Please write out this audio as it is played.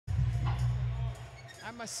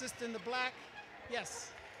I'm my sister in the black.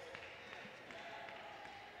 Yes.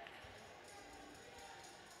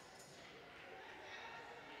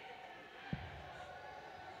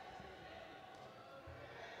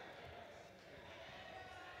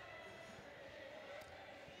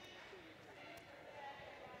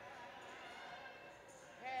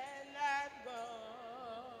 Cannot go,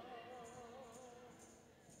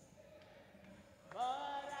 but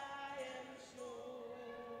I am sure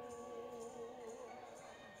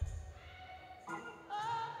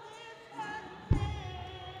of this one thing,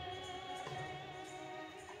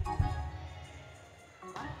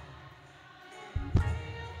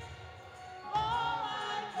 all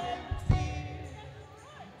I can feel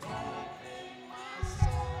in my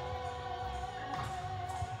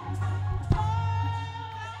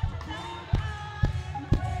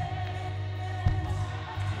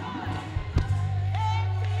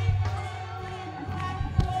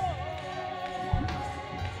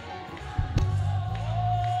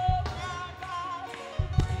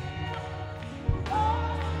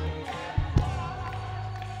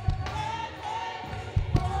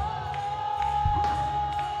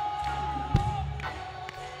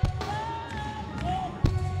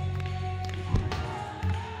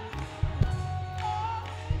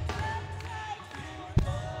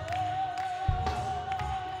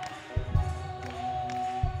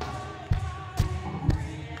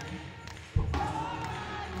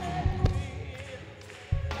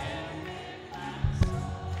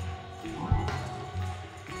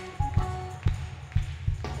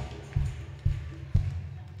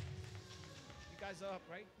You guys are up,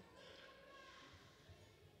 right?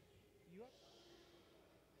 You up?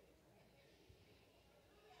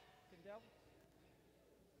 Kendall?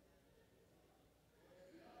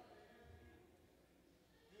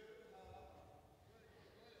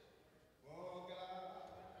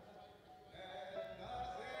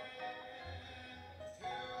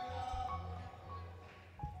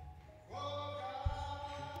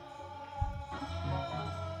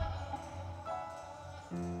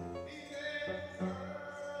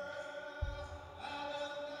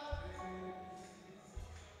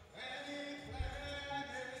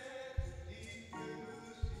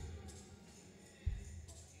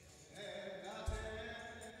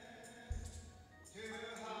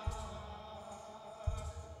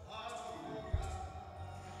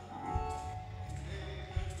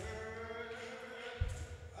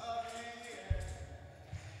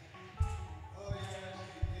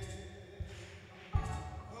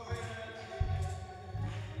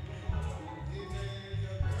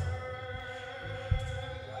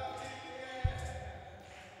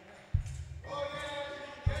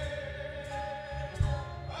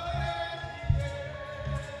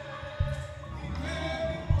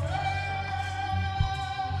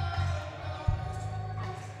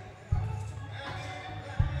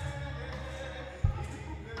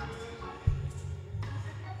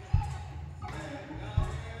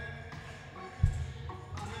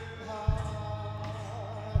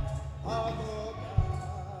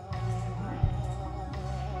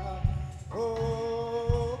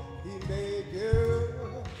 Oh, he made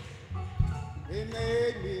you, he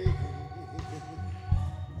made me.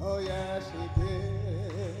 Oh, yes, he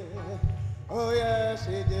did. Oh, yes,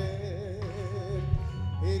 he did.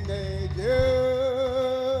 He made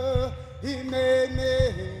you, he made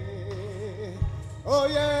me. Oh,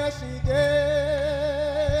 yes, he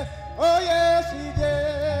did. Oh, yes, he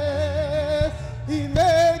did. He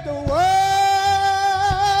made the world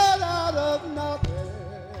out of nothing,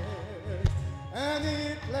 and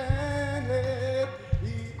he planted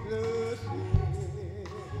deep blue sea.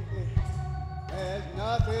 There's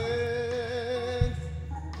nothing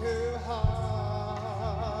too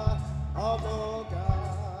hard of a God.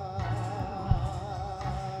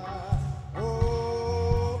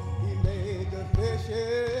 Oh, he made the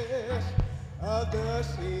fishes of the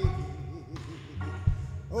sea.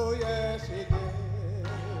 Oh, yes, he did.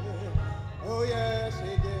 Oh, yes,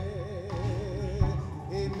 he did.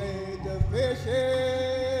 He made the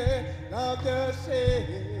fishes of the sea.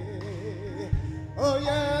 Oh,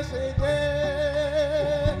 yes, he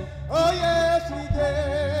did. Oh, yes, he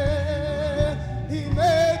did. He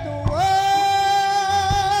made the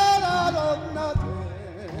world out of nothing,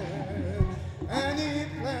 and he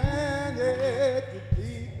planted the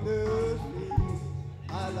deep blue sea.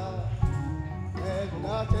 My Lord, there's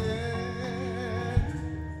nothing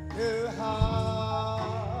too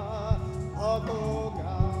hard of a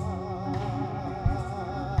God.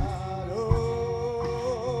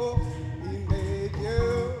 Oh, he made you,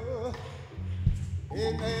 he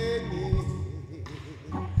made me.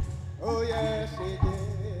 Oh, yes, he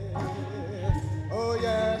did. Oh, yes.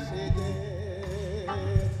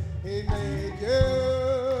 made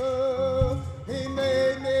you. He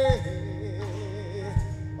made me.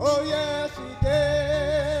 Oh yes, he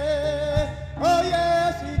did. Oh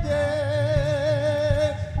yes, he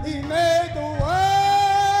did. He made the world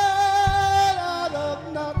out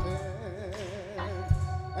of nothing,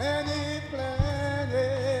 and he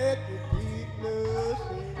planted the deep blue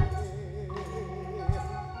sea.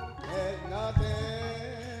 There's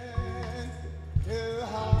nothing too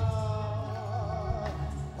hard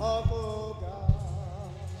for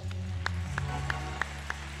God.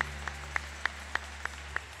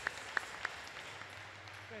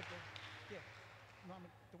 Go ahead, Bill. Yeah. No,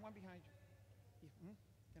 the one behind you. Yeah.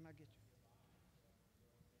 Then I'll get you.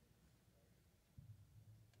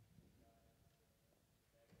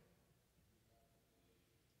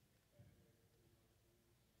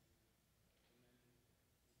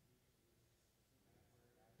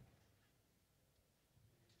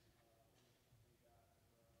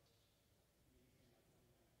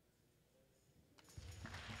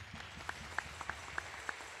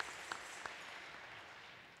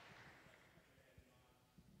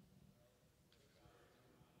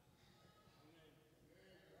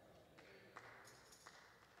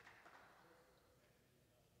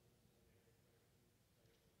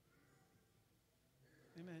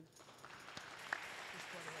 Amen. This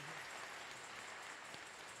brother right here.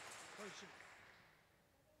 Oh, you should.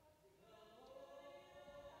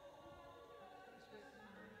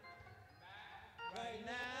 Right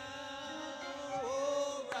now,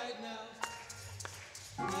 oh, right now,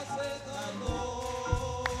 I said the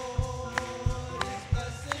Lord is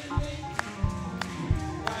blessing me.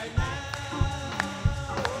 Right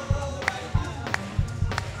now, oh, right now,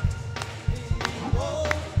 He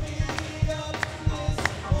woke me up this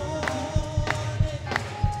morning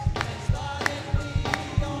and started me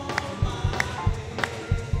on my way.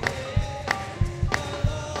 The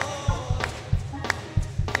Lord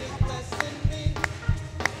is blessing me.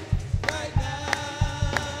 Right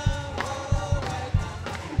now, oh, right now.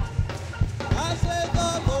 I said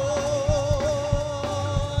the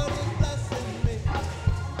Lord is blessing me.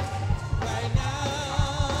 Right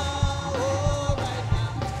now, oh, right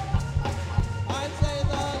now. I say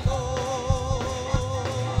the Lord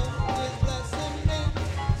is blessing me.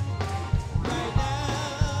 Right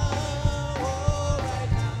now, oh,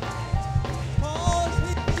 right now. 'Cause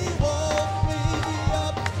He woke me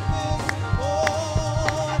up this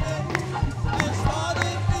morning and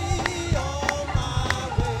started me on my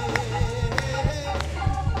way.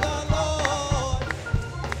 The Lord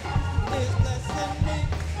is blessing me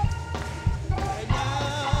right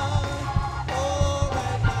now, oh,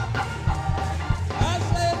 right now. I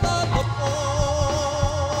say the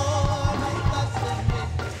Lord is blessing me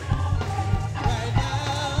right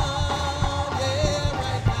now, yeah,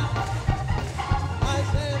 right now. I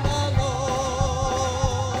say the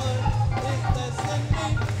Lord is blessing me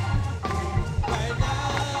right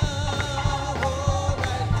now, oh,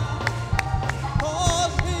 right now.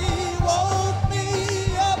 'Cause He woke me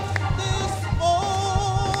up this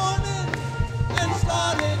morning and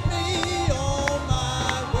started me on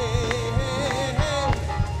my way.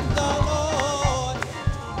 The Lord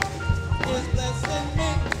is blessing me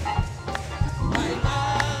right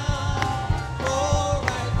now, oh,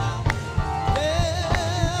 right now.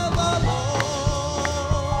 Yeah, the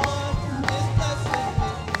Lord is blessing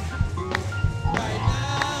me right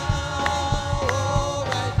now, oh,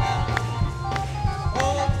 right now.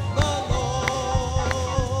 Oh, the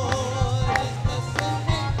Lord is blessing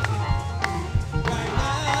me right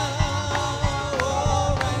now,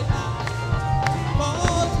 oh, right now.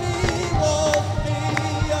 'Cause He woke me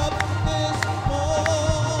up this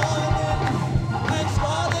morning and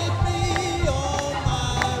started me on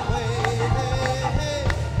my way.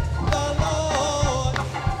 The Lord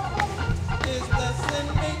is blessing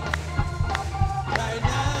me right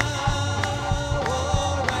now,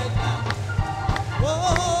 oh, right now.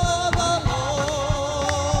 Oh, the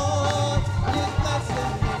Lord is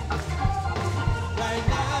blessing me right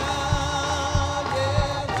now,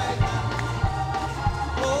 yeah, right now.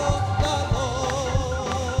 Oh, the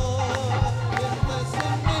Lord is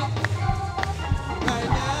blessing me right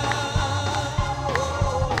now,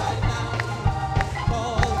 oh, right now.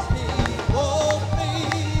 'Cause He woke me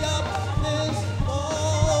up this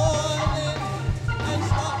morning and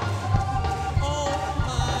started on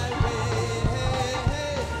my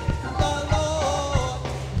way. The Lord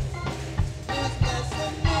is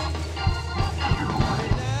blessing me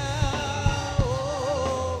right now,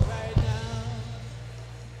 oh, right now.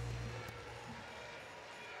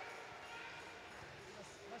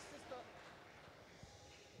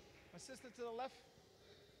 My sister to the left.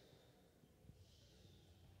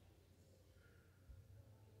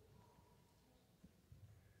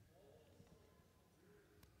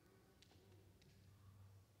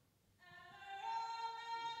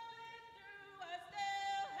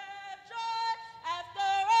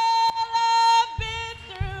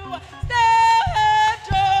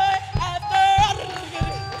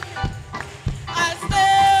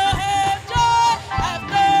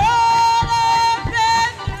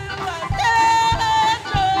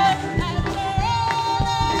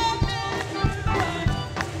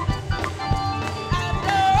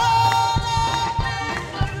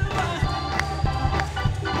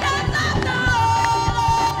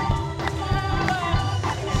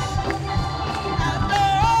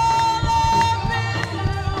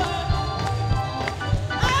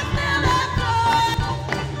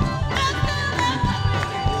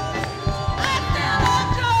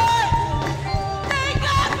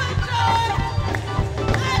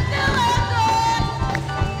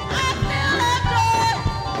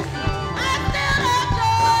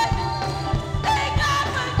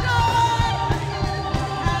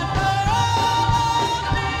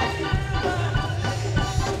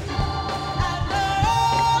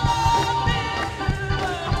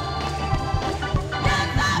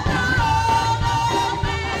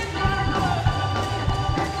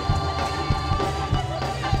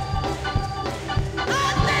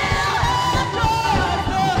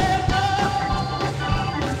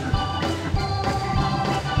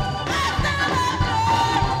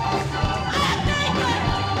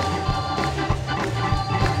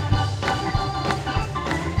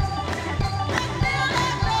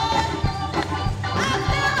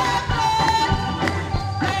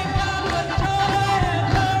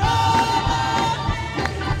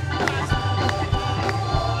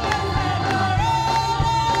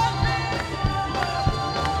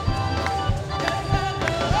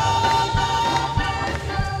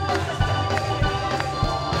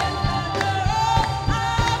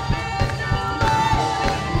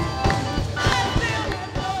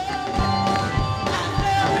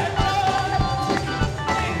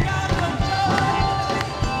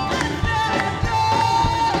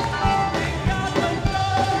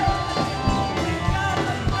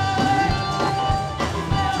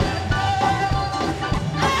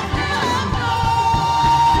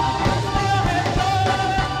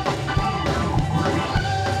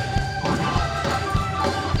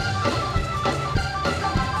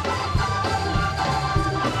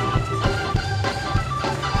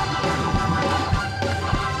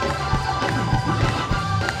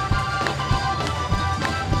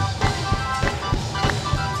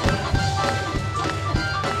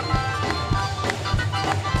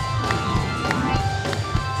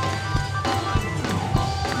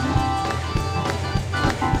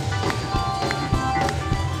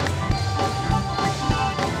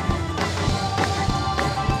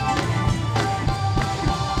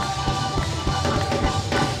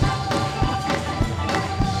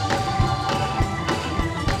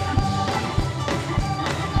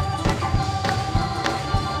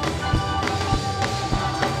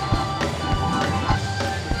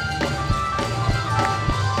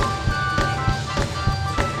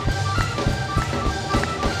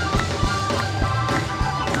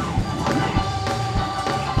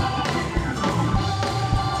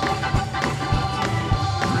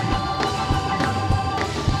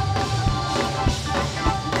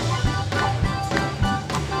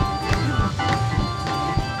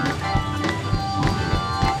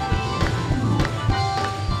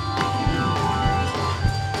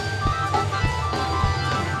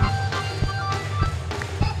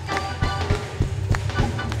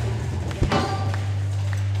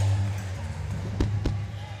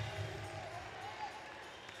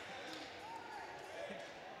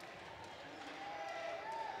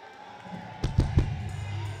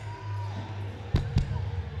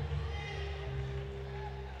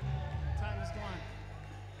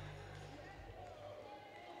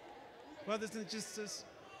 Brothers and sisters,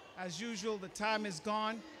 as usual, the time is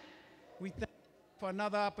gone. We thank you for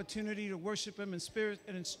another opportunity to worship him in spirit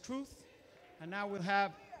and in truth. And now we'll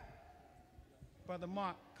have Brother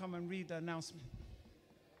Mark come and read the announcement.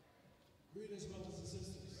 Greetings, brothers and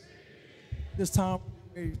sisters. This time,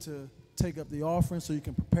 we're ready to take up the offering so you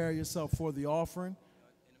can prepare yourself for the offering.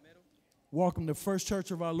 Welcome to First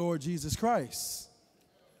Church of our Lord Jesus Christ.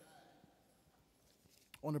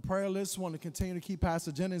 On the prayer list, want to continue to keep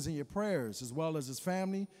Pastor Jennings in your prayers, as well as his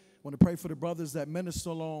family. Want to pray for the brothers that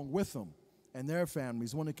minister along with them and their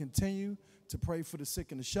families. Want to continue to pray for the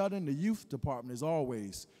sick and the shut-in. The youth department, as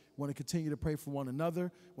always, want to continue to pray for one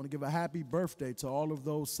another. Want to give a happy birthday to all of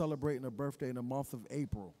those celebrating a birthday in the month of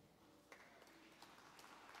April.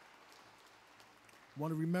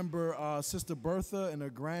 Want to remember Sister Bertha and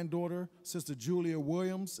her granddaughter, Sister Julia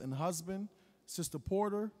Williams and husband, Sister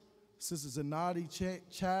Porter, Sister Zanati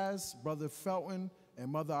Chaz, Brother Felton,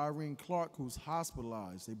 and Mother Irene Clark, who's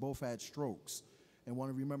hospitalized. They both had strokes. And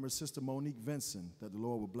want to remember Sister Monique Vincent, that the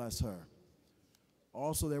Lord will bless her.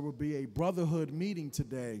 Also, there will be a brotherhood meeting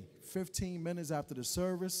today, 15 minutes after the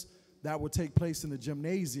service. That will take place in the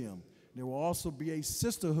gymnasium. There will also be a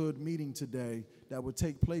sisterhood meeting today that will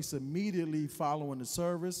take place immediately following the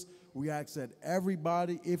service. We ask that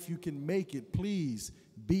everybody, if you can make it, please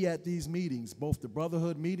be at these meetings, both the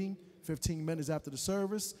brotherhood meeting, 15 minutes after the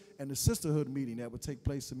service, and the sisterhood meeting that will take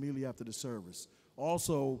place immediately after the service.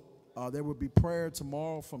 Also, there will be prayer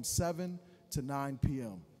tomorrow from 7 to 9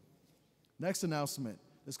 p.m. Next announcement,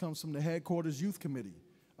 this comes from the Headquarters Youth Committee.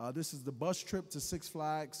 This is the bus trip to Six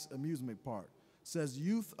Flags Amusement Park. It says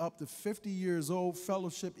youth up to 50 years old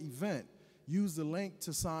fellowship event. Use the link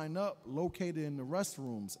to sign up, located in the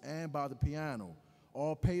restrooms and by the piano.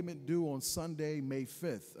 All payment due on Sunday, May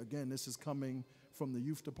 5th. Again, this is coming from the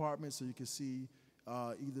youth department, so you can see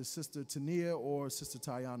either Sister Tania or Sister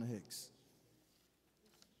Tiana Hicks.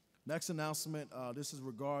 Next announcement, this is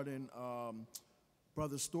regarding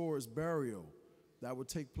Brother Store's burial. That will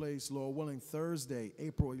take place, Lord willing, Thursday,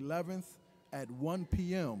 April 11th at 1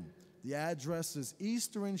 p.m. The address is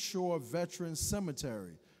Eastern Shore Veterans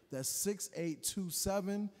Cemetery. That's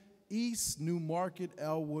 6827 East New Market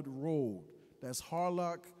Elwood Road. That's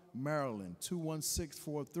Harlock, Maryland,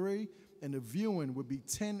 21643. And the viewing would be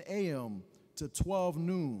 10 a.m. to 12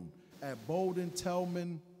 noon at Bolden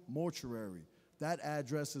Tellman Mortuary. That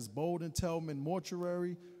address is Bolden Tellman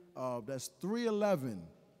Mortuary. That's 311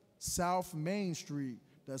 South Main Street.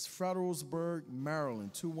 That's Fredericksburg,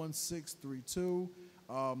 Maryland, 21632.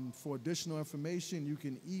 For additional information, you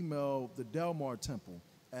can email the Delmar Temple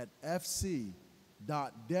at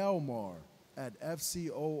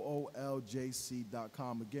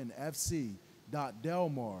fc.delmar@fcooljc.com. Again,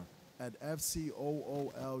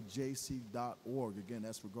 fc.delmar@fcooljc.org. Again,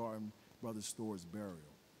 that's regarding Brother Store's burial.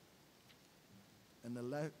 And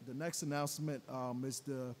the next announcement is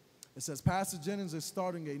it says Pastor Jennings is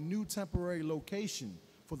starting a new temporary location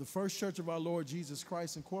for the First Church of our Lord Jesus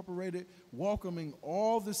Christ Incorporated, welcoming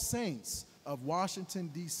all the saints of Washington,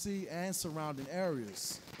 D.C. and surrounding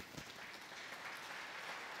areas.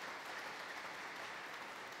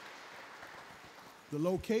 The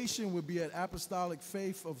location would be at Apostolic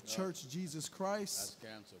Faith of Church Jesus Christ.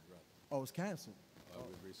 That's canceled, brother. Oh, it's canceled. We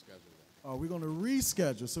rescheduled that. Oh, we're going to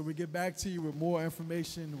reschedule, so we get back to you with more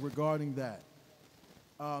information regarding that.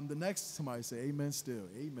 The next, somebody say amen still,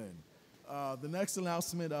 amen. The next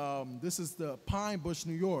announcement, this is the Pine Bush,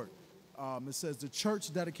 New York. It says the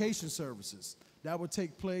church dedication services. That will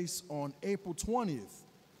take place on April 20th,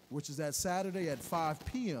 which is that Saturday at 5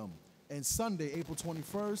 p.m., and Sunday, April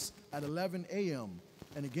 21st at 11 a.m.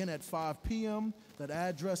 And again at 5 p.m., that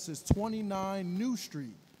address is 29 New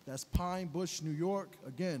Street. That's Pine Bush, New York.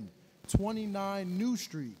 Again, 29 New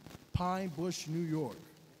Street, Pine Bush, New York.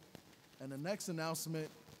 And the next announcement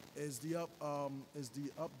is the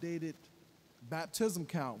updated baptism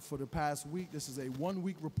count for the past week. This is a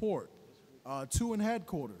 1-week report. 2 in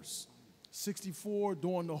headquarters, 64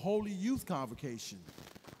 during the Holy Youth Convocation,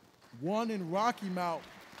 1 in Rocky Mount,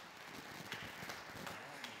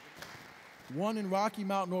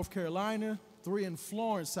 North Carolina, 3 in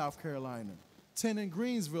Florence, South Carolina, 10 in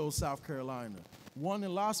Greensville, South Carolina, 1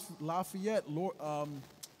 in Lafayette,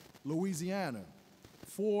 Louisiana,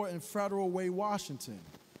 4 in Federal Way, Washington,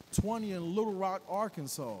 20 in Little Rock,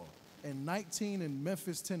 Arkansas, and 19 in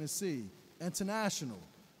Memphis, Tennessee. International,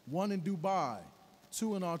 1 in Dubai,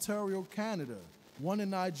 2 in Ontario, Canada, 1 in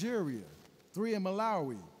Nigeria, 3 in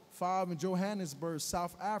Malawi, 5 in Johannesburg,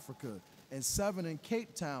 South Africa, and 7 in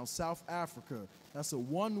Cape Town, South Africa. That's a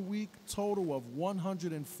 1-week total of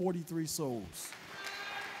 143 souls.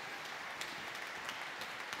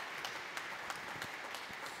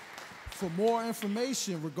 For more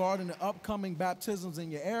information regarding the upcoming baptisms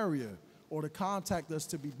in your area or to contact us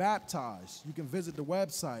to be baptized, you can visit the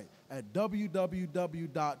website at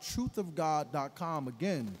www.truthofgod.com.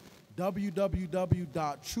 Again,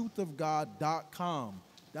 www.truthofgod.com.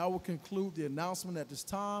 That will conclude the announcement at this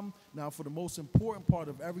time. Now for the most important part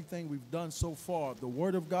of everything we've done so far, the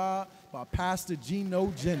Word of God by Pastor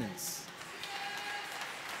Gino Jennings.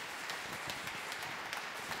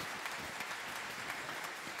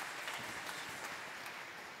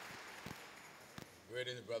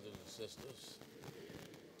 Greetings, brothers and sisters.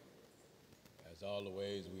 As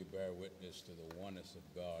always, we bear witness to the oneness of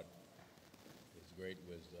God, His great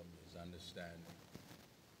wisdom, His understanding.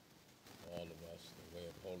 All of us, the way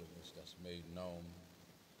of holiness that's made known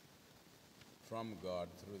from God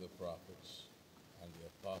through the prophets and the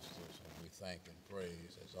apostles, and we thank and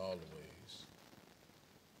praise as always.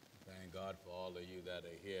 Thank God for all of you that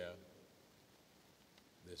are here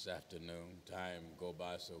this afternoon. Time go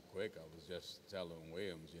by so quick. I was just telling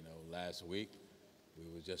Williams, last week we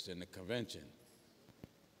were just in the convention.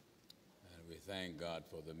 And we thank God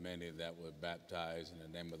for the many that were baptized in the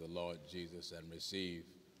name of the Lord Jesus and received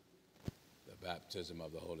the baptism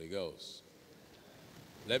of the Holy Ghost.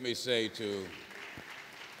 Let me say to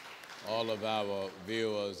all of our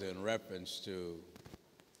viewers in reference to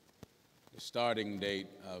the starting date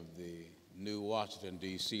of the new Washington,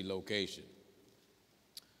 D.C. location.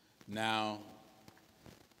 Now,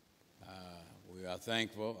 we are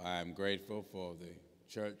thankful, I am grateful for the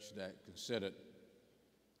church that considered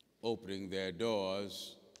opening their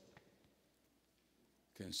doors,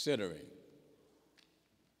 considering.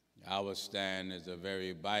 Our stand is a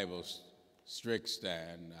very Bible strict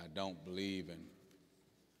stand. I don't believe in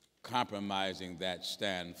compromising that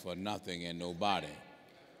stand for nothing and nobody.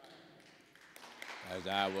 As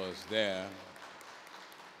I was there,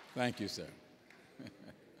 thank you, sir.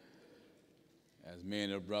 As me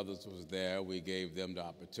and the brothers was there, we gave them the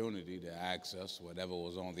opportunity to ask us whatever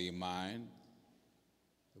was on their mind,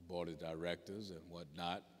 the board of directors and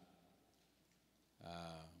whatnot,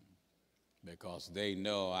 because they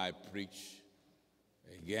know I preach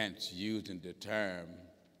against using the term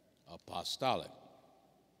apostolic.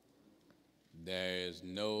 There is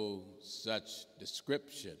no such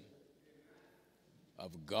description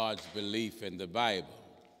of God's belief in the Bible.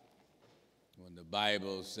 When the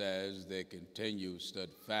Bible says they continue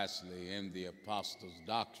steadfastly in the apostles'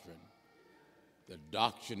 doctrine, the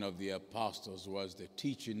doctrine of the apostles was the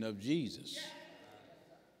teaching of Jesus.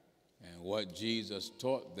 And what Jesus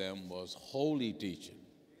taught them was holy teaching,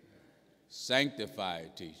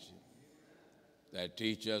 sanctified teaching, that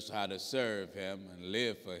teach us how to serve Him and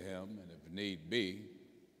live for Him, and if need be,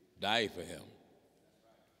 die for Him.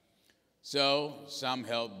 So some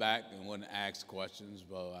held back and wouldn't ask questions,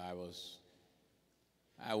 but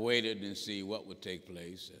I waited and see what would take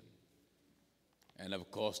place. And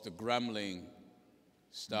of course, the grumbling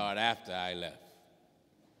started after I left.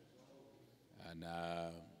 And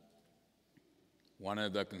one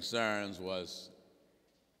of the concerns was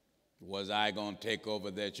I going to take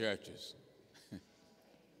over their churches?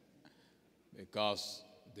 Because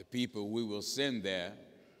the people we will send there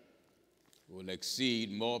will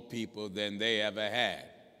exceed more people than they ever had.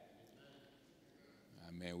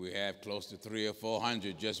 I mean, we have close to 300 or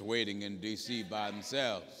 400 just waiting in D.C. by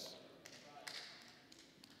themselves.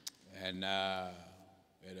 And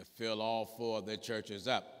it'll fill all four of their churches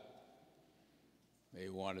up. They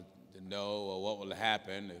wanted to know what will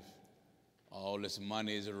happen if all this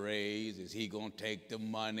money is raised. Is he going to take the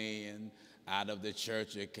money and out of the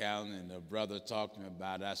church account? And the brother talked to me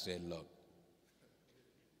about it. I said, look,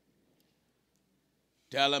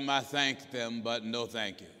 tell them I thank them, but no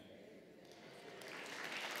thank you.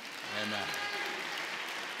 Amen.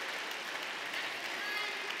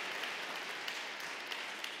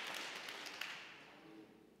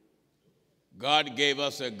 God gave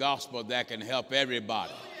us a gospel that can help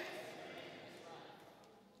everybody.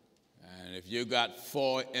 And if you got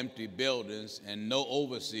 4 empty buildings and no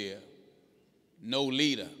overseer, no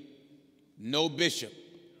leader, no bishop,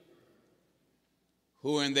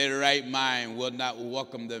 who in their right mind will not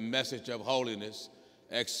welcome the message of holiness,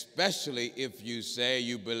 especially if you say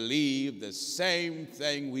you believe the same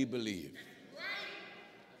thing we believe.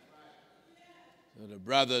 So the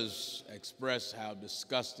brothers expressed how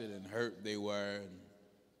disgusted and hurt they were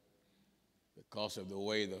because of the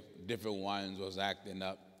way the different ones was acting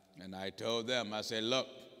up. And I told them, I said, look,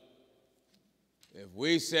 if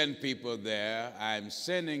we send people there, I'm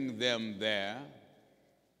sending them there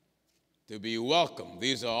to be welcome.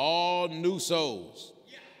 These are all new souls.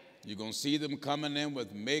 You're going to see them coming in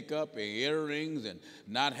with makeup and earrings and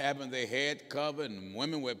not having their head covered, and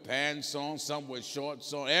women with pants on, some with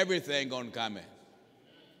shorts on, everything going to come in.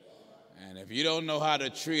 And if you don't know how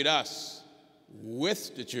to treat us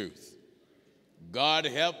with the truth, God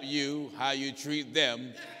help you how you treat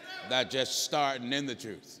them that just starting in the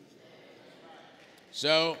truth.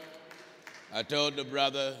 So I told the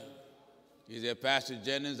brother, he said, Pastor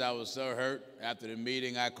Jennings, I was so hurt after the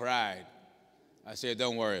meeting I cried. I said,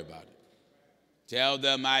 don't worry about it. Tell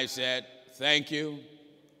them I said thank you,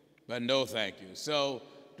 but no thank you. So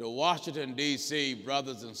to Washington, D.C.,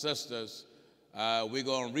 brothers and sisters, we're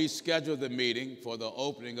going to reschedule the meeting for the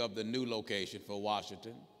opening of the new location for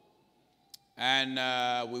Washington. And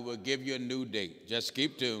we will give you a new date. Just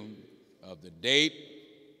keep tuned of the date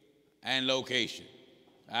and location.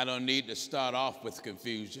 I don't need to start off with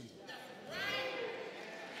confusion.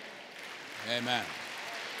 Amen.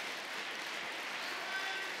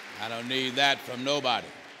 I don't need that from nobody.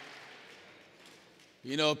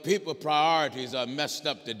 You know, people's priorities are messed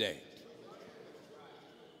up today.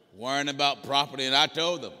 Worrying about property, and I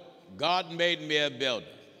told them, God made me a builder.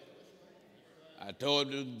 I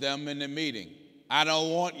told them in the meeting, I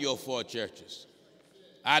don't want your 4 churches.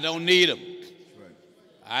 I don't need them.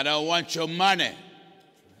 I don't want your money.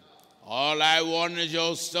 All I want is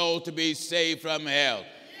your soul to be saved from hell.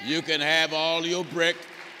 You can have all your brick,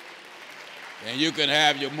 and you can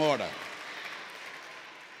have your mortar.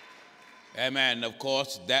 Amen. Of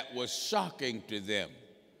course, that was shocking to them.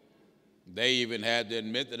 They even had to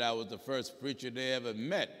admit that I was the first preacher they ever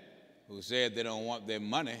met who said they don't want their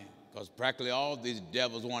money, because practically all these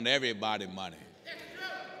devils want everybody's money.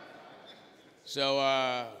 So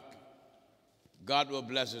God will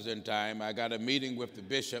bless us in time. I got a meeting with the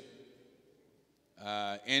bishop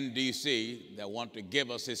in D.C. that want to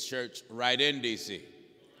give us his church right in D.C.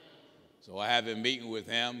 So I have a meeting with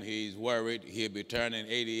him. He's worried. He'll be turning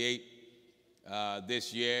 88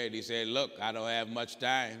 this year. And he said, look, I don't have much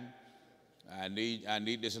time. I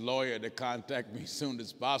need this lawyer to contact me as soon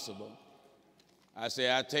as possible. I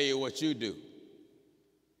said, I'll tell you what you do.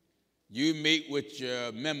 You meet with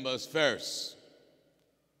your members first.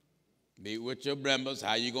 Meet with your members.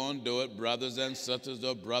 How you going to do it? Brothers and sisters,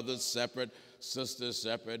 or brothers separate, sisters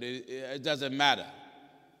separate. It doesn't matter.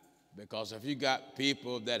 Because if you got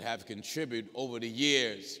people that have contributed over the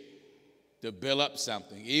years to build up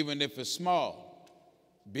something, even if it's small,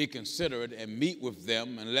 be considerate and meet with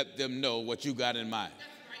them and let them know what you got in mind.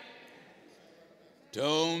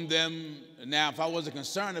 Tone them. Now, if I wasn't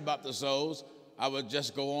concerned about the souls, I would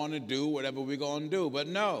just go on and do whatever we're going to do. But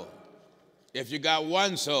no, if you got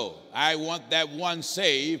 1 soul, I want that 1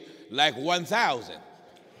 saved like 1,000.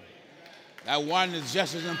 That 1 is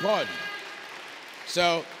just as important.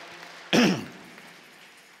 So,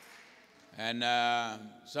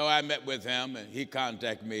 so I met with him, and he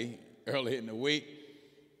contacted me early in the week.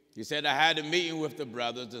 He said, I had a meeting with the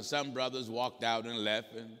brothers, and some brothers walked out and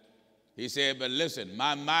left. And he said, but listen,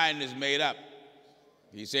 my mind is made up.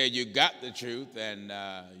 He said, you got the truth, and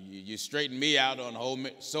you straightened me out on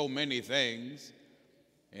so many things.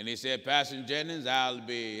 And he said, Pastor Jennings, I'll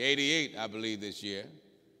be 88, I believe, this year.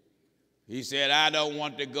 He said, I don't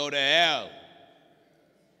want to go to hell.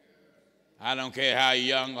 I don't care how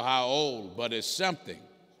young or how old, but it's something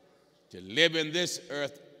to live in this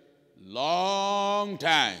earth long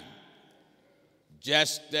time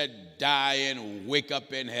just to die and wake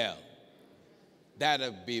up in hell.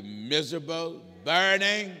 That'll be miserable,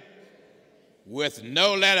 burning, with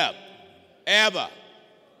no let up, ever.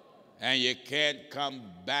 And you can't come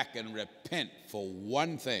back and repent for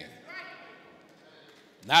 1 thing.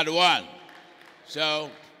 Not 1. So,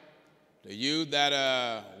 to you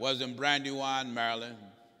that was in Brandywine, Maryland,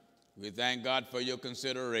 we thank God for your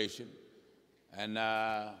consideration. And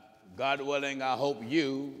God willing, I hope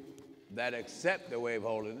you that accept the way of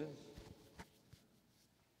holiness,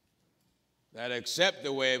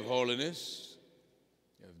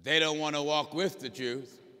 if they don't want to walk with the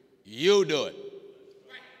truth, you do it.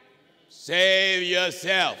 Save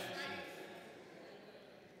yourself.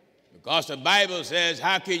 Because the Bible says,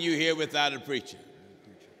 how can you hear without a preacher?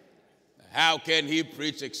 How can he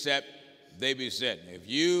preach except they be sent? If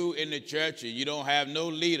you in the church and you don't have no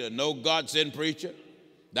leader, no God-sent preacher,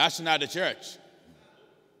 that's not a church.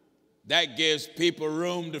 That gives people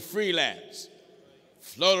room to freelance,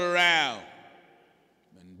 float around,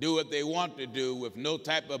 and do what they want to do with no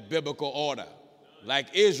type of biblical order, like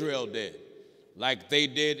Israel did, like they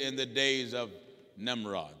did in the days of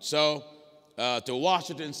Nimrod. So, to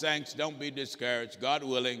Washington saints, don't be discouraged. God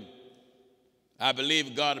willing, I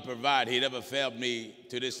believe God will provide. He never failed me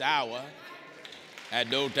to this hour at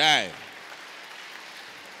no time.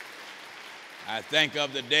 I think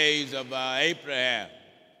of the days of Abraham.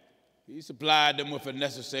 He supplied them with a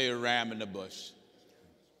necessary ram in the bush.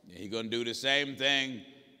 He's going to do the same thing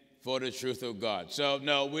for the truth of God. So,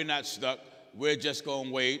 no, we're not stuck. We're just going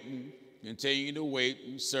to wait and continue to wait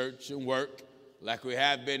and search and work like we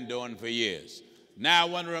have been doing for years. Now, I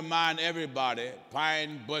want to remind everybody,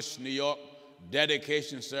 Pine Bush, New York,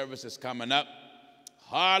 dedication service is coming up.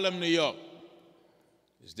 Harlem, New York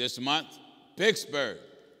is this month. Pittsburgh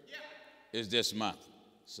is this month.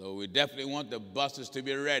 So we definitely want the buses to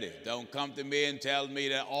be ready. Don't come to me and tell me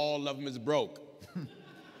that all of them is broke.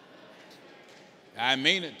 I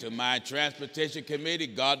mean it. To my transportation committee,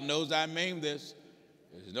 God knows I mean this.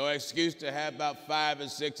 There's no excuse to have about 5 or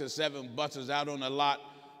 6 or 7 buses out on the lot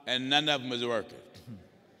and none of them is working.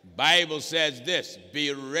 Bible says this,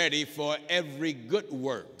 be ready for every good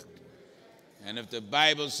work. And if the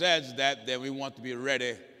Bible says that, then we want to be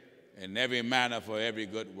ready in every manner for every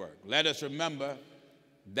good work. Let us remember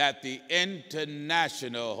that the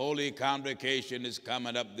International Holy Convocation is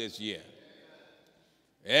coming up this year.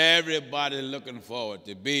 Everybody's looking forward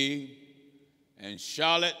to be in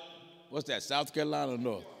Charlotte. What's that, South Carolina or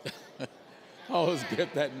North? I always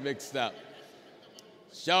get that mixed up.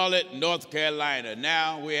 Charlotte, North Carolina.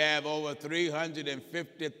 Now we have over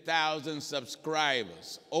 350,000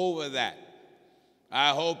 subscribers, over that. I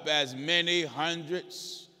hope as many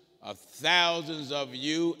hundreds of thousands of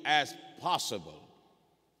you as possible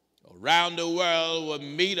around the world will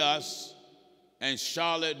meet us in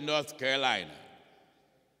Charlotte, North Carolina.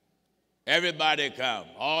 Everybody come.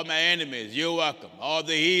 All my enemies, you're welcome. All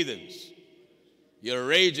the heathens, you're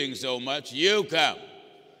raging so much, you come.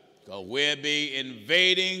 Because we'll be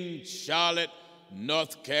invading Charlotte,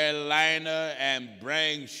 North Carolina, and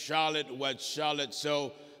bring Charlotte what Charlotte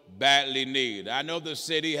so badly needs. I know the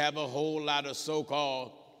city have a whole lot of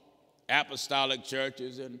so-called apostolic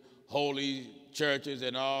churches and holy churches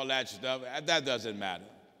and all that stuff. That doesn't matter.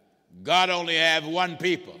 God only has one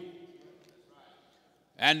people.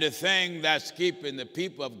 And the thing that's keeping the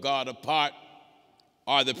people of God apart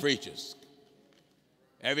are the preachers.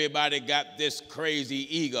 Everybody got this crazy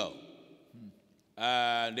ego.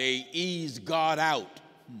 They ease God out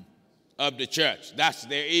of the church. That's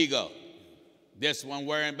their ego. This one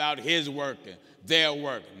worrying about his work and their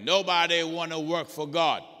work. Nobody want to work for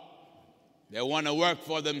God. They want to work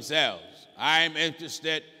for themselves. I'm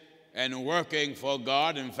interested in working for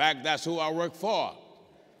God. In fact, that's who I work for.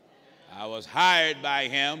 I was hired by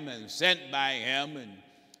him and sent by him and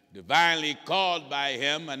divinely called by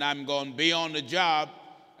him, and I'm going to be on the job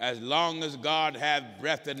as long as God has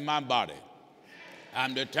breath in my body.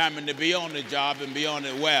 I'm determined to be on the job and be on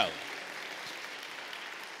it well.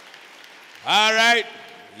 All right,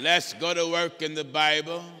 let's go to work in the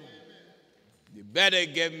Bible. You better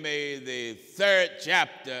give me the 3rd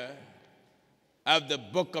chapter of the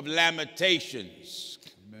book of Lamentations.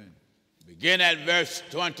 Amen. Begin at verse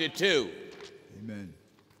 22. Amen.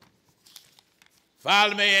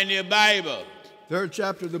 Follow me in your Bible. 3rd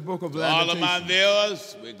chapter of the book of To all Lamentations. of my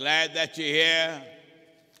viewers, we're glad that you're here.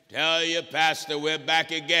 Tell your pastor we're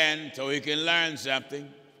back again so he can learn something.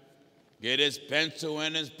 Get his pencil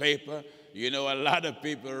and his paper. You know, a lot of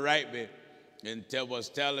people write me and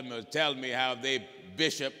tell me how they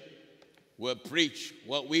bishop will preach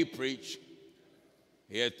what we preach.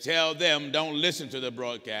 He'll tell them, don't listen to the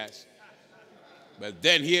broadcast. But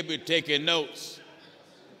then he'll be taking notes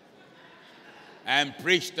and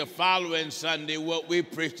preach the following Sunday what we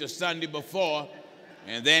preached the Sunday before,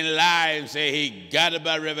 and then lie and say he got it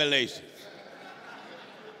by revelation.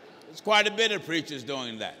 There's quite a bit of preachers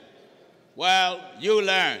doing that. Well, you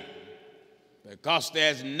learn, because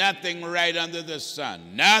there's nothing right under the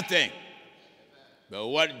sun, nothing but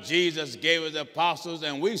what Jesus gave his apostles,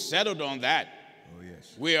 and we settled on that. Oh,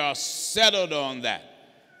 yes. We are settled on that.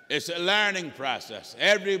 It's a learning process.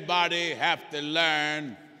 Everybody have to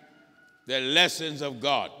learn the lessons of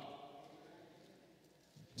God.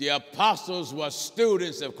 The apostles were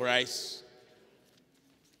students of Christ,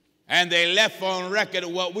 and they left on record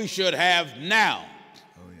what we should have now.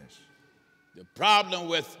 Oh, yes. The problem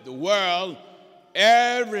with the world,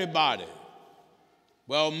 everybody,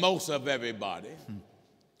 well, most of everybody,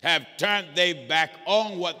 have turned their back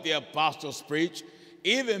on what the apostles preached,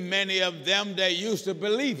 even many of them that used to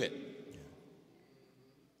believe it.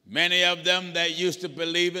 Many of them that used to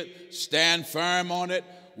believe it, stand firm on it,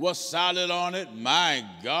 was solid on it. My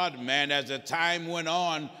God, man, as the time went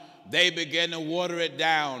on, they began to water it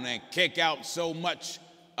down and kick out so much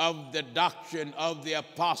of the doctrine of the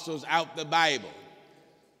apostles out the Bible.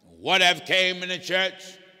 What have came in the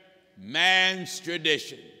church? Man's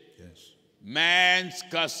tradition, Yes. man's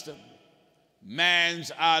custom,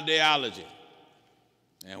 man's ideology.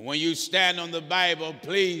 And when you stand on the Bible,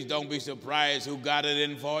 please don't be surprised who got it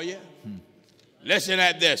in for you. Listen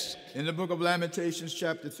at this. In the book of Lamentations,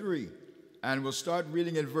 chapter 3, and we'll start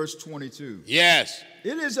reading at verse 22. Yes.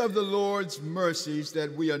 It is of the Lord's mercies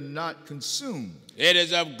that we are not consumed. It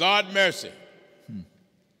is of God's mercy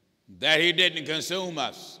that he didn't consume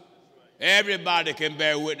us. Everybody can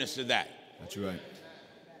bear witness to that. That's right.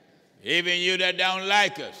 Even you that don't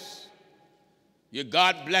like us.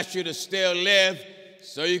 God bless you to still live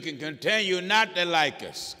so you can continue not to like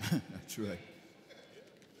us. That's right.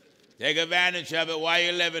 Take advantage of it while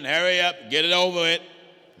you're living. Hurry up, get it over it,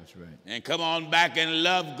 That's right. and come on back and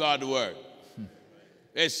love God's word.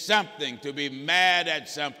 It's something to be mad at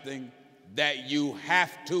something that you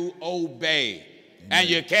have to obey, and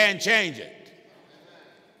you can't change it.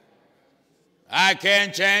 I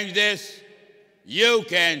can't change this. You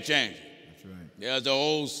can't change it. That's right. There's an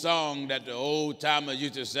old song that the old timers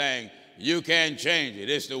used to sing. You can't change it.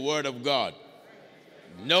 It's the word of God.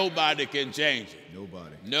 Nobody can change it.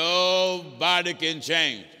 Nobody. Nobody can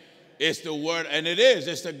change. It's the word, and it is.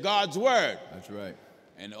 It's the God's word. That's right.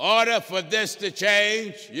 In order for this to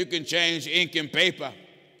change, you can change ink and paper,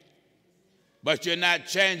 but you're not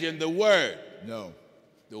changing the word. No.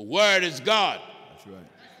 The word is God, That's right.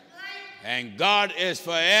 and God is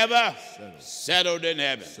forever settled in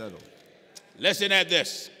heaven. Settled. Listen at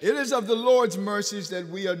this. It is of the Lord's mercies that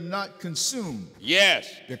we are not consumed,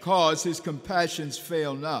 Yes, because his compassions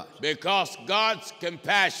fail not. because God's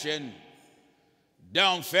compassion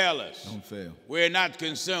don't fail us. Don't fail. We're not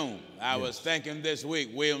consumed. I was thinking this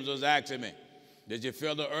week, Williams was asking me, did you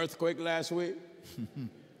feel the earthquake last week?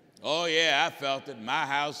 Oh, yeah, I felt it. My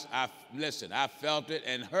house, I felt it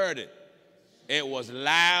and heard it. It was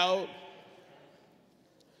loud,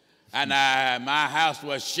 and my house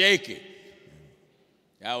was shaking.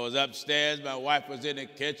 I was upstairs. My wife was in the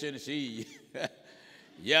kitchen. She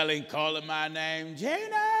yelling, calling my name,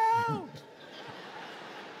 Gino.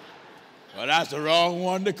 Well, that's the wrong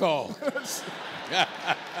one to call.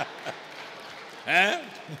 Huh?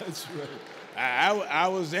 That's right. I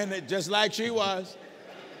was in it just like she was.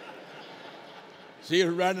 She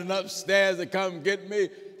was running upstairs to come get me.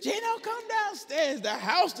 Gino, come downstairs. The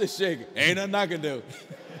house is shaking. Ain't nothing I can do.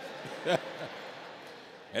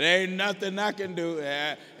 It ain't nothing I can do.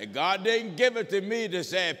 And God didn't give it to me to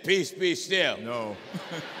say, peace, be still. No.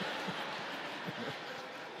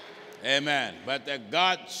 Amen. But that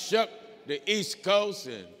God shook the East Coast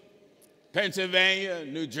and Pennsylvania,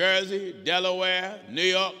 New Jersey, Delaware, New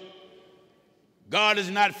York. God is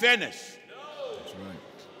not finished. That's right.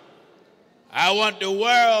 I want the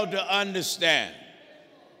world to understand.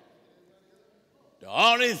 The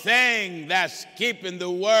only thing that's keeping the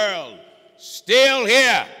world still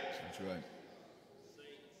here, That's right.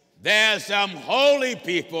 there's some holy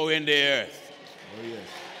people in the earth. Oh, yes.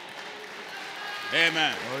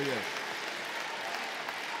 Amen. Oh, yes.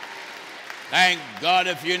 Thank God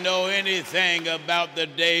if you know anything about the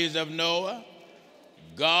days of Noah,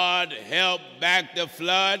 God helped back the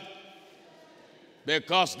flood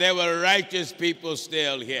because there were righteous people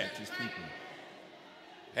still here. Righteous people.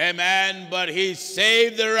 Amen. But he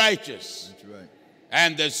saved the righteous That's right.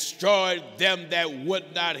 and destroyed them that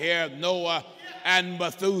would not hear Noah and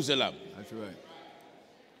Methuselah. That's right.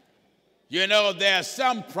 You know, there are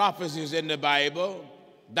some prophecies in the Bible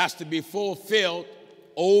that's to be fulfilled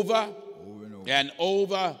over Over and over. and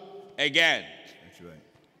over again. That's right.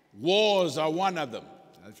 Wars are one of them.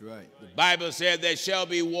 That's right. The Bible said there shall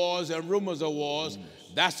be wars and rumors of wars.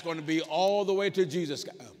 That's going to be all the way to Jesus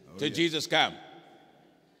yes. Jesus come.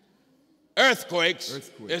 Earthquakes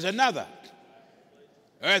is another.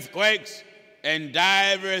 Earthquakes in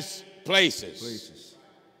diverse places. Places.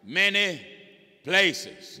 Many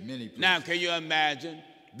places. Many places. Now, can you imagine?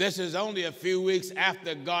 This is only a few weeks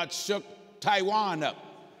after God shook Taiwan up.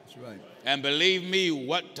 That's right. And believe me,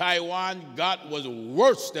 what Taiwan got was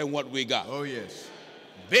worse than what we got. Oh, yes.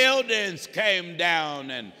 Buildings came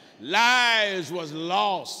down and lives was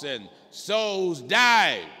lost and souls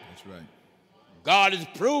died. That's right. God is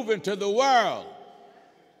proving to the world,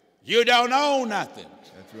 you don't own nothing.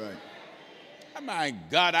 That's right. Oh my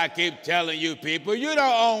God, I keep telling you people, you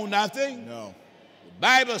don't own nothing. No. The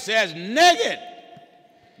Bible says, naked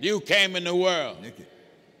you came in the world, Naked.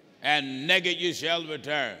 and naked you shall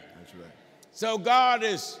return. That's right. So God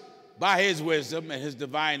is, by his wisdom and his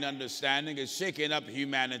divine understanding, is shaking up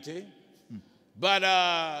humanity. But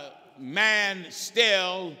man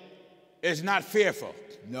still is not fearful.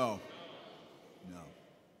 No. No.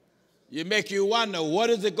 You make you wonder, what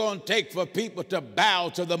is it going to take for people to bow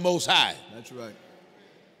to the Most High? That's right.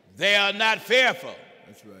 They are not fearful.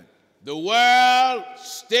 That's right. The world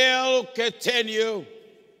still continue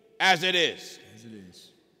as it is. As it is.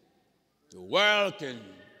 The world can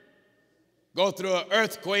go through an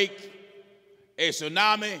earthquake, a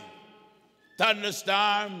tsunami,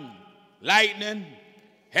 thunderstorm, lightning,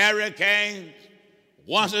 hurricanes.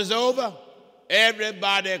 Once it's over,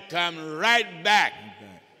 everybody come right back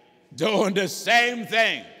doing the same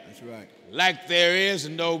thing. That's right. Like there is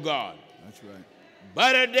no God. That's right.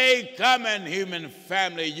 But a day coming, human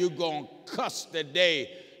family, you gonna cuss the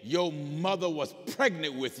day your mother was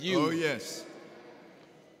pregnant with you. Oh, yes.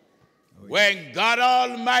 When God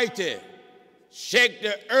Almighty shake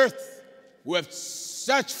the earth with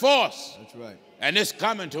such force. That's right. And it's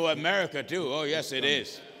coming to America too. Oh, yes, it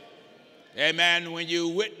is. Amen. When you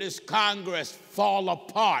witness Congress fall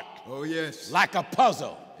apart Oh, yes. like a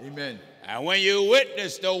puzzle. Amen. And when you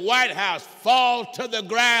witness the White House fall to the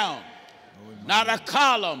ground, not a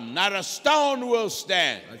column, not a stone will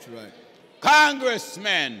stand. That's right.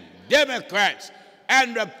 Congressmen, Democrats,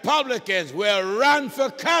 and Republicans will run for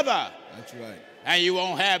cover. That's right. And you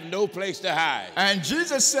won't have no place to hide. And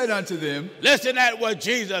Jesus said unto them, Listen at what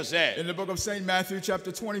Jesus said. in the book of St. Matthew,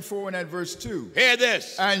 chapter 24, and at verse 2. Hear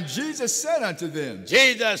this. And Jesus said unto them,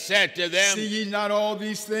 Jesus said to them, See ye not all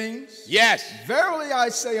these things? Yes, Verily I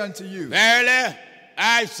say unto you, verily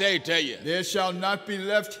I say to you, there shall not be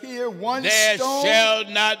left here one there stone shall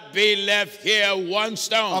not be left here one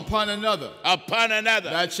stone upon another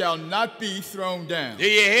that shall not be thrown down. Do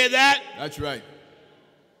you hear that? That's right.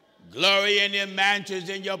 Glory in your mansions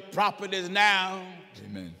and your properties now.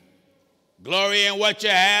 Amen. Glory in what you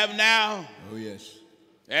have now. Oh, yes.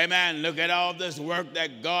 Amen. Look at all this work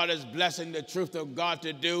that God is blessing the truth of God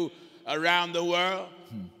to do around the world.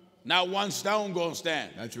 Not one stone gonna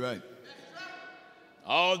stand. That's right.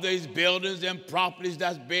 All these buildings and properties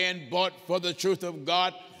that's being bought for the truth of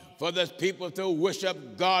God, for the people to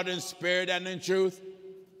worship God in spirit and in truth.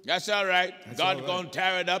 That's all right. God's gonna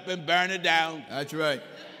tear it up and burn it down. That's right.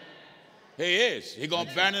 He is. He's gonna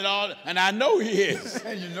burn it all, and I know he is.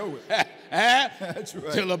 And you know it. Huh? That's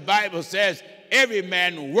right. Till the Bible says, every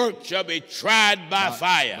man's work shall be tried by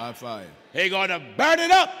fire. By fire. He's gonna burn it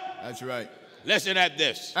up. That's right. Listen at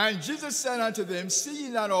this. And Jesus said unto them, See ye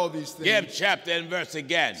not all these things? Give chapter and verse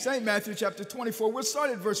again. St. Matthew chapter 24. We'll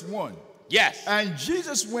start at verse 1. Yes. And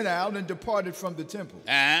Jesus went out and departed from the temple.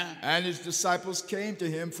 Uh-huh. And his disciples came to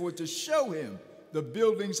him for to show him the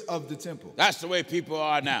buildings of the temple. That's the way people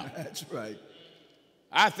are now. That's right.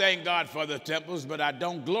 I thank God for the temples, but I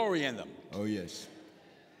don't glory in them. Oh, yes.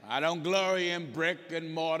 I don't glory in brick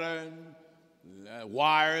and mortar and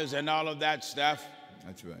wires and all of that stuff.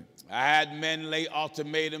 That's right. I had men lay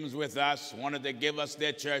ultimatums with us, wanted to give us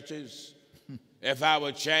their churches if I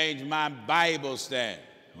would change my Bible stand.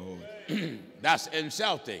 Oh, That's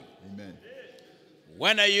insulting. amen.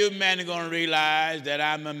 When are you men going to realize that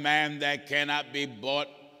I'm a man that cannot be bought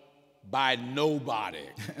by nobody?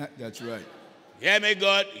 That's right. Hear me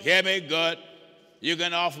good, hear me good. You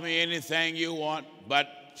can offer me anything you want, but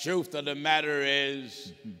truth of the matter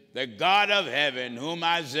is, the God of heaven whom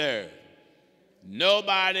I serve,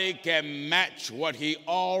 nobody can match what he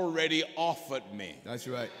already offered me. That's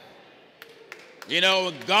right. You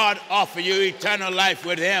know, God offered you eternal life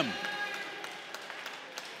with him.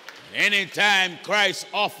 Anytime Christ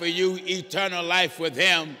offers you eternal life with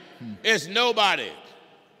him, it's nobody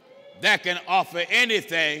that can offer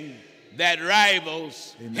anything that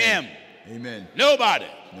rivals him. Amen. Nobody.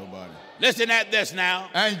 Nobody. Listen at this now.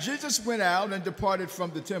 And Jesus went out and departed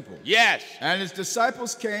from the temple. Yes. And his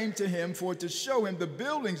disciples came to him for to show him the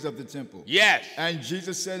buildings of the temple. Yes. And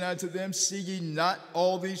Jesus said unto them, See ye not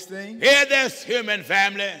all these things? Hear this, human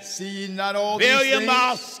family. See ye not all Build these your things?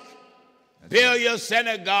 mosques, build your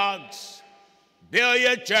synagogues, build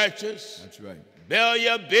your churches, That's right. build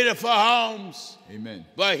your beautiful homes. Amen.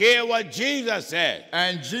 But hear what Jesus said.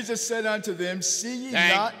 And Jesus said unto them, See ye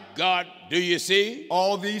Thank not God. Do you see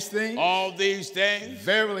all these things? all these things?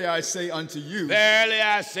 Verily I say unto you, Verily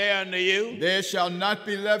I say unto you, there shall not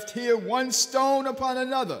be left here one stone upon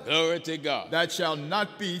another glory to God. that shall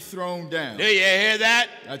not be thrown down. Do you hear that?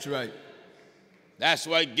 That's right. That's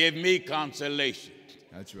what give me consolation.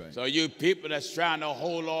 That's right. So you people that's trying to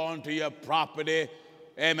hold on to your property,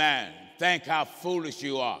 amen, think how foolish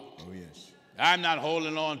you are. Oh, yes. I'm not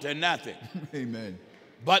holding on to nothing Amen.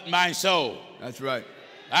 but my soul. That's right.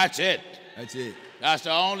 That's it. That's it. That's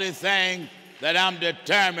the only thing that I'm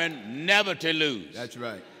determined never to lose. That's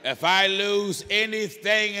right. If I lose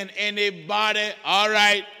anything and anybody, all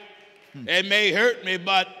right, it may hurt me,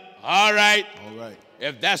 but all right. All right.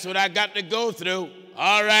 If that's what I got to go through,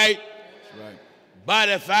 all right. That's right. But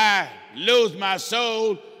if I lose my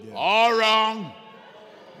soul, all wrong.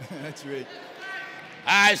 That's right.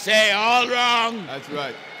 I say all wrong. That's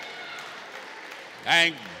right.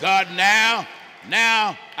 Thank God now.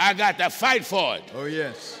 Now I got to fight for it. Oh,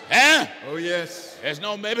 yes. Huh? Oh, yes. There's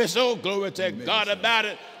no maybe so. Glory to Maybe God so. about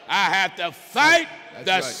it. I have to fight That's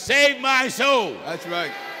to right. save my soul. That's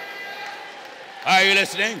right. Are you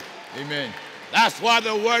listening? Amen. That's why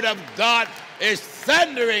the word of God is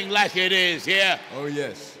thundering like it is here. Oh,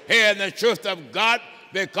 yes. Here in the truth of God,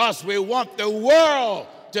 because we want the world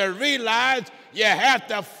to realize you have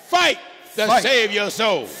to fight to Fight. save your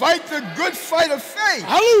soul. Fight the good fight of faith.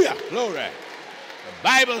 Hallelujah. Glory. The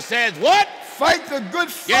Bible says what? Fight the good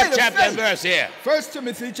Give fight of chapter and faith. verse here. 1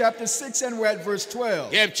 Timothy chapter 6 and we're at verse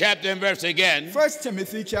 12. Give chapter and verse again. 1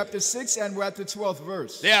 Timothy chapter 6 and we're at the 12th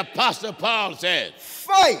verse. The Apostle Paul said,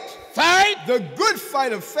 Fight fight the good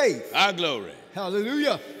fight of faith. our glory.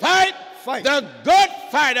 Hallelujah. Fight, Fight. the good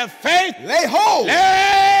fight of faith. Lay hold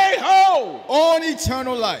Lay hold on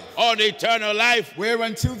eternal life, on eternal life,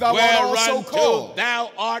 whereunto thou art also whereunto called,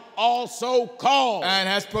 thou art also called. and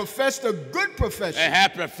hast professed a good profession And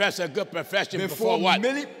have professed a good profession before what?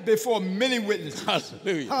 before many witnesses.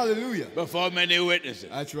 Hallelujah. Hallelujah. Before many witnesses.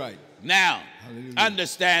 That's right. Now, Hallelujah.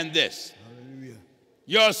 understand this. Hallelujah.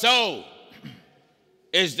 Your soul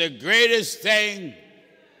is the greatest thing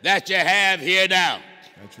that you have here now.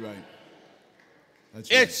 That's right.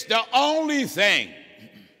 That's right. It's the only thing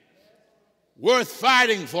worth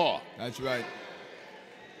fighting for, That's right.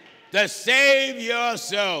 to save your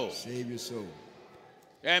soul. Save your soul.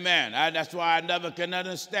 Amen. That's why I never can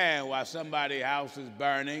understand why somebody's house is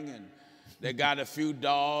burning and they got a few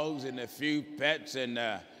dogs and a few pets and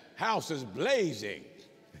the house is blazing.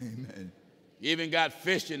 Amen. You even got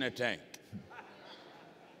fish in the tank.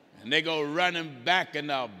 And they go running back in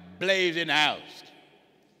the blazing house.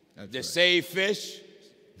 That's They right. save fish,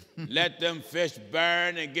 let them fish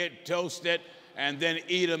burn and get toasted, and then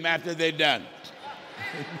eat them after they're done.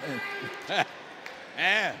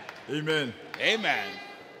 Yeah. Amen. Amen.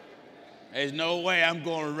 There's no way I'm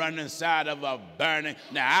going to run inside of a burning.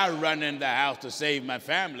 Now, I run in the house to save my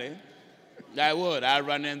family. I would. I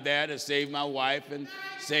run in there to save my wife and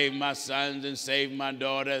save my sons and save my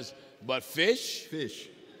daughters. But fish? Fish.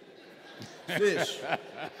 Fish.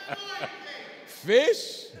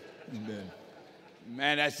 Fish? Amen.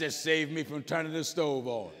 Man, that just saved me from turning the stove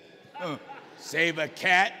on. Uh, Save a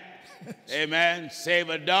cat. Amen. Save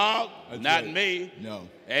a dog. That's Not right. me. No.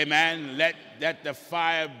 Amen. Let the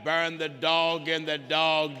fire burn the dog and the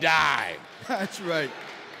dog die. That's right.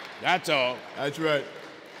 That's all. That's right.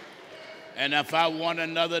 And if I want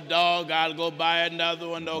another dog, I'll go buy another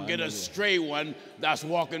one or get a another. stray one that's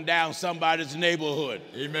walking down somebody's neighborhood.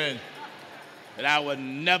 Amen. But I would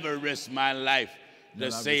never risk my life to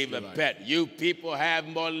Not save risk a your life. pet. You people have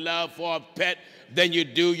more love for a pet than you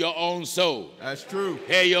do your own soul. That's true.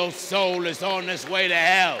 Here your soul is on its way to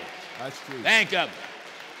hell. That's true. Think of it.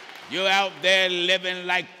 You're out there living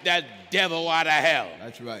like the devil out of hell.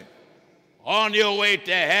 That's right. On your way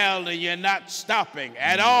to hell and you're not stopping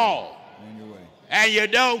at all. On your way. And you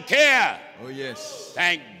don't care. Oh, yes.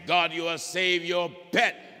 Thank God you will save your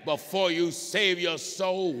pet before you save your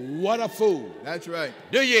soul. What a fool. That's right.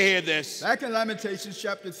 Do you hear this? Back in Lamentations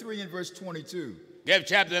chapter 3 and verse 22. Give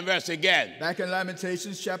chapter and verse again. Back in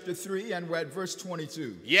Lamentations chapter 3 and we're at verse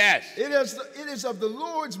 22. Yes. It is of the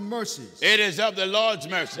Lord's mercies It is of the Lord's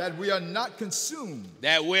mercy that we are not consumed,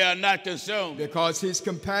 that we are not consumed. because his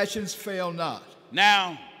compassions fail not.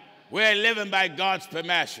 Now, we're living by God's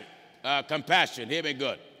compassion. Hear me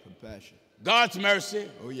good. Compassion. God's mercy,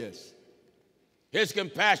 Oh, yes. his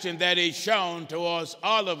compassion that he's shown towards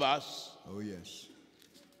all of us, Oh, yes.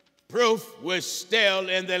 proof we're still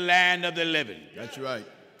in the land of the living. That's right.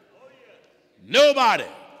 Nobody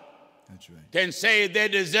That's right. can say they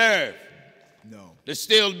deserve No. to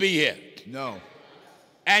still be here. No.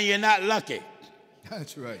 And you're not lucky.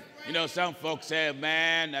 That's right. You know, some folks say,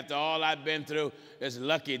 man, after all I've been through, it's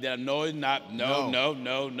lucky that no, it's not. No. No.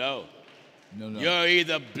 No. No. You're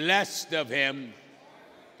either blessed of him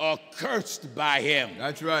or cursed by him.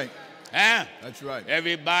 That's right. Huh? That's right.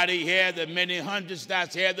 Everybody here, the many hundreds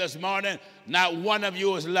that's here this morning, not one of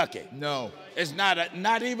you is lucky. No. It's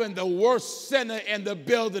not even the worst sinner in the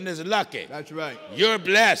building is lucky. That's right. You're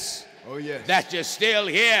blessed Oh, yes. that you're still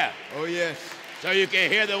here Oh, yes. so you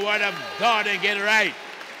can hear the word of God and get right.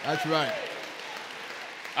 That's right.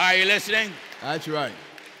 Are you listening? That's right.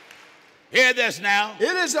 Hear this now.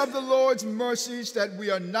 It is of the Lord's mercies that we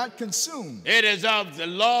are not consumed. It is of the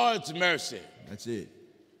Lord's mercy. That's it.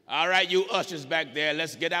 All right, you ushers back there,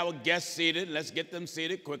 let's get our guests seated. Let's get them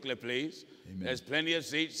seated quickly, please. Amen. There's plenty of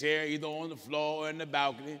seats here, either on the floor or in the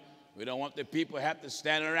balcony. We don't want the people to have to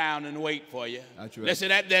stand around and wait for you. That's right. Listen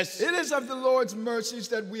at this. It is of the Lord's mercies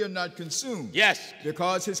that we are not consumed. Yes.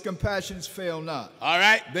 Because his compassions fail not. All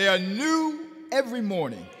right. They are new every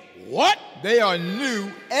morning. What? They are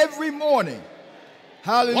new every morning.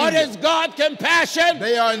 Hallelujah. What is God's compassion?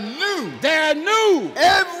 They are new They are new.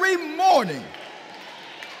 every morning.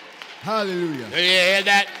 Hallelujah. Do you hear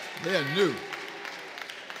that? They are new.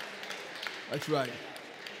 That's right.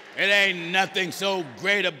 It ain't nothing so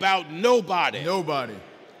great about nobody. Nobody.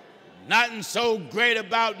 Nothing so great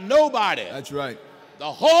about nobody. That's right.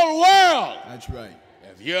 The whole world. That's right.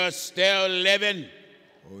 If you're still living,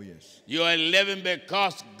 Oh, yes. you are living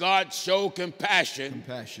because God showed compassion.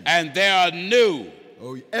 Compassion. And they are new.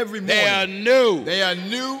 Oh, every morning. They are new. They are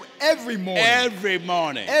new every morning. Every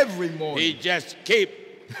morning. Every morning. He just keep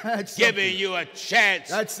That's giving something. you a chance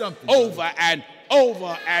That's something. over and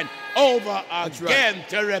over and over That's again right.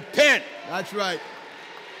 to repent. That's right.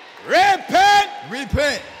 Repent!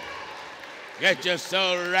 Repent. Get your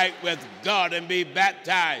soul right with God and be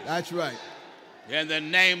baptized That's right. in the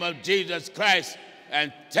name of Jesus Christ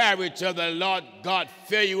and tarry till the Lord God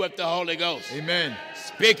fill you with the Holy Ghost. Amen.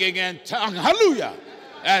 Speaking in tongue, hallelujah,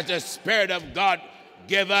 as the Spirit of God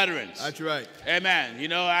give utterance. That's right. Amen. You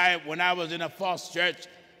know, when I was in a false church,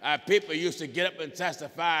 people used to get up and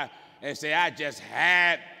testify and say, I just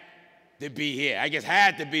had to be here. I just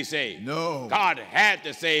had to be saved. No. God had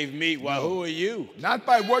to save me. Well, who are you? Not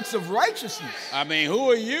by works of righteousness. I mean, who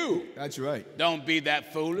are you? That's right. Don't be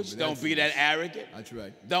that foolish. Don't be that arrogant. That's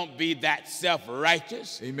right. Don't be that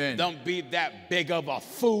self-righteous. Amen. Don't be that big of a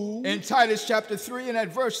fool. In Titus chapter 3 and at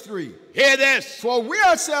verse 3. Hear this. For we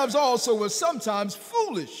ourselves also were sometimes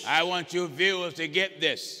foolish. I want you viewers to get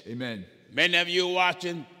this. Amen. Many of you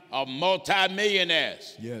watching are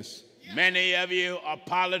multimillionaires. Yes. Many of you are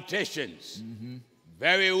politicians,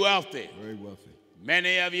 very wealthy. Very wealthy.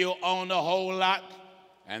 Many of you own a whole lot,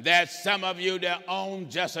 and there's some of you that own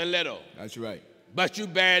just a little. That's right. But you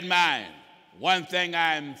bear in mind, one thing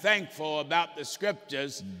I'm thankful about the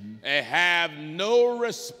scriptures, they have no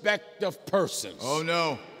respect of persons. Oh,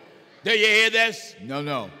 no. Do you hear this? No,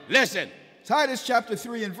 no. Listen, Titus chapter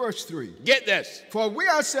 3 and verse 3. get this. For we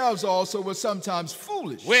ourselves also were sometimes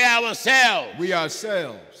foolish. We ourselves We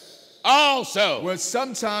ourselves also, were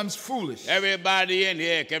sometimes foolish. everybody in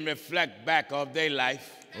here can reflect back of their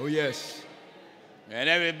life. Oh, yes. And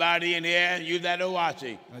everybody in here, you that are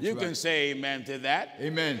watching, That's you right. can say amen to that.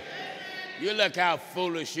 Amen. You look how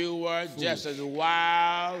foolish you were, just as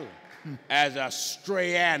wild as a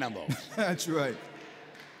stray animal. That's right.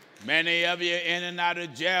 Many of you in and out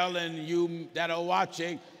of jail, and you that are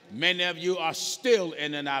watching, many of you are still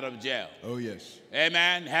in and out of jail. Oh, yes.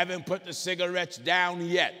 Amen. Haven't put the cigarettes down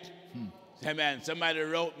yet. Amen. Somebody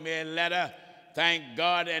wrote me a letter, thank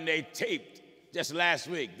God, and they taped, just last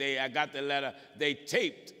week, I got the letter, they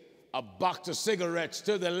taped a box of cigarettes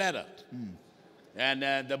to the letter. And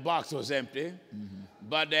the box was empty.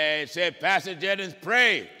 But they said, Pastor Jennings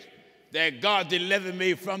prayed that God delivered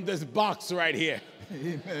me from this box right here.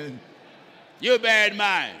 Amen. You bear in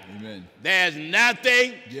mind, Amen. there's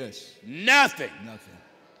nothing, Yes. nothing Nothing.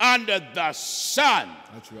 under the sun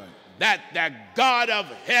That's right. that the God of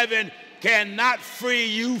heaven cannot free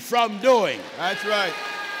you from doing. That's right.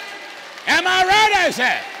 Am I right, I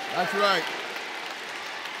said? That's right.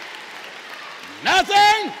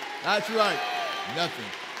 Nothing? That's right. Nothing.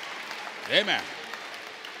 Amen.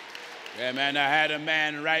 Amen. I had a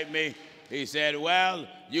man write me. He said, well,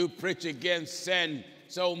 you preach against sin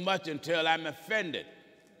so much until I'm offended.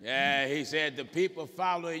 Yeah, he said, the people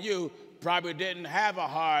following you probably didn't have a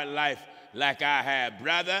hard life like I had.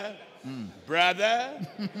 Brother, brother,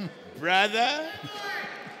 brother.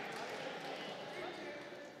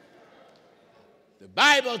 The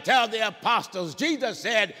Bible tells the apostles, Jesus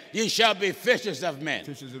said, ye shall be fishers of men.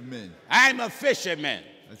 Fishers of men. I'm a fisherman.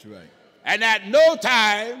 That's right. And at no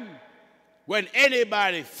time when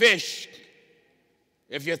anybody fished,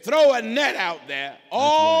 if you throw a net out there,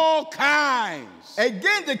 all kinds.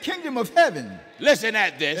 Again, the kingdom of heaven. Listen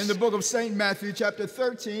at this. In the book of St. Matthew, chapter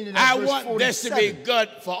 13, and I verse want 47. this to be good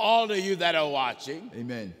for all of you that are watching,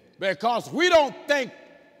 Amen. because we don't think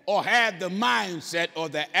or have the mindset or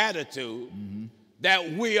the attitude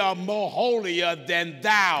that we are more holier than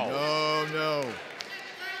thou. No, no.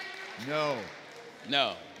 No.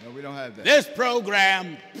 No. No, we don't have that. This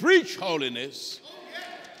program preach holiness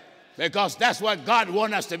because that's what God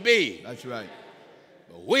wants us to be. That's right.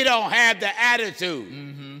 But we don't have the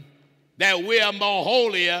attitude that we are more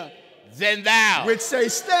holier than thou. which say,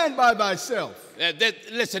 stand by thyself.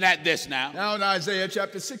 Listen at this now. Now in Isaiah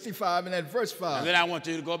chapter 65 and at verse And 5. then I want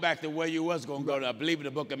you to go back to where you was going to go to, I believe, in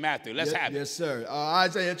the book of Matthew. Let's have it. Yes, sir.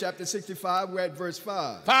 Isaiah chapter 65, we're at verse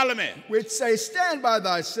 5. Follow me. Which say, stand by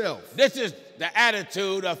thyself. This is the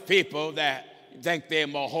attitude of people that think they're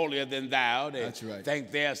more holier than thou. They That's right.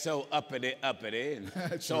 think they're so uppity, and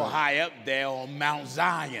That's so right. high up there on Mount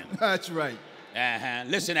Zion. That's right.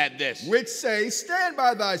 Listen at this. Which say, stand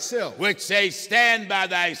by thyself. Which say, stand by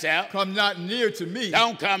thyself. Come not near to me.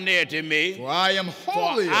 Don't come near to me. For I am For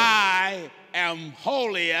holier I am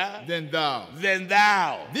holier than thou. than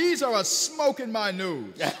thou. These are a smoke in my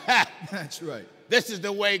nose. That's right. This is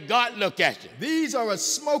the way God look at you. These are a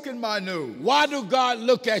smoke in my nose. Why do God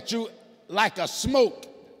look at you like a smoke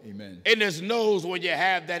Amen. in his nose when you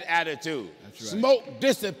have that attitude? That's right. Smoke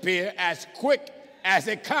disappear as quick as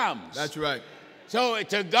it comes. That's right. So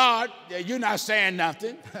to God, you're not saying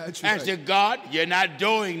nothing. That's And right. to God, you're not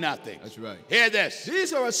doing nothing. That's right. Hear this.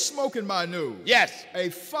 These are a smoke in my nose. Yes. A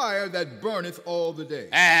fire that burneth all the day.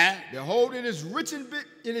 Uh-huh. Behold, it is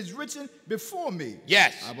written before me.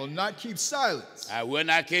 Yes. I will not keep silence, I will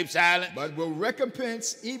not keep silent. but will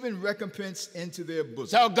even recompense into their bosom.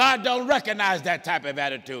 So God don't recognize that type of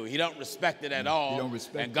attitude. He don't respect it at all. don't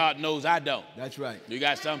respect and it. God knows I don't. That's right. You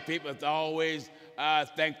got some people that always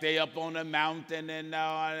think they up on the mountain and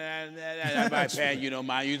everybody paying you no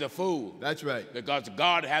mind. You're a fool. That's right. Because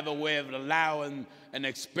God have a way of allowing an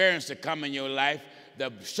experience to come in your life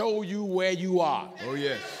to show you where you are. Oh,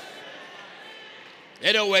 yes.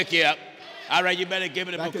 It'll wake you up. All right, you better give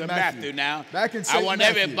it the Back book in of Matthew. Matthew now. Back in I St. want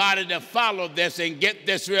Matthew. everybody to follow this and get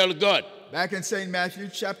this real good. Back in St. Matthew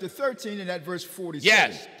chapter 13 and at verse 47.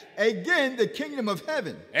 Yes. Again, the kingdom of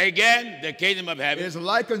heaven Again, the kingdom of heaven is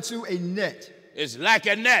like unto a net is like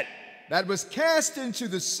a net that was cast into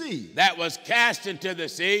the sea that was cast into the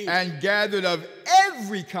sea and gathered of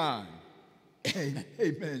every kind.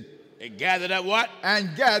 Amen. It gathered up what?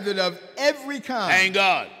 And gathered of every kind. Thank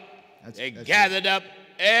God. That's It gathered up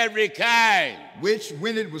every kind. Which,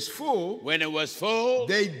 when it was full, When it was full,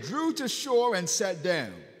 they drew to shore and sat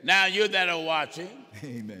down. now you that are watching,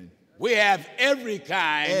 Amen. we have every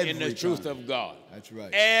kind in the Every truth kind. of God. That's right.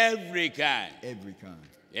 Every kind. Every kind.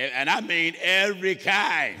 And I mean every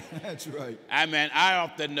kind. That's right. I mean, I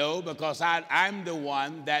often know because I'm the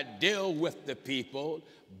one that deal with the people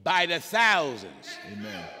by the thousands.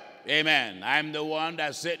 Amen. Amen. I'm the one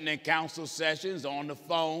that's sitting in council sessions on the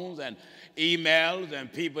phones and emails and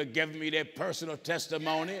people giving me their personal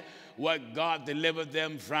testimony, what God delivered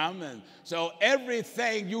them from. And so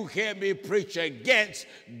everything you hear me preach against,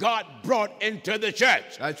 God brought into the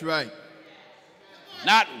church. That's right.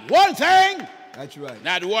 Not one thing. That's right.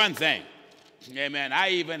 Not one thing. Amen. I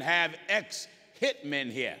even have ex-hitmen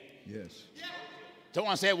here. Yes.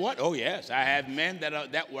 Someone said, what? Oh, yes. I have men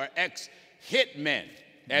that were ex-hitmen.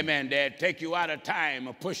 Amen. They'd take you out of time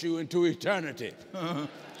and push you into eternity.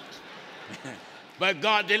 But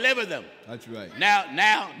God delivered them. That's right.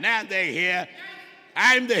 Now they're here.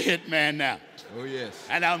 I'm the hitman now. Oh, yes.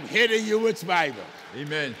 And I'm hitting you with Bible.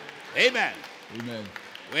 Amen. Amen. Amen.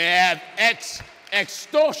 We have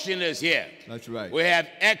extortioners here. That's right. We have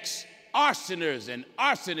ex-arsoners and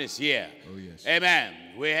arsonists here. Oh, yes. Amen.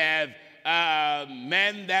 We have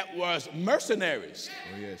men that was mercenaries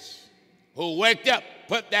Oh, yes. who waked up,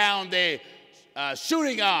 put down their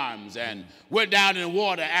shooting arms, and went down in the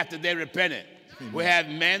water after they repented. We have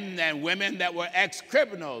men and women that were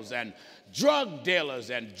ex-criminals and drug dealers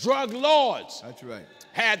and drug lords. That's right.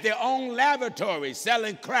 Had their own laboratories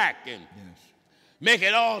selling crack and Yes.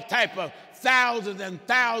 making all type of thousands and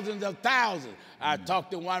thousands of thousands. I talked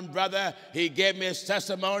to one brother. He gave me his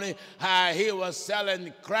testimony how he was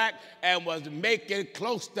selling crack and was making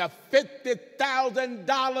close to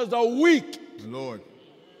 $50,000 a week. My Lord.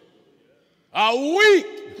 A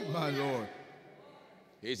week. My Lord.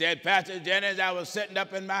 He said, Pastor Jennings, I was sitting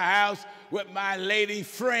up in my house with my lady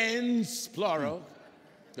friends, plural,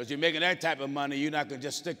 because you're making that type of money, you're not going to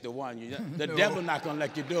just stick to one. The No. devil not going to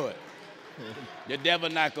let you do it. The devil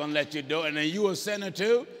not going to let you do it. And then you a sinner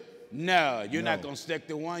too? No, you're not No. going to stick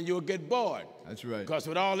to one. You'll get bored. That's right. Because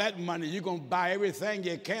with all that money, you're going to buy everything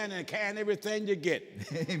you can and can everything you get.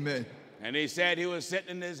 Amen. And he said he was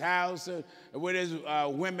sitting in his house with his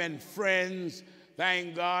women friends,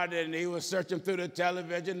 thank God, and he was searching through the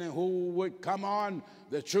television and who would come on?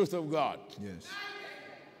 The truth of God. Yes.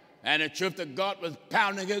 And the truth of God was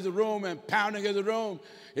pounding his room and pounding his room.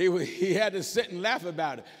 He had to sit and laugh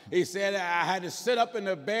about it. He said, I had to sit up in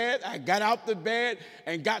the bed. I got out the bed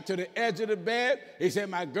and got to the edge of the bed. He said,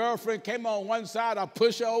 my girlfriend came on one side, I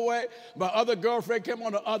pushed her away. My other girlfriend came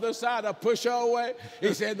on the other side, I pushed her away.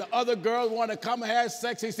 He said, the other girls want to come and have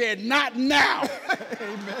sex. He said, not now.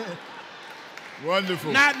 Amen.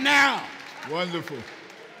 Wonderful. Not now. Wonderful.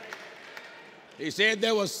 He said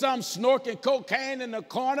there was some snorting cocaine in the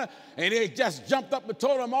corner, and they just jumped up and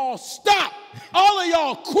told them all, stop. All of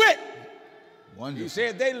y'all quit. Wonderful. He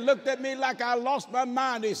said they looked at me like I lost my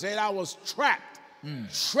mind. He said I was trapped.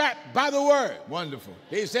 Trapped by the word. Wonderful.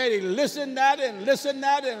 He said he listened at it and listened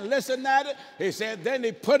at it and listened at it. He said then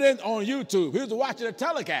he put it on YouTube. He was watching the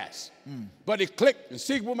telecast. But he clicked and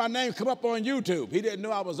see when my name come up on YouTube. He didn't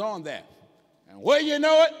know I was on there. And where you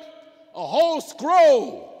know it, a whole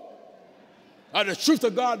scroll of the truth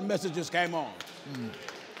of God messages came on.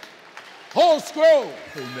 Whole scroll.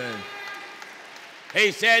 Amen.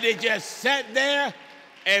 He said he just sat there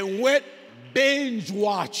and went binge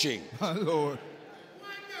watching. My Lord.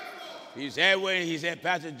 He said,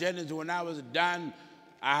 Pastor Jennings, when I was done,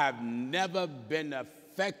 I have never been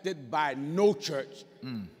affected by no church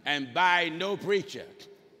and by no preacher.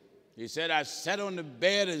 He said, I sat on the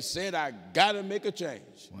bed and said, I got to make a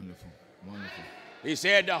change. Wonderful. Wonderful. He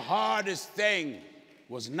said the hardest thing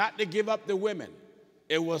was not to give up the women.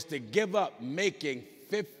 It was to give up making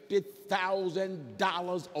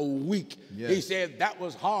 $50,000 a week. Yes. He said that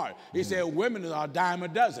was hard. He said women are a dime a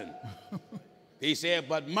dozen. He said,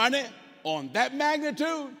 but money on that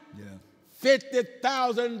magnitude,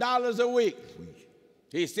 $50,000 a week.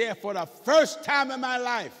 He said, for the first time in my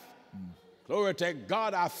life, glory to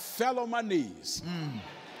God, I fell on my knees.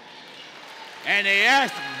 And he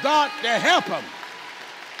asked God to help him.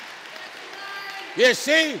 You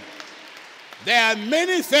see, there are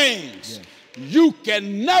many things you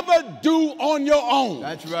can never do on your own.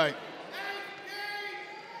 That's right.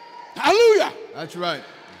 Hallelujah. That's right.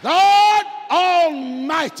 God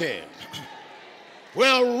Almighty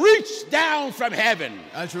will reach down from heaven.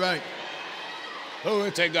 That's right.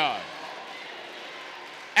 Glory to God.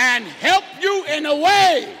 And help you in a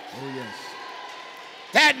way Oh, yes.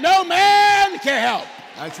 that no man can help.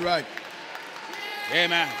 That's right.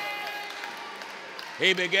 Amen.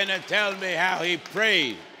 He began to tell me how he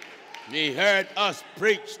prayed. He heard us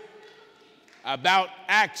preach about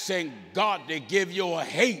asking God to give you a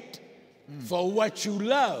hate for what you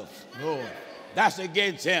love. Lord. That's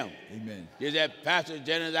against him. Amen. He said, Pastor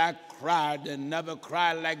Jennings, I cried and never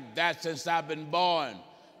cried like that since I've been born,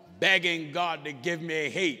 begging God to give me a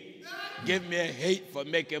hate. Give me a hate for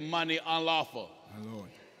making money unlawful. My Lord.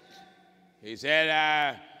 He said,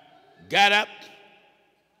 I got up.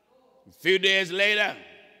 A few days later,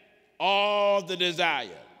 all the desire,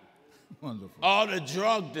 Wonderful. all the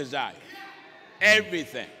drug desire,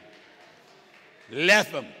 everything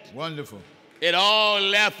left him. Wonderful. It all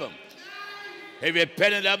left him. He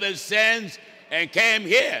repented of his sins and came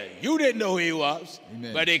here. You didn't know who he was,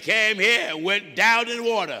 Amen. but he came here and went down in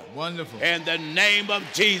water. Wonderful. In the name of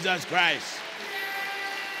Jesus Christ.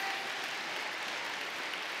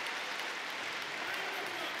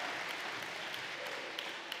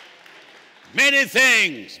 Many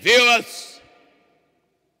things, viewers,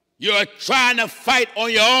 you are trying to fight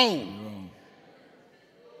on your own.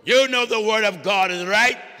 You know the word of God is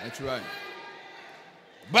right. That's right.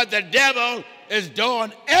 But the devil is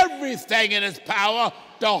doing everything in his power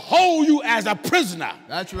to hold you as a prisoner.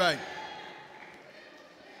 That's right.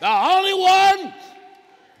 The only one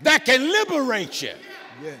that can liberate you,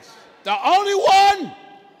 Yes. the only one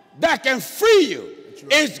that can free you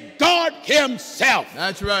right. is God himself.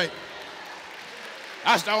 That's right.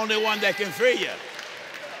 That's the only one that can free you.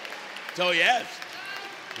 So yes,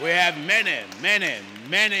 we have many, many,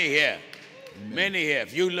 many here. Amen. Many here.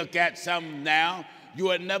 If you look at some now, you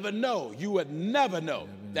would never know. You would never know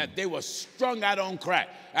that they were strung out on crack.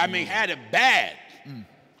 I mean, had it bad.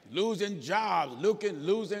 Losing jobs,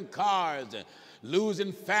 losing cars,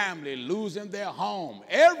 losing family, losing their home,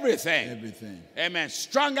 everything. Everything. Amen.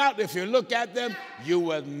 Strung out, if you look at them, you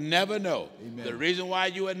will never know. Amen. The reason why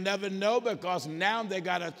you would never know, because now they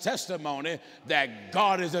got a testimony that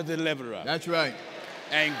God is a deliverer. That's right.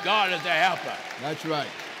 And God is a helper. That's right.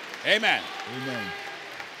 Amen. Amen.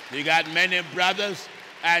 You got many brothers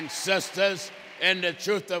and sisters in the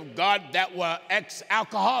truth of God that were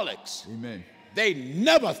ex-alcoholics. Amen. They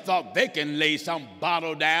never thought they can lay some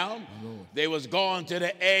bottle down. Lord. They was going to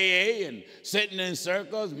the AA and sitting in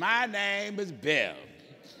circles. My name is Bill.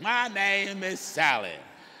 My name is Sally.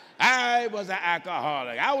 I was an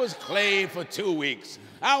alcoholic. I was clean for 2 weeks.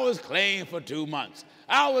 I was clean for 2 months.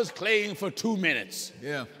 I was clean for 2 minutes.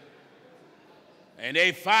 Yeah. And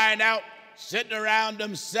they find out sitting around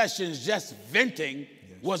them sessions just venting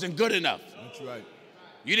wasn't good enough. That's right.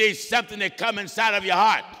 You need something that come inside of your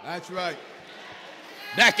heart That's right.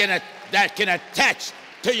 that can attach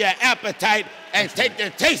to your appetite and take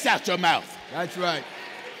the taste out your mouth. That's right.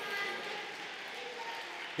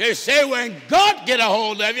 You see, when God get a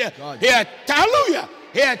hold of you, hallelujah,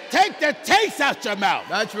 he'll take the taste out your mouth.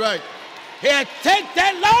 That's right. He'll take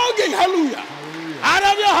that longing, hallelujah, out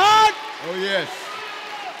of your heart. Oh, yes.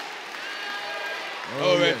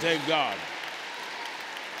 Glory to God.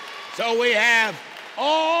 So we have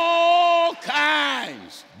all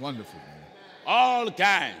kinds. Wonderful, man. All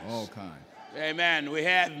kinds. All kinds. Amen. We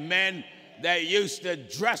have men that used to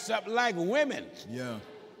dress up like women. Yeah.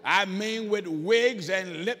 I mean, with wigs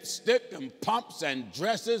and lipstick and pumps and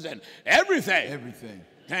dresses and everything. Everything.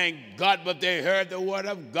 Thank God, but they heard the word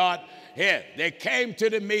of God here. They came to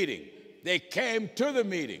the meeting. They came to the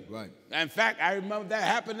meeting. Right. In fact, I remember that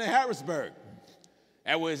happened in Harrisburg.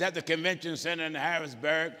 I was at the convention center in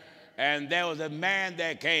Harrisburg, and there was a man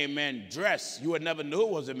that came in dressed. You would never knew it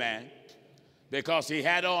was a man because he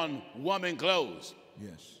had on woman clothes.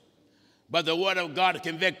 Yes. But the word of God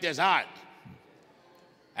convicted his heart.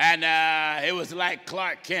 And it was like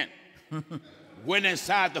Clark Kent went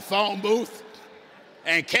inside the phone booth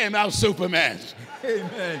and came out Superman.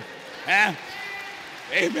 Amen. Huh?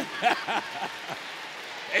 Amen.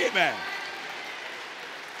 Amen.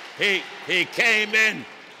 He came in,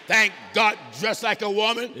 thank God, dressed like a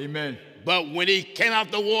woman. Amen. But when he came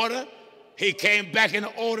out the water, he came back in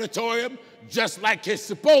the auditorium just like he's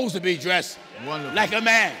supposed to be dressed. Wonderful. Like a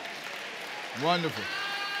man. Wonderful.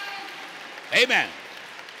 Amen.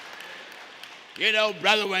 You know,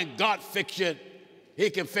 brother, when God fix you, he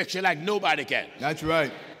can fix you like nobody can. That's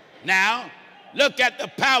right. Now, look at the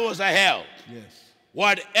powers of hell. Yes.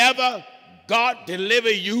 Whatever God deliver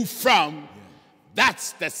you from,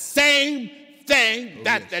 that's the same thing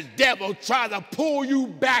that the devil try to pull you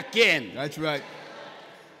back in. That's right.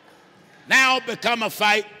 Now become a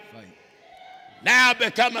fight. Now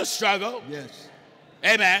become a struggle. Yes.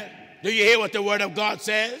 Amen. Do you hear what the word of God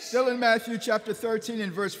says? Still in Matthew chapter 13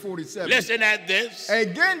 and verse 47. Listen at this.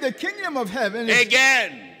 Again, the kingdom of heaven is...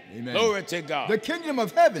 Again. Amen. Glory to God. The kingdom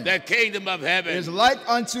of heaven The kingdom of heaven is like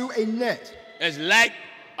unto a net is like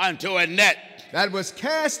unto a net that was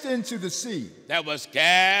cast into the sea that was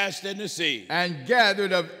cast in the sea and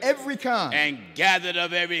gathered of every kind, and gathered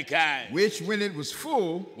of every kind. which when it was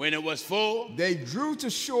full, When it was full, they drew to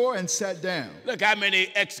shore and sat down. look how many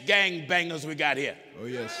ex-gangbangers we got here. Oh,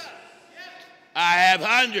 yes. I have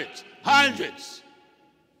hundreds.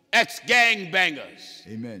 Ex-gangbangers,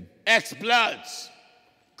 Amen. ex-bloods,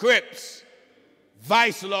 Crips,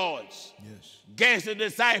 vice lords, Yes. gangster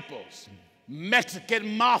disciples,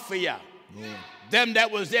 Mexican mafia, Lord. them that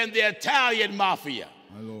was in the Italian mafia,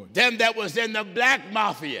 My Lord. them that was in the black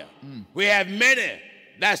mafia. We have many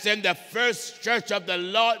that's in the first church of the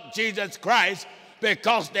Lord Jesus Christ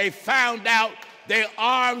because they found out their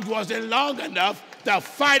arms wasn't long enough to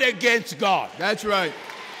fight against God. That's right.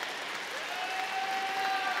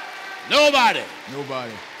 Nobody.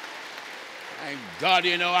 Nobody. Thank God,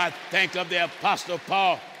 you know, I think of the Apostle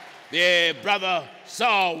Paul, the brother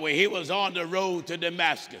Saul, when he was on the road to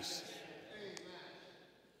Damascus,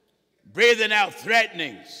 breathing out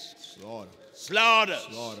threatenings, slaughters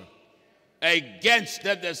against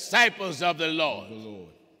the disciples of the Lord.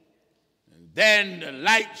 Then the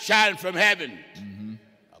light shined from heaven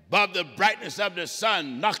above the brightness of the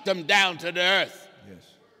sun, knocked him down to the earth. Yes.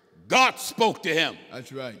 God spoke to him.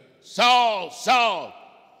 That's right. Saul, Saul,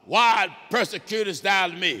 why persecutest thou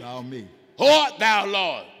me? Thou me. Who art thou,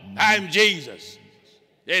 Lord? I am Jesus.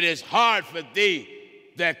 It is hard for thee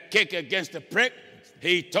that kick against the prick.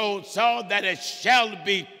 He told Saul that it shall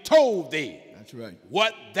be told thee That's right.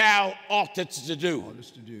 what thou oughtest to do.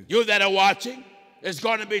 Oughtest to do. You that are watching, it's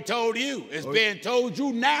going to be told you. It's being told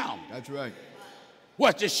you now That's right.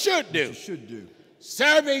 what you should do. You should do.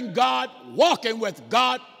 Serving God, walking with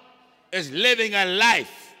God, is living a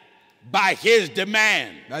life by his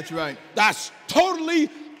demand. That's right. That's totally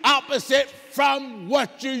opposite from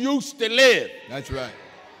what you used to live. That's right.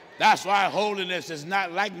 That's why holiness is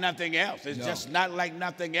not like nothing else. It's No. just not like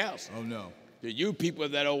nothing else. Oh, no. To you people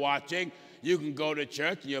that are watching, you can go to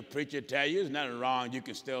church and your preacher tell you there's nothing wrong. You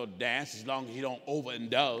can still dance as long as you don't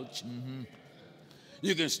overindulge.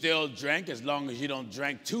 You can still drink as long as you don't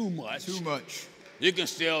drink too much. Too much. You can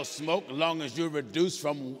still smoke as long as you reduce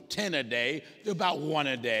from 10 a day to about 1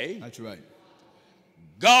 a day. That's right.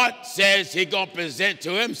 God says he's going to present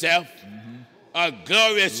to himself a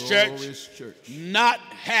glorious church, Glorious church. not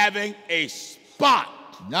having a spot.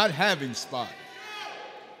 Not having spot.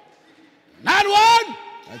 Not one.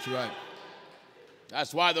 That's right.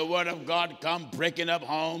 That's why the word of God come breaking up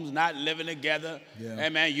homes, not living together. Yeah.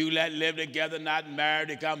 Amen. You let live together, not married,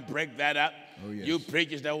 to come break that up. Oh, yes. You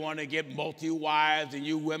preachers that want to get multi-wives and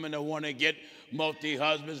you women that want to get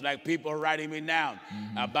multi-husbands, like people are writing me now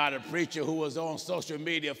about a preacher who was on social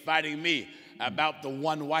media fighting me about the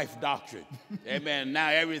one-wife doctrine. Amen. Now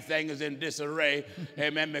everything is in disarray.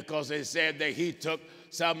 Amen. Because they said that he took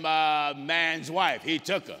some man's wife. He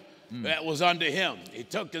took her. That was under him. He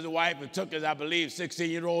took his wife and took his, I believe,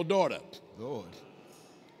 16-year-old daughter. Lord.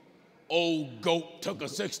 Old goat took a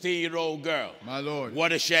 16-year-old girl. My Lord.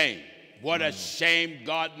 What a shame. What a shame,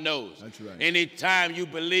 God knows. That's right. Anytime you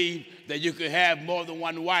believe that you can have more than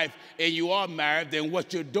one wife and you are married, then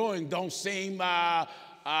what you're doing don't seem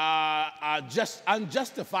just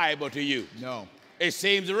unjustifiable to you. No. It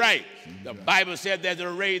seems right. The Bible said there's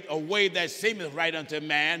a way that seemeth right unto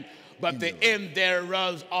man, but the end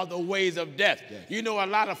thereof are the ways of death. Yes. You know, a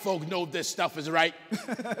lot of folk know this stuff is right.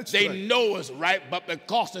 They right. know it's right, but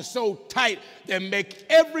because it's so tight, they make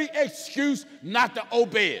every excuse not to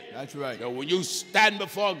obey it. That's right. So when you stand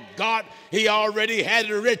before God, he already had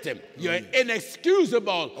it written. You're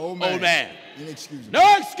inexcusable, old man. Inexcusable.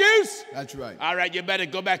 No excuse. That's right. All right, you better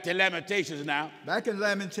go back to Lamentations now. Back in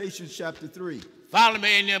Lamentations chapter 3. Follow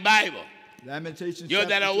me in your Bible. Lamentations You chapter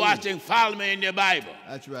that are 3. watching, follow me in your Bible.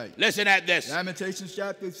 That's right. Listen at this. Lamentations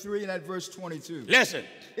chapter 3 and at verse 22. Listen.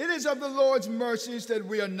 It is of the Lord's mercies that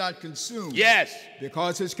we are not consumed. Yes.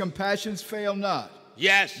 Because his compassions fail not.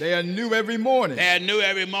 Yes. They are new every morning. They are new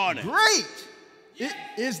every morning. Great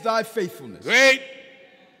is thy faithfulness. Great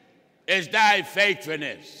is thy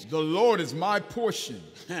faithfulness. The Lord is my portion.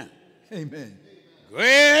 Huh. Amen.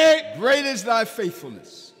 Great. Is thy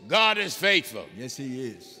faithfulness. God is faithful. Yes, he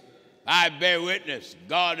is. I bear witness.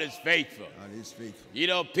 God is faithful. God is faithful. You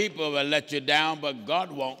know, people will let you down, but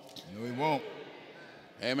God won't. No, he won't.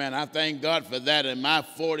 Amen. I thank God for that. In my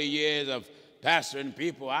 40 years of pastoring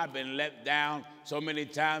people, I've been let down so many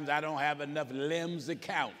times I don't have enough limbs to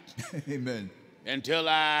count. Amen. Until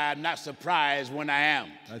I'm not surprised when I am.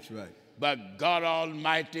 That's right. But God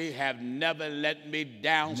Almighty have never let me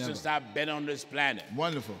down since I've been on this planet.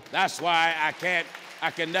 Wonderful. That's why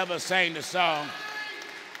I can never sing the song.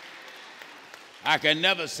 I can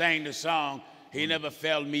never sing the song, He never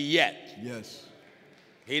failed me yet. Yes.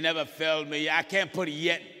 He never failed me. I can't put a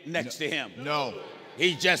yet next to him. No.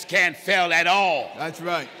 He just can't fail at all. That's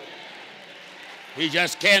right. He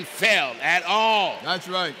just can't fail at all. That's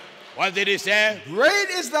right. What did he say? Great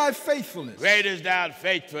is thy faithfulness. Great is thy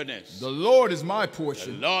faithfulness. The Lord is my The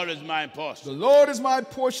portion. Lord is my portion. The Lord is my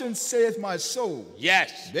portion, saith my soul.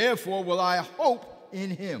 Yes. Therefore will I hope in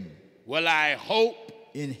him. Will I hope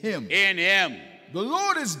In him. in him? The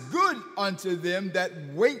Lord is good unto them that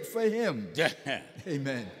wait for him.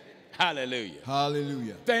 Amen. Hallelujah.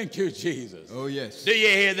 Hallelujah. Thank you, Jesus. Oh, yes. Do you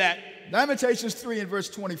hear that? Lamentations 3 and verse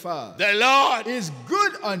 25. The Lord Is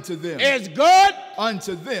good unto them. is good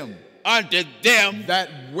Unto them unto them. that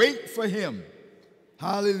wait for him.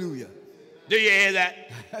 Hallelujah. Do you hear that?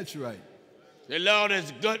 That's right. The Lord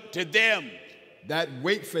is good to them That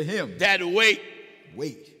wait for him. that wait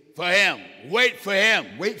Wait. for him. Wait for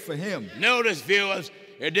him. Wait for him. Notice, viewers,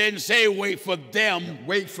 it didn't say wait for them.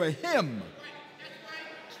 Wait for him.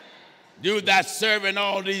 You that serving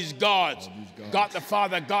all these gods. God the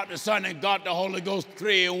Father, God the Son, and God the Holy Ghost,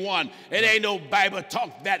 3 in 1. It ain't no Bible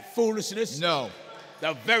talk that foolishness. No.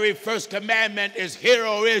 The very first commandment is, Hear,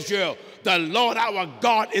 O Israel, the Lord our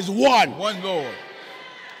God is one. One Lord.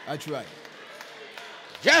 That's right.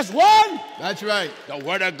 Just one. That's right. The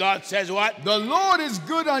word of God says what? The Lord is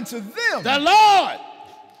good unto them The Lord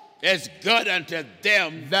is good unto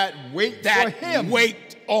them that wait that for him.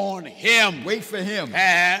 wait on him. Wait for him.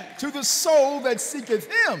 To To the soul that seeketh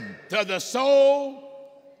him. the soul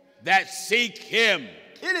that seek him.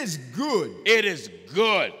 It is good It is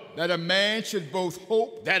good that a man should both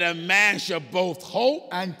hope that a man should both hope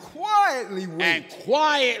and quietly wait and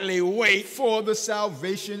quietly wait for the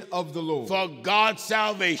salvation of the Lord. for God's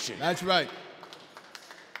salvation. That's right.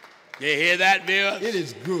 You hear that, viewers? It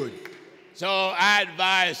is good. So I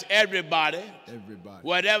advise everybody, Everybody.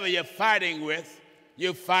 whatever you're fighting with,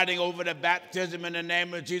 you're fighting over the baptism in the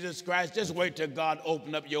name of Jesus Christ, just wait till God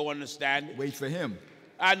open up your understanding. Wait for him.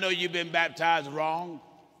 I know you've been baptized wrong,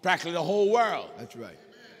 practically the whole world. That's right.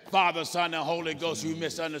 Father, Son, and Holy Ghost, you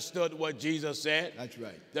misunderstood what Jesus said. That's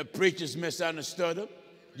right. The preachers misunderstood him.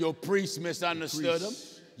 Your priests misunderstood him.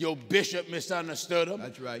 Priests. Your bishop misunderstood him.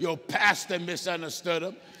 That's right. Your pastor misunderstood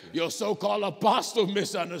him. Your so-called apostle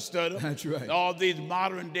misunderstood him. That's right. All these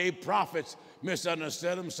modern-day prophets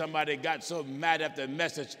misunderstood him. Somebody got so mad at the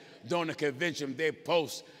message during the convention,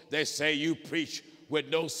 they say you preach with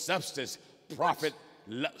no substance. Prophet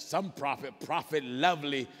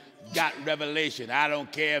Lovely got revelation. I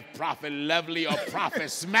don't care if Prophet Lovely or Prophet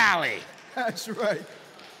Smiley. That's right.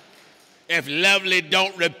 If Lovely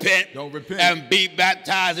don't repent and be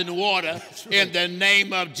baptized in water in the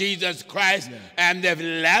name of Jesus Christ, and if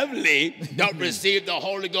Lovely don't receive the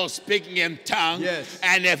Holy Ghost speaking in tongues,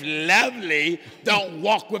 and if Lovely don't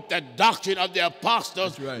walk with the doctrine of the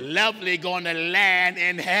apostles, Lovely going to land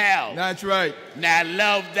in hell. That's right. Now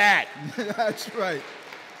love that. That's right.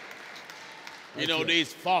 You know,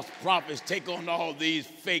 these false prophets take on all these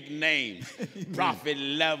fake names. Prophet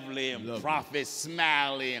Lovely and Prophet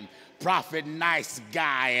Smiley and Prophet Nice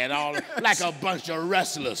Guy and all, like a bunch of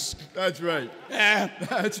wrestlers. That's right. Yeah?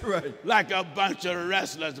 That's right. Like a bunch of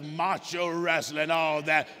wrestlers, macho wrestling, all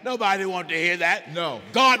that. Nobody want to hear that. No.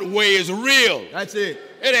 God's way is real. That's it.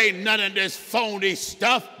 It ain't none of this phony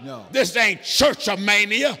stuff. No. This ain't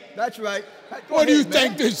church-a-mania. That's right. What do you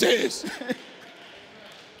think this is?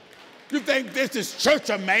 You think this is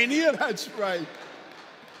church-a-mania? That's right.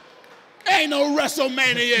 Ain't no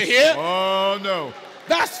WrestleMania here. Oh, no.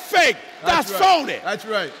 That's fake. That's right. phony. That's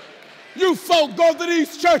right. You folk go to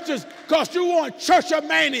these churches because you want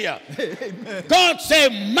church-a-mania. Amen. God said,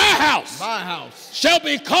 my house shall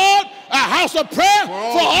be called a house of prayer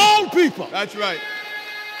for all people. That's right.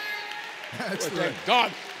 That's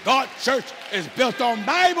right. God church is built on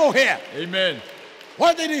Bible here. Amen.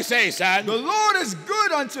 What did he say, son? The Lord is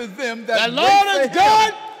good unto them that the Lord is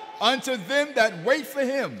good unto them that wait for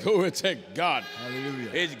him. Glory to God. Hallelujah.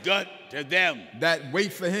 It's good to them that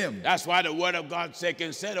wait for him. That's why the word of God said,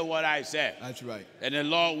 consider what I said. That's right. And the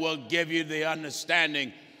Lord will give you the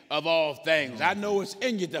understanding of all things. I know it's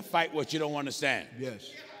in you to fight what you don't understand.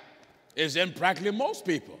 Yes. It's in practically most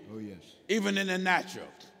people. Oh, yes. Even in the natural.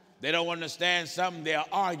 They don't understand something, they'll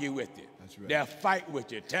argue with you. That's right. They'll fight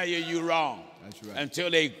with you, tell you you're wrong. That's right.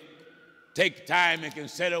 Until they take time and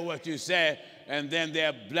consider what you said, and then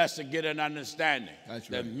they're blessed to get an understanding.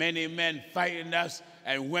 That's right. There are many men fighting us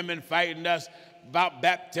and women fighting us about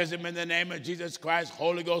baptism in the name of Jesus Christ,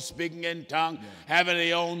 Holy Ghost speaking in tongue, having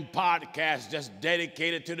their own podcast just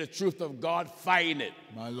dedicated to the truth of God, fighting it.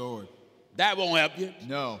 My Lord. That won't help you.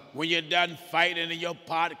 No. When you're done fighting and your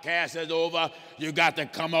podcast is over, you got to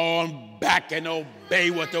come on back and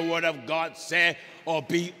obey what the word of God said, or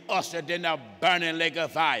be ushered in a burning lake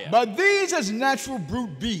of fire. But these as natural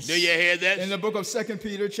brute beasts. Do you hear this? In the book of 2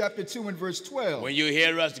 Peter chapter 2 and verse 12. When you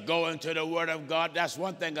hear us go into the word of God, that's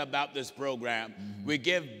one thing about this program. We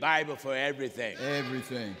give Bible for everything.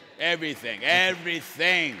 Everything. Everything.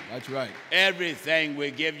 Everything. That's right. Everything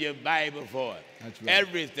we give you Bible for. That's right.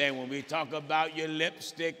 Everything. When we talk about your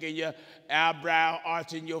lipstick and your eyebrow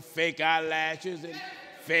arch and your fake eyelashes and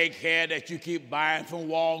fake hair that you keep buying from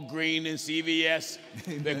Walgreens and CVS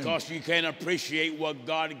because you can't appreciate what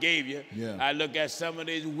God gave you. Yeah. I look at some of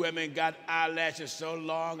these women got eyelashes so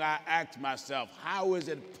long, I ask myself, how is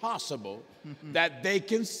it possible that they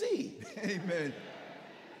can see? Amen.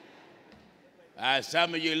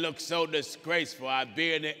 Some of you look so disgraceful. I've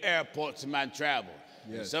been in the airports in my travel.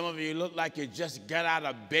 Yes. Some of you look like you just got out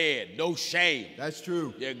of bed. No shame. That's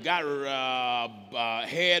true. You got a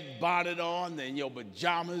head bonnet on and your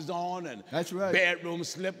pajamas on and that's right. bedroom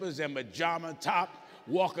slippers and pajama top,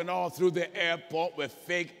 walking all through the airport with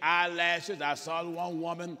fake eyelashes. I saw one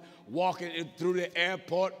woman walking through the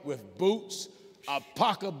airport with boots, a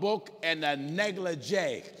pocketbook, and a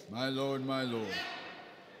negligee. My Lord, my Lord.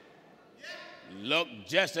 Look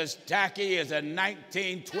just as tacky as a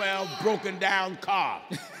 1912 broken down car.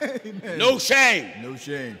 Amen. No shame. No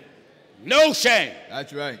shame. No shame.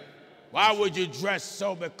 That's right. Why would you dress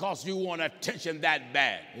so? Because you want attention that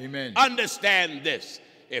bad. Amen. Understand this.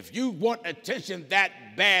 If you want attention that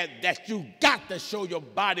bad that you got to show your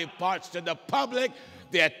body parts to the public,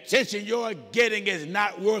 the attention you're getting is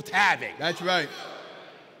not worth having. That's right.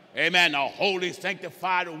 Amen. A holy,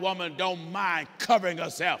 sanctified woman don't mind covering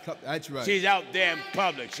herself. That's right. She's out there in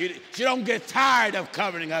public. She don't get tired of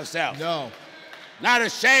covering herself. No. Not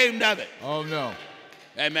ashamed of it. Oh, no.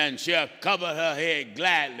 Amen. She'll cover her head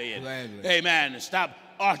gladly. Gladly. Amen. And stop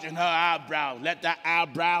arching her eyebrows. Let the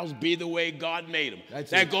eyebrows be the way God made them.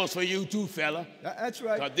 That goes for you too, fella. That's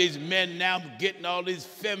right. Because these men now getting all these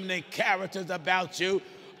feminine characters about you,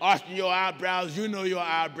 arching your eyebrows. You know your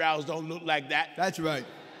eyebrows don't look like that. That's right.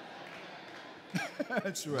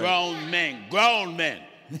 That's right. Grown men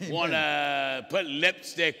want to put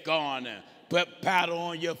lipstick on and put powder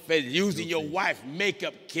on your face, using your wife's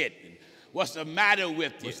makeup kit. What's the matter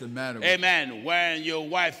with you? What's the matter with Amen. Wearing your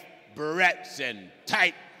wife's barrettes and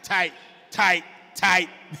tight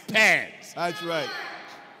pants. That's right.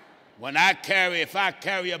 If I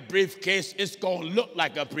carry a briefcase, it's going to look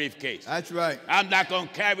like a briefcase. That's right. I'm not going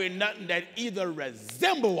to carry nothing that either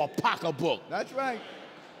resemble a pocketbook, That's right.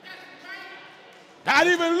 not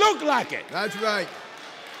even look like it. That's right.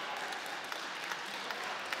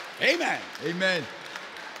 Amen. Amen.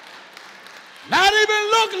 Not even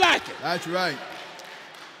look like it. That's right.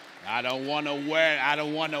 I don't want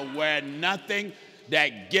to wear nothing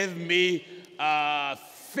that give me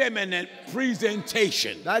feminine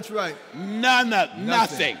presentation. That's right.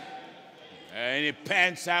 Nothing. Any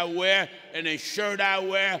pants I wear, any shirt I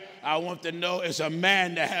wear, I want to know it's a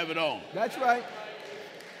man to have it on. That's right.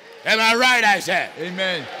 Am I right, I said?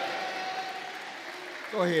 Amen.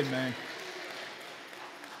 Go ahead, man.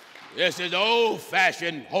 This is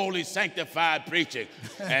old-fashioned, holy, sanctified preaching.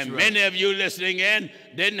 And right. many of you listening in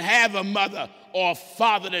didn't have a mother or a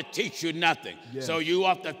father to teach you nothing. Yes. So you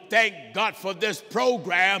ought to thank God for this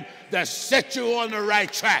program that set you on the right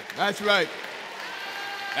track. That's right.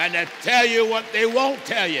 And to tell you what they won't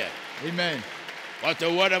tell you. Amen. What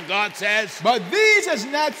the Word of God says. But these as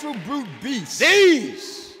natural brute beasts.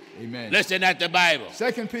 These. Amen. Listen at the Bible.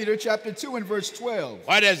 2 Peter chapter 2 and verse 12.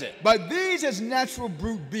 What is it? But these as natural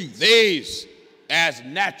brute beasts. These as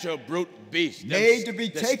natural brute beasts. Made to be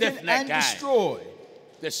taken and destroyed.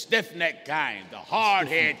 The stiff-necked kind, the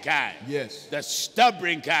hard-headed kind. Yes. The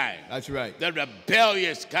stubborn kind. That's right. The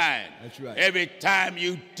rebellious kind. That's right. Every time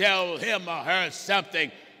you tell him or her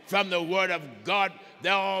something from the Word of God,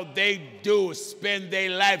 all they do is spend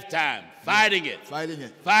their lifetime fighting it. Fighting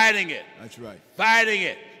it. Fighting it. That's right. Fighting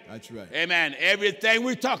it. That's right. Amen. Everything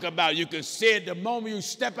we talk about, you can see it the moment you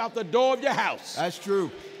step out the door of your house. That's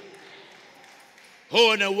true.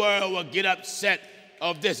 Who in the world will get upset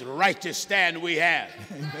of this righteous stand we have?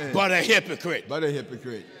 Amen. But a hypocrite. But a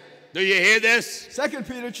hypocrite. Do you hear this? 2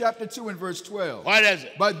 Peter chapter 2 and verse 12. What is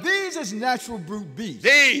it? But these as natural brute beasts.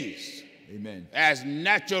 These Amen. as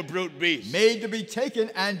natural brute beasts. Made to be taken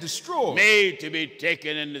and destroyed. Made to be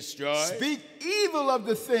taken and destroyed. Speak evil of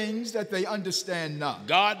the things that they understand not.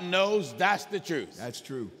 God knows that's the truth. That's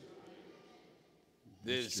true.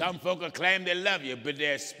 Some folk will claim they love you, but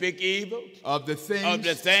they speak evil. Of the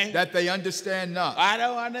things that they understand not. I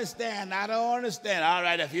don't understand. All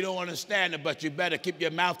right, if you don't understand it, but you better keep your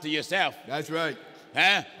mouth to yourself. That's right.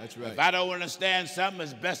 Huh? That's right. If I don't understand something,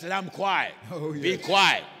 it's best that I'm quiet. Oh, yes. Be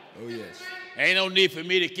quiet. Oh, yes. Ain't no need for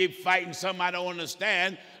me to keep fighting something I don't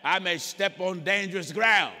understand. I may step on dangerous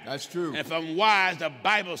ground. That's true. And if I'm wise, the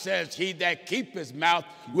Bible says, he that keep his mouth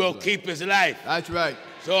will keep his life. That's right.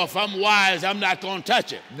 So if I'm wise, I'm not going to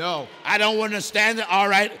touch it. No. I don't understand it. All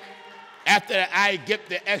right. After I get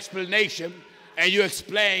the explanation and you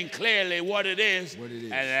explain clearly what it is,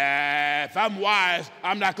 and if I'm wise,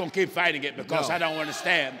 I'm not going to keep fighting it because I don't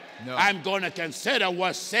understand. No. I'm going to consider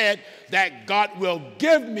what's said, that God will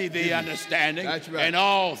give me the understanding in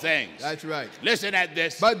all things. That's right. Listen at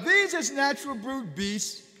this. But these as natural brute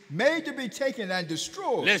beasts, made to be taken and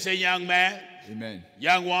destroyed. Listen, young man. Amen.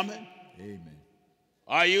 Young woman. Amen.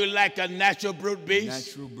 Are you like a natural brute beast?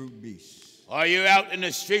 Natural brute beast. Are you out in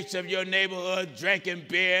the streets of your neighborhood drinking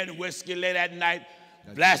beer and whiskey late at night,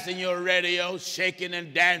 blasting your radio, shaking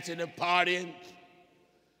and dancing and partying?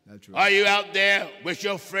 That's right. Are you out there with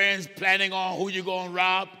your friends planning on who you're going to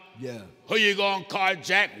rob? Yeah. Who you going to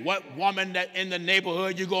carjack? What woman that in the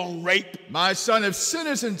neighborhood you going to rape? My son, if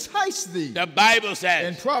sinners entice thee. The Bible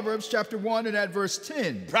says. In Proverbs chapter 1 and at verse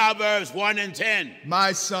 10. Proverbs 1 and 10.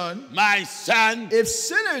 My son. My son. If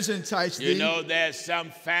sinners entice thee. You know there's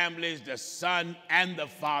some families, the son and the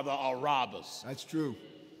father are robbers. That's true.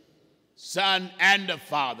 Son and the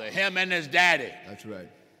father, him and his daddy. That's right.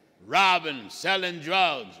 Robbing, selling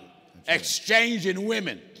drugs, exchanging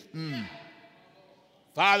women.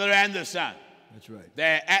 Father and the son. That's right.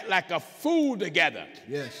 They act like a fool together.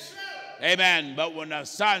 Yes. Amen. But when the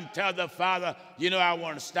son tells the father, you know, I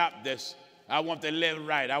want to stop this. I want to live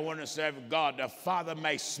right. I want to serve God. The father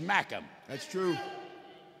may smack him. That's true.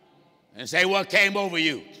 And say, what came over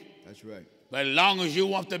you? That's right. But as long as you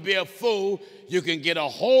want to be a fool, you can get a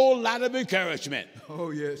whole lot of encouragement.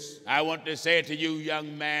 Oh, yes. I want to say to you,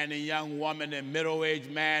 young man and young woman and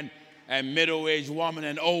middle-aged man and middle-aged woman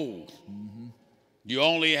and old, you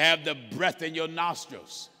only have the breath in your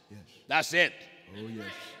nostrils. Yes. That's it. Oh, yes.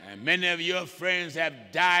 And many of your friends have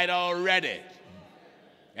died already.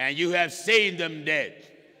 And you have seen them dead.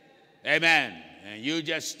 Amen. And you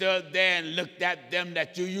just stood there and looked at them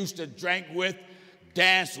that you used to drink with,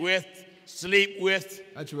 dance with, sleep with,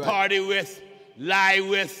 That's right. party with, lie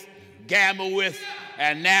with, gamble with,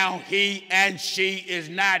 and now he and she is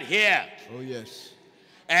not here. Oh, yes.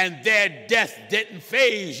 And their death didn't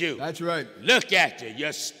faze you. That's right. Look at you.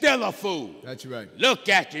 You're still a fool. That's right. Look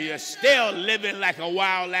at you. You're still living like a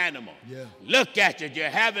wild animal. Yeah. Look at you. You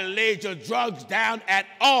haven't laid your drugs down at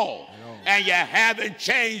all. And you haven't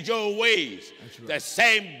changed your ways. That's right. The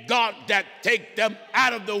same God that take them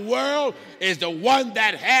out of the world is the one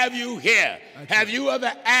that have you here. That's Have right. you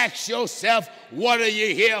ever asked yourself, what are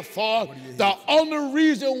you here for? What are you here The only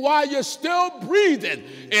reason why you're still breathing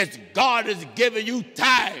is God is giving you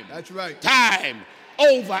time. That's right. Time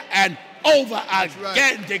over and over right.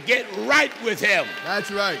 again to get right with him.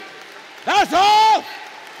 That's right. That's all.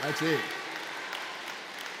 That's it.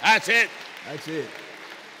 That's it. That's it.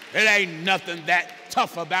 It ain't nothing that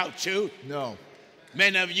tough about you. No.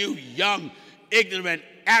 Many of you young, ignorant,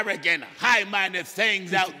 arrogant, high-minded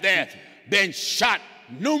things out there been shot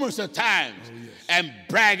numerous of times and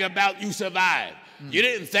brag about you survived. You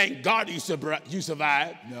didn't thank God you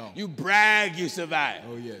survived. No. You brag you survived.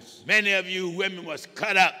 Oh, yes. Many of you women was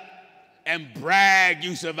cut up and brag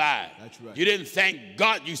you survived. That's right. You didn't thank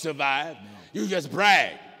God you survived. No. You just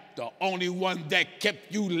bragged. The only one that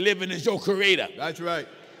kept you living is your creator. That's right.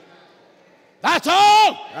 That's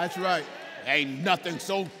all. That's right. Ain't nothing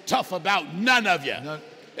so tough about none of you.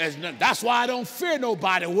 None. That's why I don't fear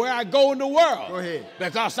nobody where I go in the world. Go ahead.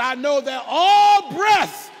 Because I know that all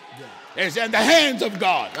breath is in the hands of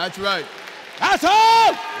God. That's right. That's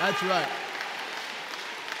all. That's right.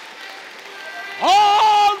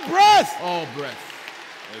 All breath All breath.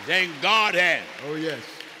 is in God's hand. Oh, yes.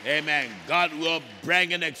 Amen. God will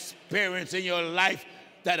bring an experience in your life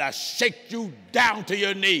that'll shake you down to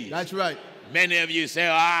your knees. That's right. Many of you say,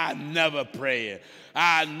 oh, I never pray.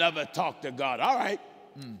 I never talk to God. All right.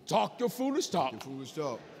 Talk your foolish talk. Foolish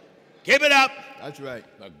talk. Give it up. That's right.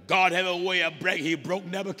 But God have a way of breaking. He broke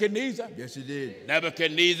Nebuchadnezzar. Yes, he did.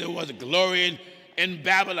 Nebuchadnezzar was glorying in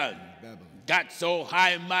Babylon. Babylon. Got so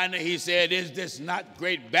high-minded, he said, is this not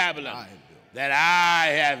great Babylon I have built. that I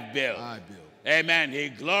have built? I built. Amen. He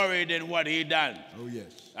gloried in what he done Oh,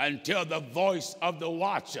 yes. until the voice of the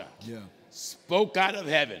watcher Yeah. spoke out of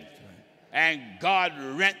heaven. And God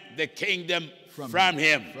rent the kingdom from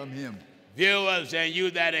him. From him. Viewers and you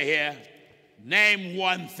that are here, name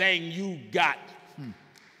one thing you got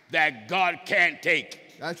that God can't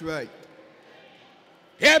take. That's right.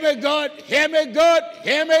 Hear me good, hear me good,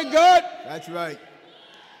 hear me good. That's right.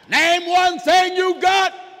 Name one thing you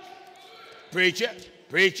got. Preacher,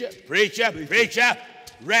 preacher, preacher, preacher,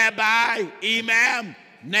 rabbi, imam,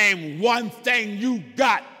 name one thing you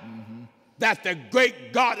got that the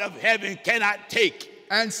great God of heaven cannot take.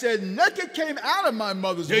 And said, naked came out of my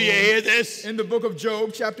mother's Do womb. you hear this? In the book of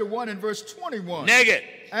Job, chapter 1 and verse 21. Naked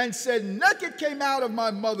And said, naked came out of my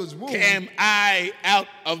mother's womb. came I out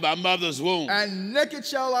of my mother's womb. And naked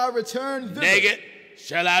shall I return thither. Naked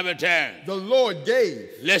shall I return. The Lord gave.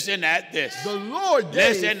 Listen at this. The Lord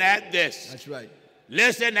gave. Listen at this. That's right.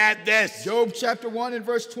 Listen at this. Job chapter 1 and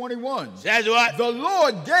verse 21. Says what? The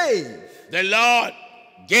Lord gave, The Lord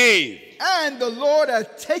gave, and the Lord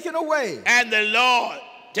hath taken away. and the Lord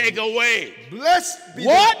take away. Blessed be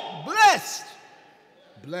What? Blessed.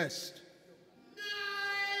 Blessed.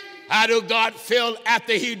 How do God feel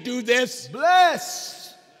after he do this?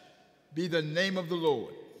 Blessed be the name of the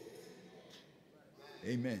Lord.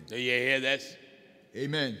 Amen. Do you hear this?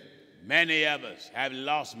 Amen. Many of us have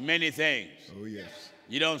lost many things. Oh, yes.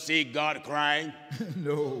 You don't see God crying.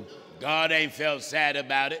 No. God ain't felt sad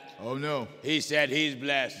about it. Oh, no. He said he's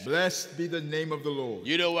blessed. Blessed be the name of the Lord.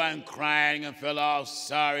 You the one crying and feel all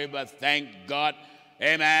sorry, but thank God.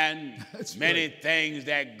 Amen. That's Many right. things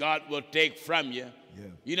that God will take from you. Yeah.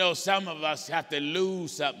 You know, some of us have to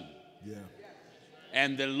lose something. Yeah.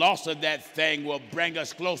 And the loss of that thing will bring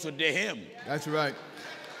us closer to him. That's right.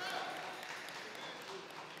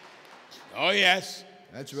 Oh, yes.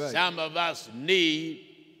 That's right. Some of us need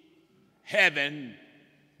heaven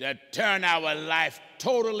to turn our life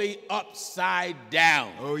totally upside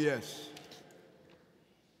down. Oh, yes.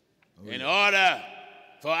 In order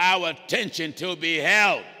for our attention to be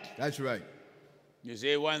held. That's right. You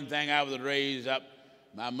see, one thing I was raised up,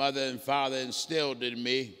 my mother and father instilled in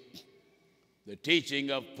me the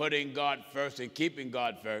teaching of putting God first and keeping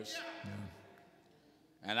God first.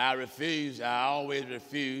 And I always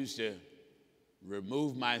refused to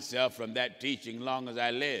remove myself from that teaching long as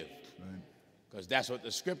I live. Right. Because that's what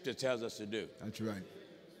the scripture tells us to do. That's right.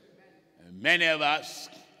 And many of us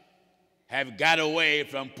have got away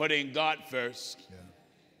from putting God first Yeah.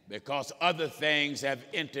 because other things have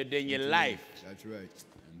entered in your life. That's right.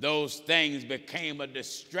 those things became a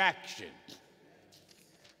distraction.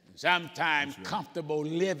 Sometimes comfortable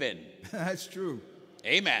living, That's true.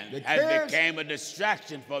 amen, The has cares- become a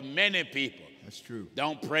distraction for many people. That's true.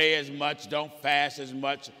 Don't pray as much, don't fast as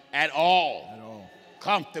much at all. At all.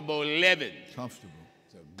 Comfortable living. Comfortable.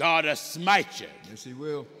 So God will smite you Yes, he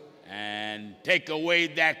will. and take away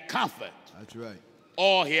that comfort. That's right.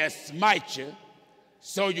 Or he'll smite you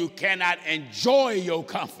so you cannot enjoy your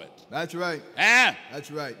comfort. That's right. Huh?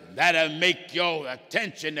 That's right. That'll make your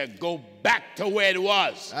attention to go back to where it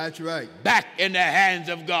was, That's right. back in the hands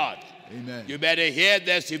of God. Amen. You better hear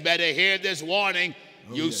this. You better hear this warning.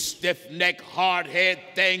 You yes. stiff-necked, hard-head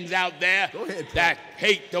things out there Go ahead, Paul. that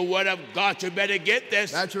hate the word of God. You better get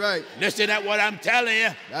this. That's right. Listen to what I'm telling you.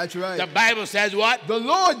 That's right. The Bible says what? The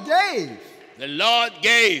Lord gave, The Lord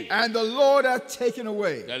gave. and the Lord hath taken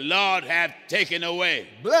away. The Lord have taken away.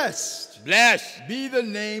 Blessed Blessed. be the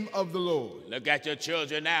name of the Lord. Look at your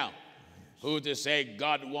children now. Who's to say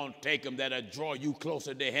God won't take them that'll draw you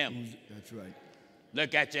closer to him? That's right.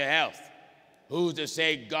 Look at your health. Who's to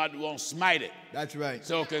say God won't smite it That's right.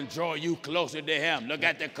 so it can draw you closer to him? Look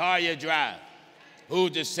at the car you drive.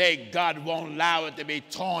 Who's to say God won't allow it to be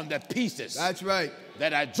torn to pieces That's right.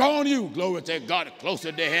 that are drawn you, glory to God,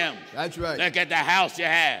 closer to him? That's right. Look at the house you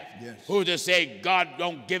have. Yes. Who's to say God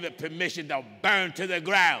don't give it permission to burn to the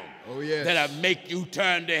ground? Oh, yes. That'll make you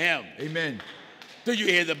turn to him. Amen. Do you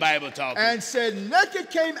hear the Bible talking? And said, naked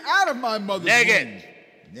came out of my mother's Naked. womb.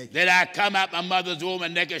 Naked. Did I come out my mother's womb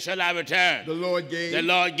and naked shall I return? The Lord gave. The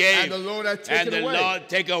Lord gave. And the Lord hath taken and the away. Lord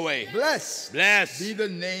take away. Blessed Blessed. be the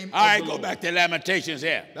name All right, of the go Lord. back to Lamentations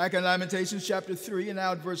here. Back in Lamentations chapter 3 and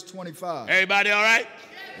now at verse 25. Everybody all right?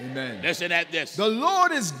 Amen. Listen at this. The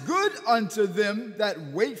Lord is good unto them that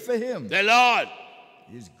wait for him. The Lord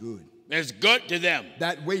Is good. is good to them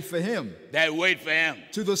That wait for him. that wait for him,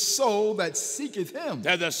 To the soul that seeketh him.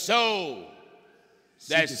 to the soul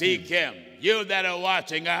that Seeketh seek him. You that are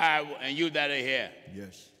watching and you that are here,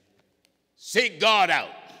 Yes. seek God out,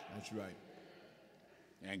 That's right.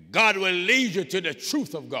 and God will lead you to the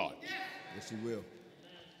truth of God. Yes, he will.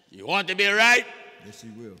 You want to be right? Yes, he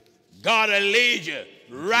will. God will lead you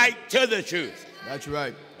right to the truth. That's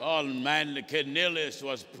right. Oh man, Cornelius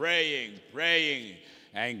was praying,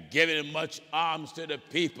 and giving much alms to the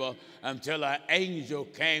people until an angel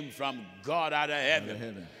came from God out of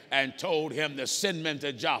heaven, and told him to send men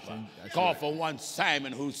to Joppa. Call for one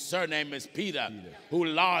Simon, whose surname is Peter, who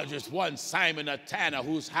lodges one Simon a tanner,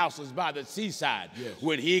 whose house is by the seaside. Yes.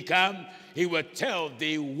 When he come, he will tell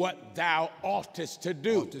thee what thou oughtest to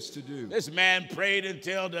do. Oughtest to do. This man prayed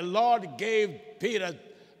until the Lord gave Cornelius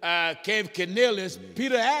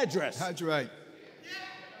Peter's address. That's right.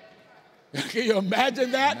 Can you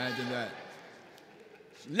imagine that? Imagine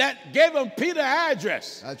that. Give him Peter's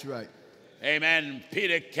address. That's right. Amen.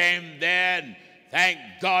 Peter came there and thank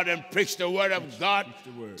God and preached the word of God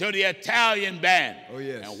the word. to the Italian band. Oh,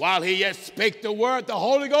 yes. And while he yet spake the word, the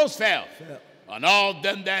Holy Ghost fell on all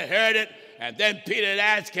them that heard it. And then Peter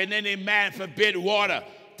asked, can any man forbid water?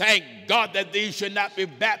 Thank God that these should not be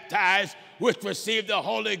baptized, which received the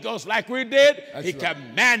Holy Ghost like we did. That's He right.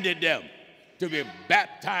 commanded them to be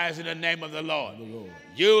baptized in the name of the Lord.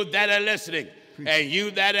 You that are listening and you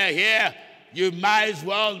that are here, you might as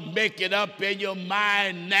well make it up in your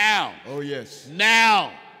mind now. Oh, yes.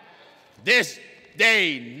 Now. This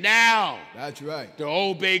day, now, That's right. to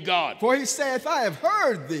obey God. For he saith, I have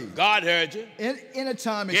heard thee God heard you. in a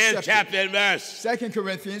time Give accepted. chapter and verse. 2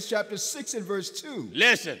 Corinthians chapter 6 and verse 2.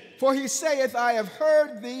 Listen, For he saith, I have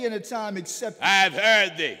heard thee in a time accepted. I have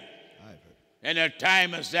heard thee I have heard. in a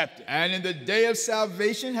time accepted. And in the day of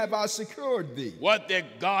salvation have I secured thee. What did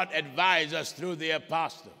God advise us through the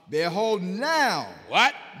apostle? Behold, now,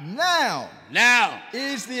 What? now Now.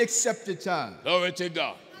 is the accepted time. Glory to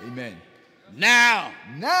God. Amen. Now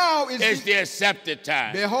Now is is the, the accepted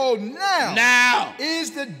time. behold, now, Now.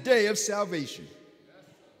 is the day of salvation.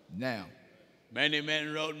 Now. Many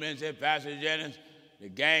men wrote me and said, Pastor Jennings, the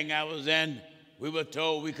gang I was in, we were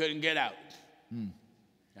told we couldn't get out.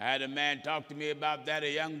 I had a man talk to me about that,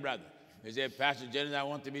 a young brother. He said, Pastor Jennings, I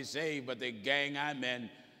want to be saved, but the gang I'm in,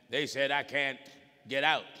 they said I can't get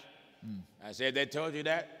out. I said, they told you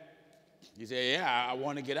that? He said, yeah, I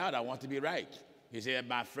want to get out. I want to be right. He said,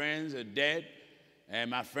 my friends are dead, and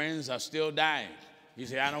my friends are still dying. He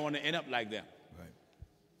said, I don't want to end up like them. Right.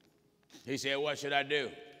 He said, what should I do?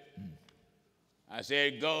 I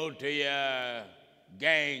said, go to your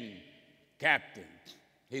gang captain.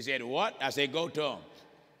 He said, what? I said, go to him.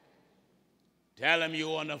 Tell him you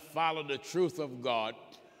want to follow the truth of God,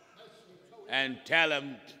 and tell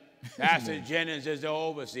him Pastor Jennings is the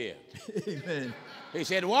overseer. Amen. He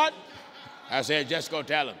said, what? I said, just go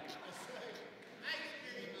tell him.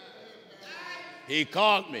 He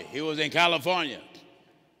called me. He was in California.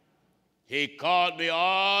 He called me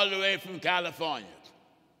all the way from California.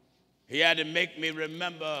 He had to make me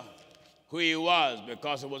remember who he was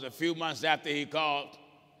because it was a few months after he called.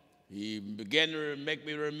 He began to make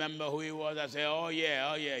me remember who he was. I said, oh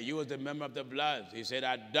yeah, you was the member of the Bloods. He said,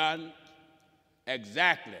 I've done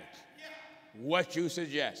exactly what you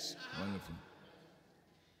suggest. Wonderful.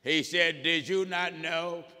 He said, did you not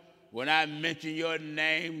know when I mentioned your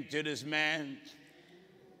name to this man,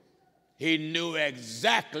 he knew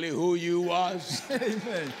exactly who you was?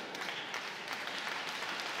 Amen.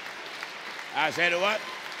 I said, what?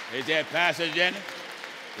 He said, Pastor Jennings,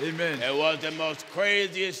 Amen. it was the most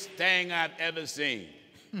craziest thing I've ever seen.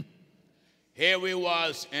 Here we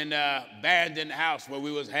was in the abandoned house where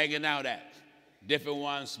we was hanging out at. Different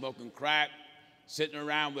ones smoking crack, sitting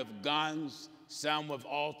around with guns, some with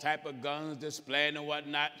all type of guns displaying and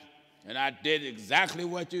whatnot. And I did exactly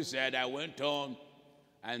what you said. I went to him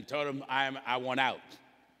and told him I want out.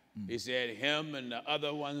 He said him and the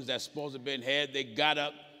other ones that's supposed to be in here, they got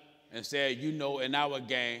up and said, you know, in our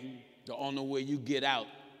gang, the only way you get out,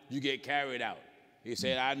 you get carried out. He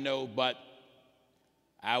said, I know, but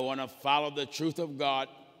I want to follow the truth of God.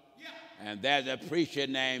 And there's a preacher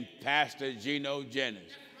named Pastor Gino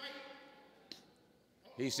Jennings.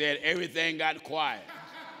 He said everything got quiet.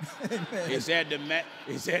 He said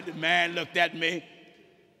the man looked at me.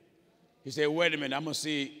 He said, wait a minute, I'm going to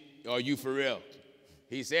see, are you for real?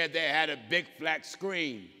 He said they had a big flat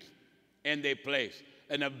screen in their place,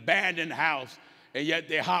 an abandoned house, and yet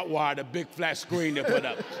they hot-wired a big flat screen to put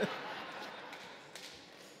up.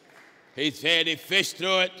 He said he fished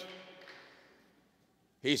through it.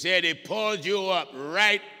 He said he pulled you up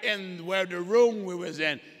right in where the room we was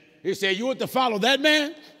in. He said, you want to follow that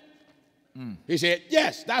man? He said,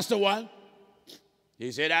 yes, that's the one.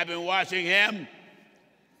 He said, I've been watching him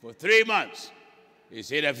for 3 months. He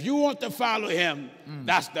said, if you want to follow him,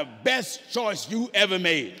 that's the best choice you ever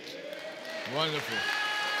made. Wonderful.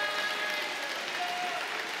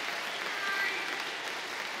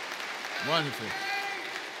 Wonderful.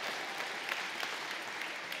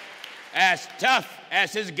 As tough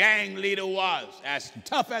as his gang leader was, as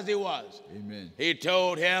tough as he was, Amen. he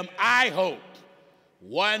told him, I hope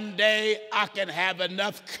one day I can have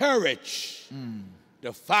enough courage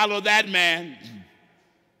to follow that man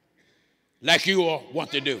like you all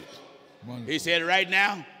want to do. Wonderful. He said, right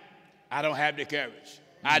now, I don't have the courage.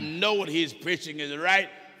 I know what he's preaching is right,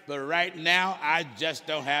 but right now, I just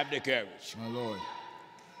don't have the courage. My Lord.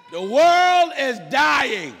 The world is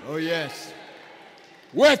dying Oh, yes.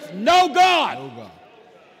 with no God. Oh, God.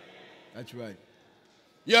 That's right.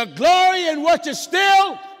 Your glory in what you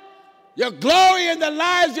steal, your glory in the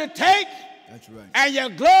lives you take, That's right. and your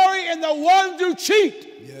glory in the ones you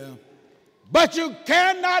cheat. Yeah. But you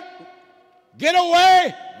cannot get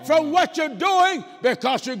away from what you're doing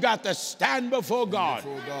because you got to stand before God.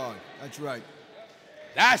 Before God. That's right.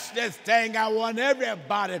 That's the thing I want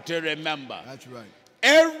everybody to remember. That's right.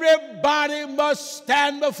 Everybody must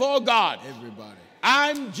stand before God. Everybody.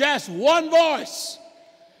 I'm just one voice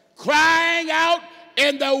crying out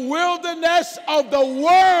in the wilderness of the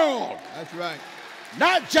world. That's right.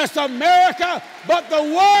 Not just America, but the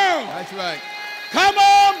world. That's right. Come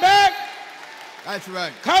on back. That's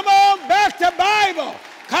right. Come on back to Bible.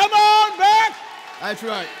 Come on back. That's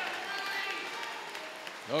right.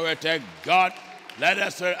 Glory to God. Let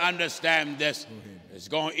us understand this. It's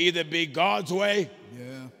going to either be God's way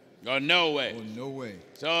Yeah. or no way. Oh, no way.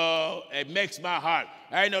 So it makes my heart.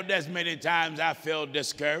 I know there's many times I feel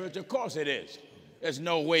discouraged. Of course it is. There's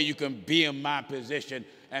no way you can be in my position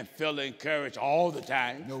and feel encouraged all the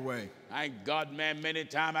time. No way. Thank God, man, many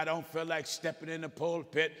times I don't feel like stepping in the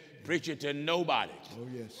pulpit preaching to nobody. Oh,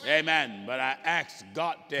 yes. Amen. But I ask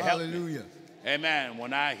God to help me. Hallelujah. Amen.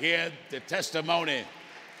 When I hear the testimony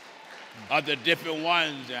of the different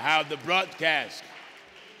ones and how the broadcast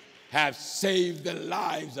have saved the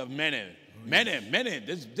lives of many. Many.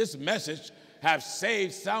 This message have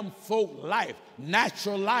saved some folk life,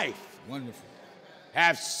 natural life. Wonderful.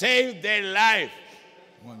 Have saved their life.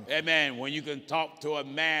 Wonderful. Amen. When you can talk to a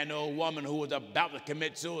man or a woman who was about to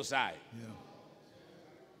commit suicide.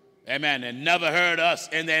 Yeah. Amen. And never heard us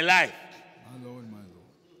in their life. My Lord, my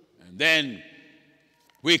Lord. And then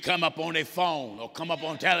we come up on their phone or come up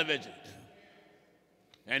on television.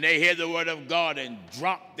 And they hear the word of God and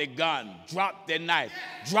drop their gun, drop their knife,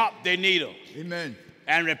 drop their needle. Amen.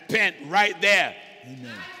 And repent right there.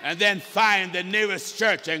 Amen. And then find the nearest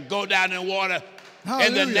church and go down in water in the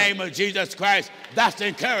Hallelujah. name of Jesus Christ. That's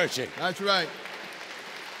encouraging. That's right.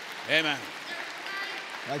 Amen.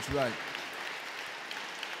 That's right.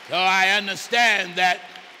 So I understand that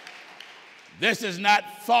this is not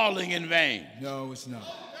falling in vain. No, it's not.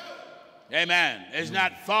 Amen. It's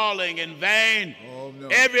not falling in vain. Oh, no.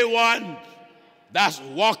 Everyone that's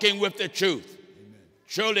walking with the truth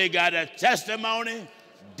truly got a testimony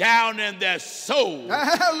down in their soul.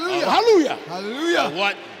 Hallelujah. Hallelujah. Hallelujah. Of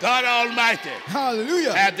what God Almighty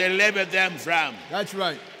Hallelujah. have delivered them from. That's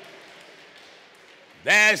right.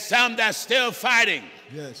 There's some that's still fighting,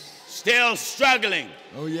 Yes. still struggling.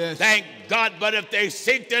 Oh, yes. Thank God, but if they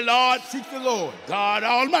seek the Lord, Seek the Lord. God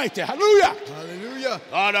Almighty, hallelujah, Hallelujah.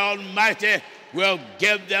 God Almighty will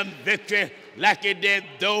give them victory like He did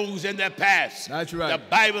those in the past. That's right. The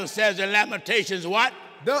Bible says in Lamentations, what?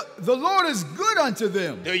 The Lord is good unto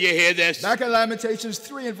them. Do you hear this? Back in Lamentations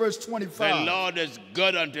 3 and verse 25. The Lord is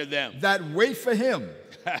good unto them. That wait for him.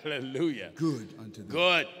 Hallelujah. Good unto them.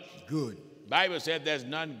 Good. Good. Bible said there's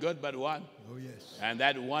none good but one, Oh, yes. and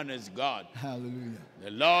that one is God. Hallelujah.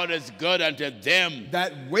 The Lord is good unto them.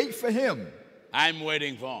 That wait for him. I'm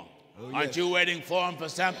waiting for Him. Oh, Aren't yes. you waiting for Him for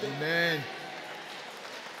something? Amen.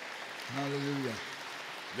 Hallelujah.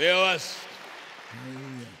 Viewers,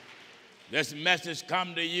 Hallelujah. this message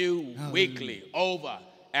come to you weekly, over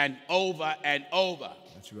and over and over.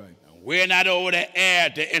 That's right. We're not over the air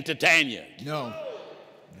to entertain you. No.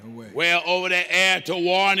 No way. We're over the air to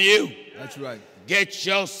warn you. That's right. Get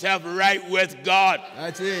yourself right with God.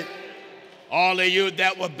 That's it. All of you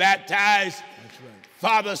that were baptized, That's right.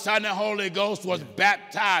 Father, Son, and Holy Ghost was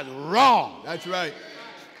baptized wrong. That's right.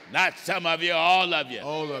 Not some of you, all of you.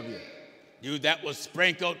 All of you. You that was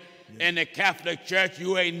sprinkled in the Catholic Church,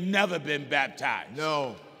 you ain't never been baptized.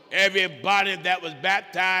 No. Everybody that was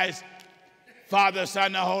baptized, Father, Son,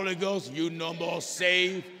 and Holy Ghost, you no more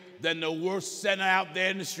saved than the worst sinner out there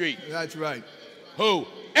in the street. That's right. Who?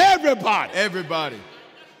 Everybody. Everybody.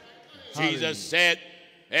 Jesus said,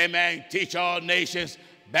 amen, teach all nations,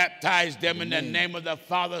 baptize them in the name of the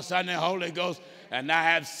Father, Son, and Holy Ghost. And I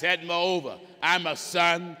have said moreover, I'm a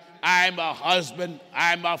son, I'm a husband,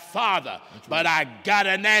 I'm a father, but I got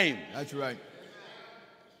a name. That's right.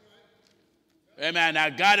 Amen, I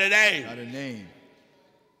got a name. Got a name.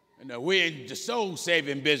 And we're in the soul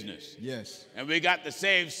saving business. Yes. And we got to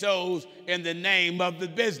save souls in the name of the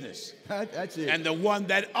business. That's it. And the one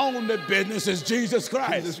that owned the business is Jesus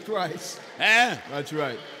Christ. Jesus Christ. Eh? That's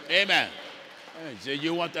right. Amen. So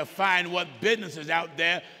you want to find what business is out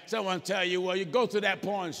there. Someone tell you, well, you go to that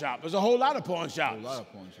pawn shop. There's a whole lot of pawn shops. A lot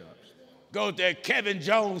of pawn shops. Go to Kevin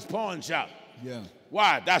Jones pawn shop. Yeah.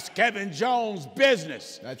 Why? That's Kevin Jones'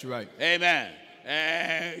 business. That's right. Amen.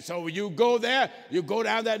 And so you go there, you go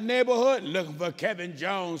down that neighborhood looking for Kevin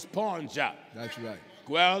Jones pawn shop. That's right.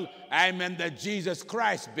 Well, I'm in the Jesus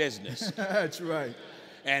Christ business. That's right.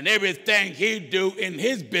 And everything he do in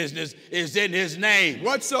his business is in his name.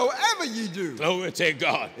 Whatsoever ye do. Glory to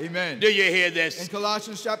God. Amen. Do you hear In this?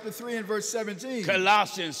 Colossians chapter 3 and verse 17.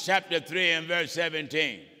 Colossians chapter 3 and verse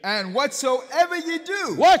 17. And whatsoever ye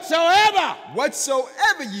do. Whatsoever.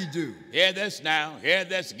 Whatsoever ye do. Hear this now. Hear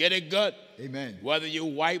this. Get it good. Amen. Whether you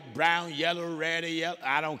white, brown, yellow, red, or yellow,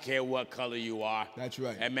 I don't care what color you are. That's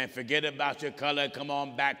right. Amen. Forget about your color. Come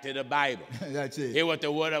on back to the Bible. That's it. Hear what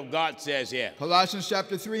the Word of God says here. Colossians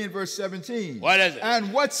chapter 3 and verse 17. What is it?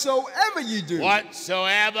 And whatsoever ye do.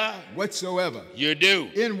 Whatsoever Whatsoever. you do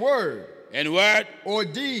In word in word or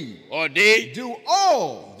deed. or deed, Do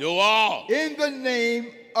all do all. in the name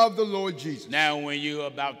of the Lord Jesus. Now, when you're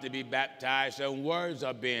about to be baptized, some words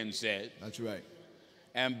are being said. That's right.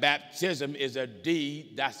 And baptism is a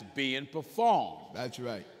deed that's being performed. That's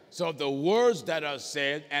right. So the words that are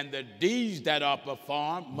said and the deeds that are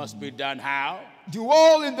performed must be done how? Do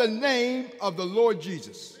all in the name of the Lord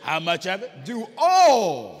Jesus. How much of it? Do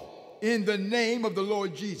all in the name of the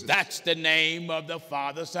Lord Jesus. That's the name of the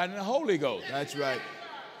Father, Son, and the Holy Ghost. That's right.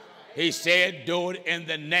 He said, do it in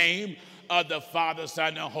the name of the Father, Son,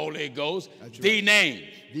 and the Holy Ghost. That's The right. name.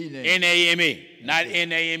 The name. N-A-M-E. Not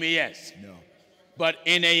N-A-M-E-S. No. But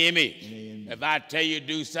N-A-M-E. N-A-M-E. If I tell you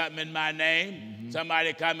do something in my name,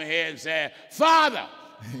 somebody come in here and say, Father.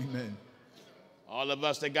 Amen. All of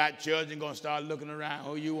us that got children going to start looking around.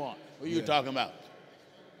 Who you want? Who you talking about?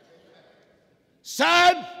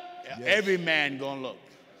 Son. Every man going to look.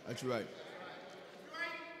 That's right.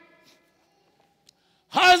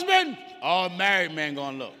 Husband. All married men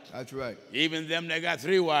going to look. That's right. Even them that got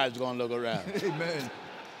 3 wives going to look around. Amen.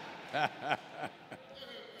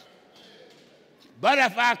 But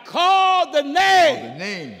if I call the name, The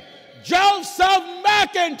name. Joseph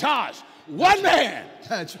McIntosh, one man,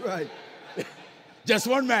 That's right. just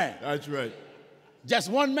one man, That's right. just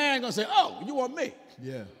one man gonna say, oh, you want me?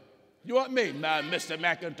 Yeah. You want me, Mr.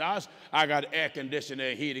 McIntosh? I got an air conditioner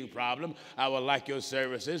and heating problem. I would like your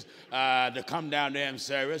services to come down there and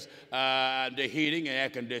service the heating and air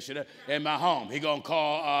conditioner in my home. He gonna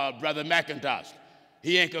call Brother McIntosh.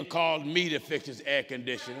 He ain't gonna call me to fix his air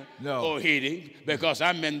conditioner or heating because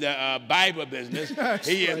I'm in the Bible business.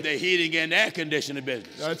 He in the heating and air conditioner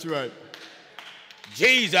business. That's right.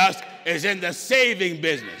 Jesus is in the saving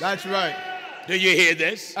business. That's right. Do you hear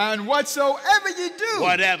this? And whatsoever you do.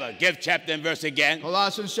 Whatever. Give chapter and verse again.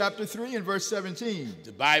 Colossians chapter 3 and verse 17.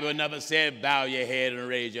 The Bible never said bow your head and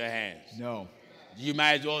raise your hands. No. You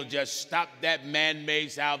might as well just stop that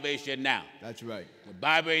man-made salvation now. That's right. The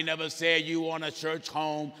Bible ain't never said you want a church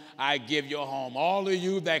home, I give you a home. All of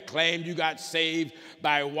you that claim you got saved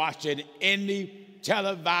by watching any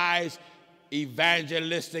televised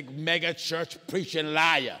evangelistic mega church preaching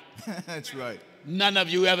liar. That's right. None of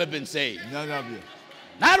you ever been saved. None of you.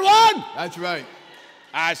 Not one. That's right.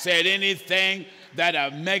 I said anything that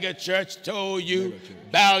a mega church told you,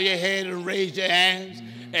 bow your head and raise your hands,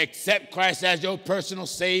 accept Christ as your personal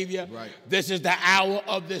Savior. Right. This is the hour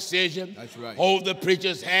of decision. That's right. Hold the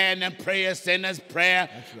preacher's hand and pray a sinner's prayer.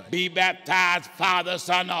 That's right. Be baptized, Father,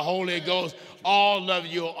 Son, and Holy Ghost. All of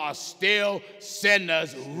you are still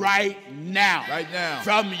sinners right now. Right now.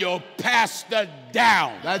 From your pastor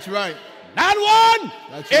down. That's right. Not one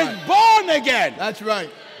That's is right. born again. That's right.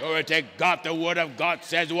 Glory to God. The word of God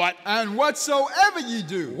says what? And whatsoever you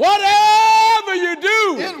do. Whatever you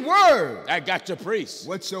do. In word. That got your priest.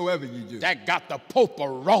 Whatsoever you do. That got the Pope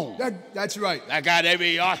of Rome. That's right. That got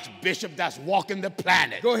every archbishop that's walking the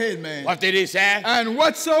planet. Go ahead, man. What did he say? And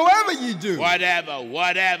whatsoever you do. Whatever.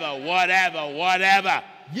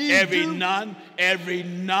 Every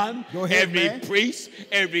nun, Go ahead, every man. priest,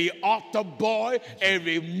 every altar boy,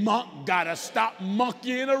 every monk gotta stop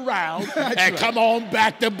monkeying around and right. come on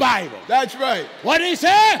back to Bible. That's right. What did he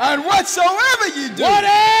say? And whatsoever you do.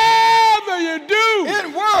 Whatever you do.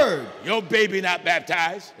 In word. Your baby not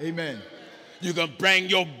baptized. Amen. You can bring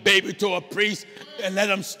your baby to a priest and let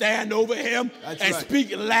him stand over him That's and right.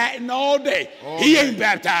 speak Latin all day. All He day. ain't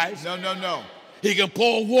baptized. No. He can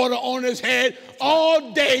pour water on his head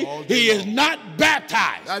all day. All day He is long. not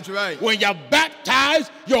baptized. That's right. When you're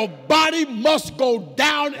baptized, your body must go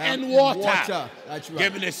down in water. That's right.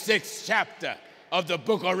 Give me the 6th chapter of the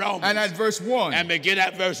book of Romans. And at verse 1. And begin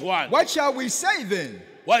at verse 1. What shall we say then?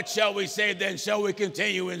 What shall we say then? Shall we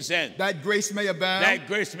continue in sin? That grace may abound. That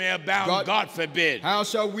grace may abound, God forbid. How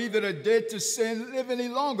shall we that are dead to sin live any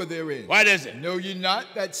longer therein? What is it? Know ye not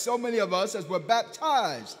that so many of us as were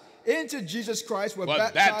baptized into Jesus Christ were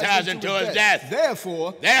baptized into his death.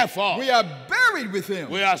 Therefore, we are buried with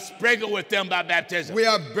him. We are sprinkled with them by baptism. We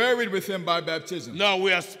are buried with him by baptism. No,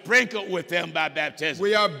 we are sprinkled with them by baptism.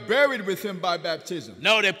 We are buried with him by baptism.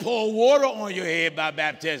 No, they pour water on your head by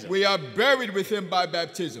baptism. We are buried with him by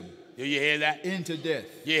baptism. Do you hear that? Into death.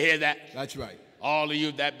 You hear that? That's right. All of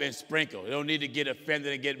you that been sprinkled. You don't need to get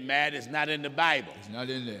offended and get mad. It's not in the Bible. It's not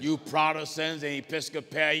in there. You Protestants and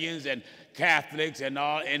Episcopalians and Catholics and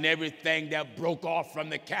all and everything that broke off from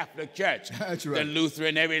the Catholic Church. That's right. The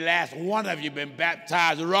Lutheran, every last one of you been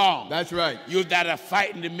baptized wrong. That's right. You that are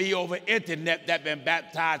fighting to me over internet that been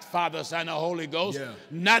baptized, Father, Son, and Holy Ghost. Yeah.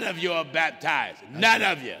 None of you are baptized. None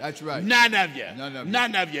of you. That's right. None of you. None of you.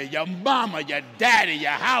 None of you. Your mama, your daddy,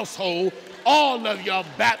 your household, all of you are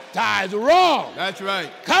baptized wrong. That's right.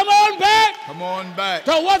 Come on back Come on back.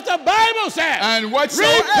 to what the Bible says. And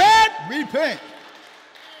whatsoever. Repent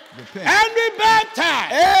Repent. and be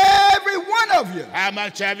baptized. Every one of you. How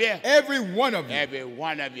much have you? Every one of you. Every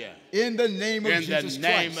one of you. In the name of In Jesus the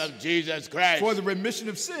name Christ. of Jesus Christ. For the remission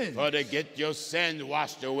of sin. For to get your sins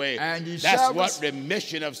washed away. And ye That's shall what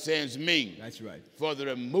remission of sins means. That's right. For the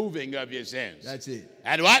removing of your sins. That's it.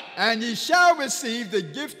 And what? And ye shall receive the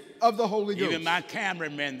gift of the Holy Ghost. Even my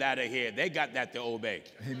cameramen that are here, they got that to obey.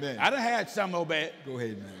 Amen. I done had some obey. Go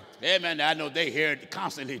ahead, man. Amen. I know they hear it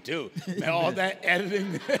constantly too. Man, all that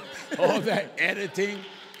editing,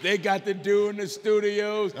 they got to do in the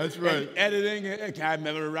studios. That's right. And editing. I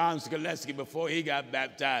remember Ron Skoleski before he got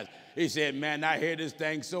baptized. He said, man, I hear this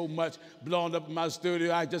thing so much blown up in my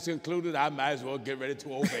studio, I just concluded I might as well get ready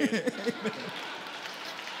to obey it.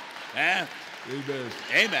 Huh? Amen.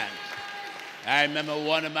 Amen. I remember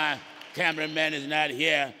one of my cameramen is not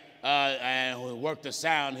here and who worked the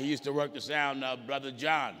sound. He used to work the sound, Brother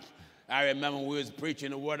John. I remember when we was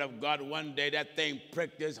preaching the word of God one day, that thing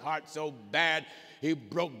pricked his heart so bad, he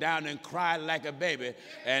broke down and cried like a baby.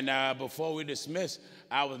 And before we dismissed,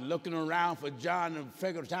 I was looking around for John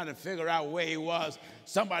and trying to figure out where he was.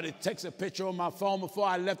 Somebody takes a picture on my phone before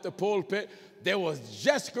I left the pulpit. They was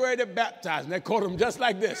just ready to baptize, and they caught him just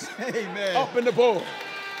like this. Amen. Up in the pool.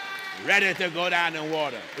 ready to go down in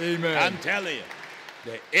water. Amen. I'm telling you,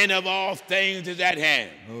 the end of all things is at hand.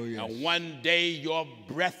 Oh, yes. And one day your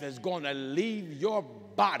breath is going to leave your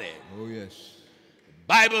body. Oh, yes.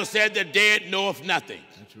 Bible said the dead knoweth nothing.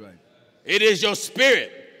 That's right. It is your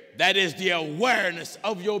spirit that is the awareness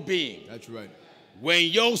of your being. That's right. When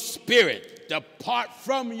your spirit depart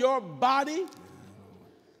from your body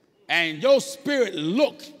and your spirit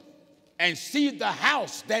look and see the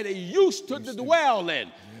house that it used to dwell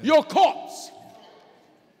in, your corpse,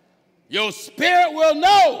 your spirit will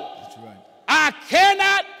know. That's right. I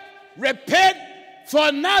cannot repent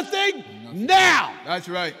for nothing now. That's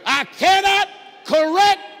right. I cannot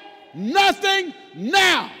correct nothing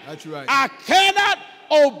now. That's right. I cannot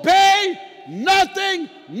obey nothing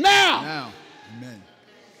now. Now. Amen.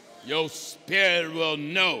 Your spirit will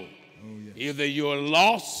know Oh, yes. either you're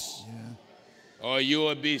lost Yeah. or you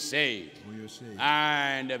will be saved. Oh, you're saved.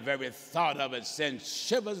 And the very thought of it sends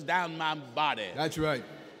shivers down my body. That's right.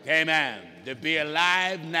 Amen. To be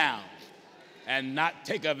alive now and not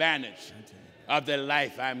take advantage of the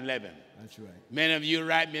life I'm living. That's right. Many of you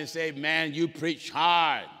write me and say, man, you preach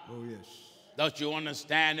hard. Oh, yes. Don't you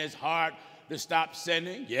understand it's hard to stop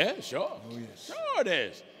sinning? Yeah, sure. Oh, yes. Sure it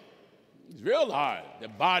is. It's real hard. The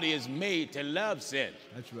body is made to love sin.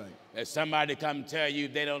 That's right. If somebody come tell you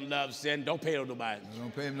they don't love sin, don't pay no mind.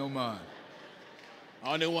 Don't pay him no mind.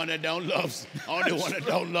 Only one that don't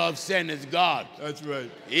love sin is God. That's right.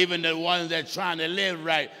 Even the ones that trying to live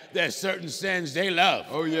right, there's certain sins they love.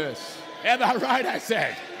 Oh, yes. Am I right, I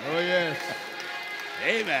said? Oh, yes.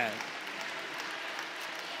 Amen.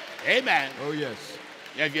 Amen. Oh, yes.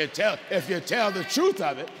 If you tell the truth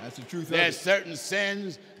of it, That's the truth of there's it. certain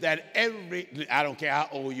sins that I don't care how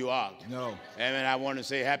old you are. No. Amen. I want to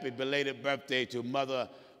say happy belated birthday to Mother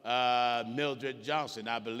Mildred Johnson.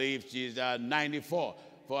 I believe she's 94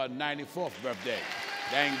 for her 94th birthday.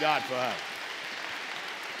 Thank God for her.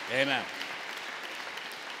 Amen.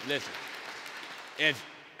 Listen, it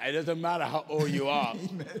doesn't matter how old you are.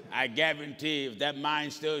 I guarantee if that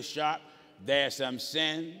mind's still sharp, there's some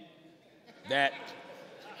sin that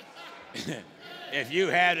if you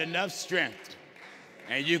had enough strength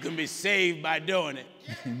and you can be saved by doing it,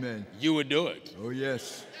 Amen. you would do it. Oh,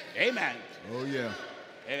 yes. Amen. Oh, yeah.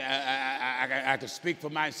 I can speak for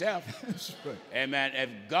myself. That's right. Amen. If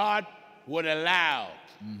God would allow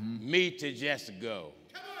me to just go,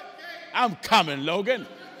 I'm coming, Logan.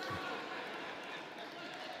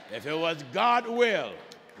 If it was God's will,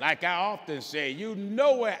 like I often say, you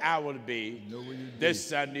know where I would be Know where you'd this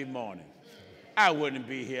Sunday morning. I wouldn't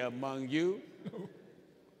be here among you.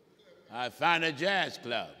 I'd find a jazz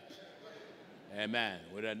club. Amen.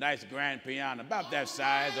 With a nice grand piano, about that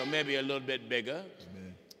size or maybe a little bit bigger.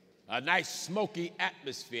 Amen. A nice smoky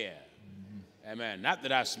atmosphere. Amen. Not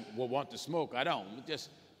that I would want to smoke, I don't. Just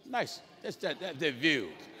nice, just that view.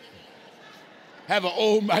 Have an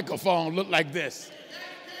old microphone look like this.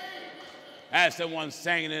 Have someone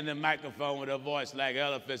singing in the microphone with a voice like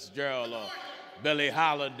Ella Fitzgerald or Billie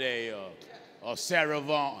Holiday or Sarah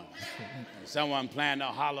Vaughan. And someone playing a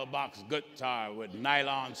hollow box guitar with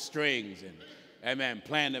nylon strings and, amen,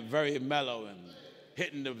 playing it very mellow and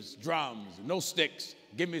hitting the drums, no sticks.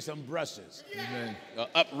 Give me some brushes. Amen. An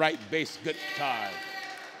upright bass guitar,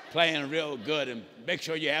 playing real good, and make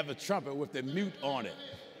sure you have a trumpet with the mute on it.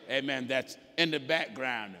 Amen. That's in the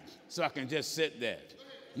background, so I can just sit there.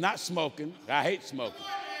 Not smoking. I hate smoking.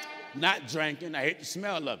 Not drinking. I hate the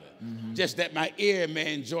smell of it. Just that my ear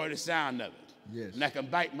may enjoy the sound of it. Yes. And I can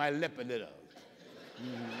bite my lip a little.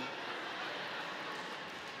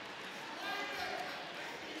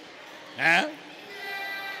 Huh?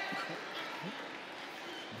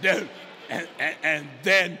 And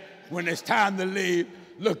then when it's time to leave,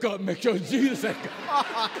 look up, make sure Jesus ain't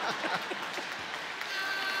gone.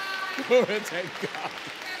 Glory to God.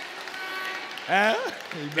 Huh?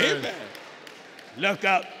 Amen. Amen. Look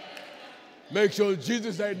up, make sure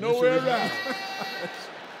Jesus ain't nowhere around.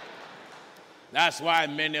 That's why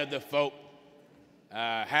many of the folk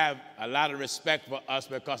have a lot of respect for us,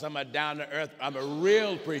 because I'm a down-to-earth, I'm a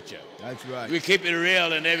real preacher. That's right. We keep it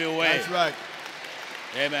real in every way. That's right.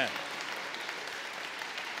 Amen.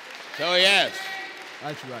 So yes,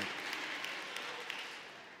 That's right.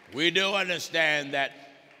 we do understand that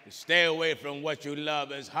to stay away from what you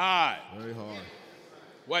love is hard. Very hard.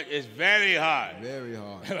 What is very hard. Very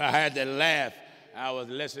hard. I had to laugh. I was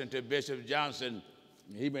listening to Bishop Johnson.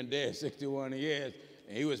 He's been dead 61 years,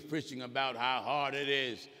 and he was preaching about how hard it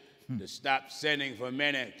is to stop sinning for a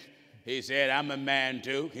minute. He said, I'm a man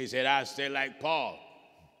too. He said, I stay like Paul.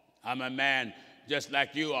 I'm a man just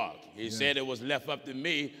like you are. He said it was left up to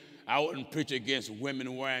me. I wouldn't preach against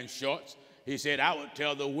women wearing shorts. He said, I would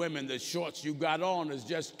tell the women the shorts you got on is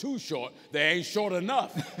just too short. They ain't short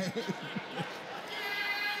enough.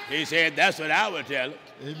 He said, that's what I would tell them.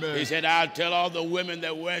 Amen. He said, I'll tell all the women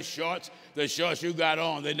that wear shorts, the shorts you got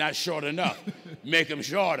on, they're not short enough. Make them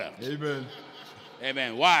shorter. Amen.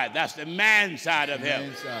 Amen. Why? That's the man side of him.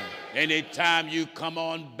 Man side. Anytime you come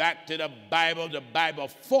on back to the Bible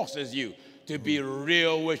forces you to be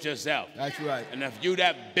real with yourself. That's right. And if you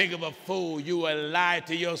that big of a fool, you will lie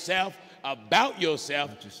to yourself about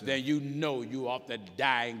yourself, then you know you ought to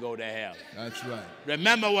die and go to hell. That's right.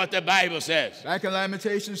 Remember what the Bible says. Back in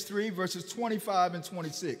Lamentations 3, verses 25 and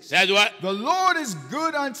 26. Says what? The Lord is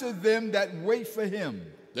good unto them that wait for him.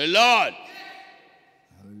 The Lord.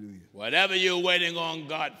 Hallelujah. Whatever you're waiting on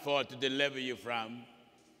God for to deliver you from,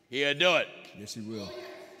 he'll do it. Yes, he will.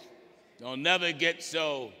 Don't never get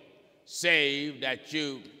so saved that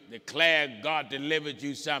you declare God delivered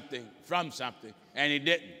you from something, and he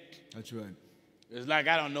didn't. That's right. It's like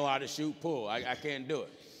I don't know how to shoot pool. I can't do it.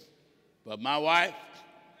 But my wife,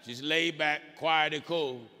 she's laid back, quiet and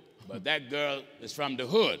cool, but that girl is from the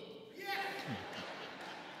hood.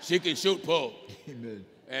 She can shoot pool. Amen.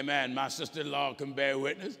 Amen. My sister-in-law can bear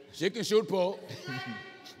witness. She can shoot pool.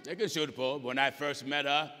 They can shoot pool. When I first met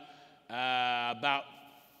her, about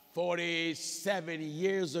 47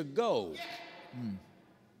 years ago,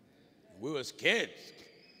 we was kids.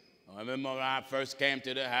 I remember when I first came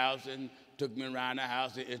to the house and took me around the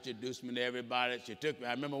house and introduced me to everybody. She took me.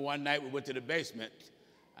 I remember one night we went to the basement,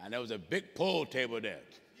 and there was a big pool table there.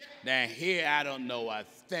 Now here I don't know a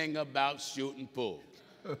thing about shooting pool.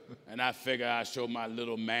 And I figured I'd show my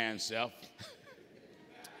little man self.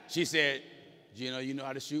 She said, Gino, you know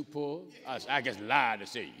how to shoot pool? I just lied and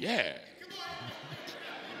said, yeah.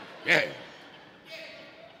 Yeah.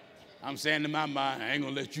 I'm saying in my mind, I ain't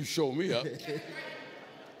gonna let you show me up.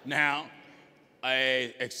 Now,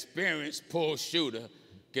 an experienced pool shooter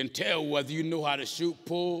can tell whether you know how to shoot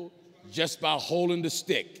pool just by holding the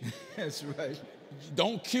stick. That's right.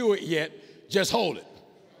 Don't cue it yet, just hold it.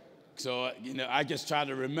 So, I just try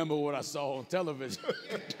to remember what I saw on television.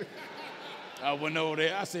 I went over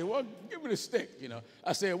there, I said, well, give me the stick,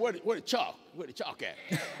 I said, where the chalk? Where the chalk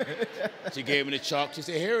at? She gave me the chalk. She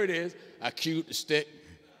said, here it is. I cued the stick.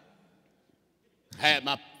 Had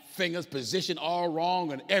my fingers positioned all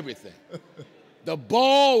wrong and everything. The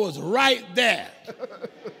ball was right there.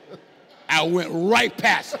 I went right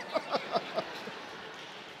past it.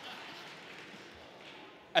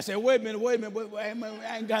 I said, wait a minute,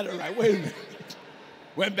 I ain't got it right, wait a minute.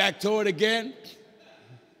 Went back to it again,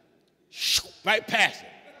 right past it.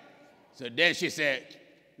 So then she said,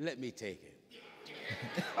 let me take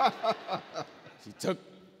it. She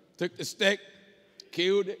took the stick,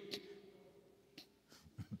 killed it,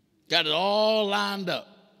 got it all lined up,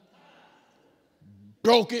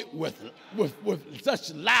 broke it with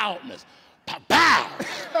such loudness, pow!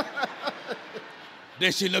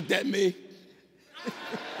 Then she looked at me.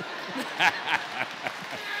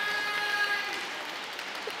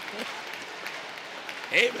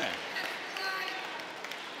 Amen.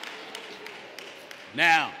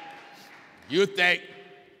 Now, you think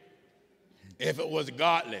if it was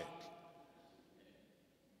godly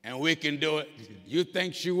and we can do it, you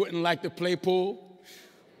think she wouldn't like to play pool?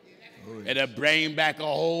 Oh, yes. It'll bring back a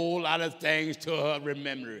whole lot of things to her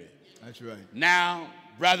memory. That's right. Now,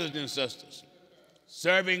 brothers and sisters,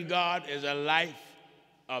 serving God is a life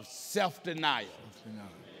of self-denial.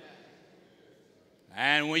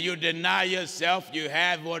 And when you deny yourself, you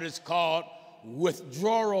have what is called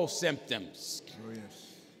withdrawal symptoms. Oh,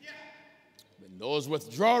 yes. And those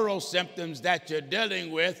withdrawal symptoms that you're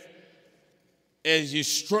dealing with is you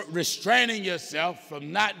restraining yourself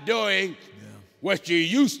from not doing what you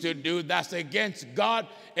used to do that's against God,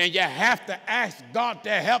 and you have to ask God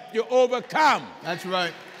to help you overcome. That's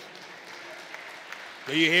right.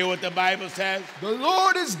 Do you hear what the Bible says? The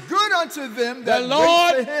Lord is good unto them that the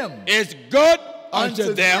Lord wait for him. Is good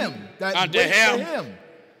unto them that unto wait him, for him.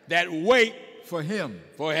 That wait for him.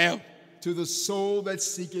 For him. To the soul that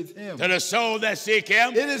seeketh him. To the soul that seek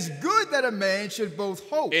him. It is good that a man should both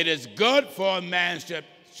hope. It is good for a man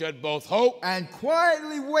should both hope. And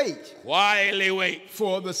quietly wait. Quietly wait.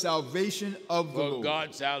 For the salvation of the Lord. For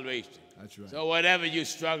God's salvation. That's right. So whatever you're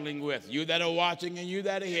struggling with, you that are watching and you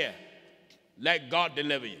that are here, let God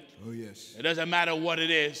deliver you. Oh, yes. It doesn't matter what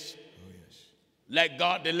it is. Oh, yes. Let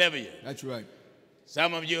God deliver you. That's right.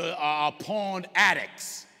 Some of you are porn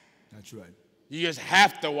addicts. That's right. You just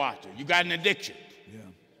have to watch it. You got an addiction. Yeah.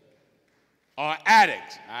 Or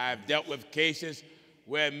addicts. I've dealt with cases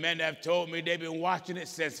where men have told me they've been watching it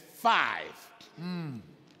since 5.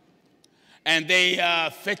 And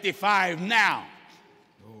they 55 now.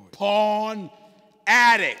 Oh, porn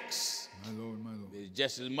addicts. My Lord, my Lord. It's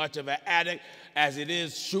just as much of an addict as it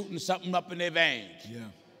is shooting something up in their veins. Yeah.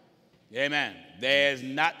 Amen. There's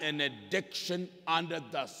not an addiction under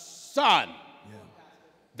the sun Yeah.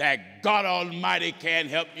 that God Almighty can't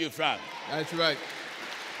help you from. That's right.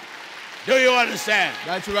 Do you understand?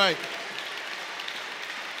 That's right.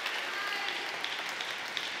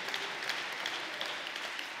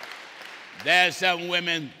 There's some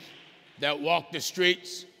women that walk the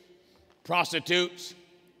streets, prostitutes.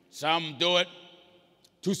 Some do it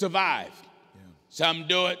to survive. Yeah. Some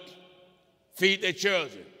do it, feed their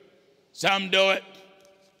children. Some do it,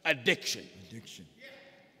 addiction. Addiction.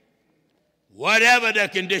 Whatever the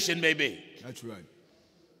condition may be, That's right.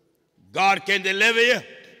 God can deliver you. Yes.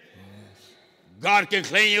 God can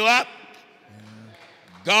clean you up.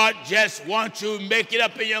 God just wants you to make it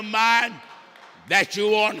up in your mind that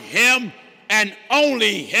you want Him and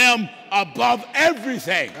only Him above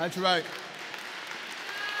everything. That's right.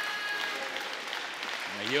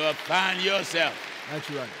 And you'll find yourself.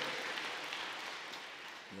 That's right.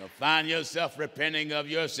 You'll find yourself repenting of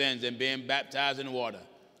your sins and being baptized in water.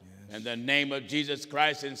 Yes. In the name of Jesus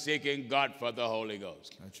Christ and seeking God for the Holy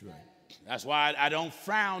Ghost. That's right. That's why I don't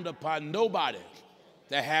frown upon nobody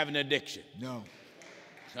that have an addiction. No.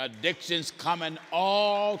 Addictions come in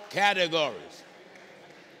all categories.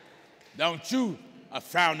 Don't you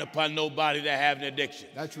frown upon nobody that have an addiction.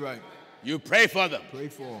 That's right. You pray for them, Pray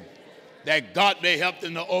for them. that God may help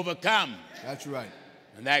them to overcome, That's right.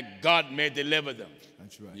 and that God may deliver them.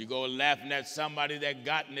 That's right. You go laughing at somebody that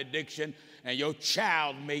got an addiction, and your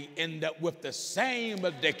child may end up with the same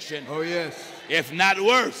addiction, Oh, yes. if not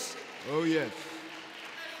worse. Oh, yes.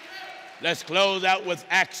 Let's close out with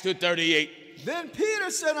Acts 2:38. Then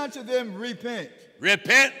Peter said unto them, Repent,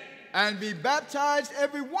 Repent. and be baptized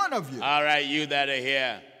every one of you. All right, you that are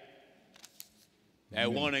here,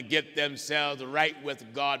 that want to get themselves right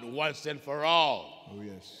with God once and for all, Oh,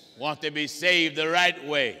 yes. want to be saved the right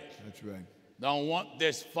way, That's right. don't want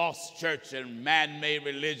this false church and man-made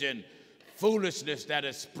religion, foolishness that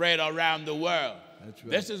is spread around the world. That's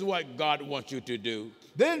right. This is what God wants you to do.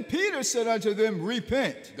 Then Peter said unto them,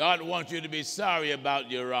 Repent. God wants you to be sorry about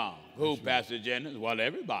your wrong. Who, Pastor Jennings? Well,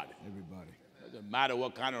 everybody. Everybody. Doesn't matter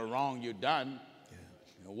what kind of wrong you've done,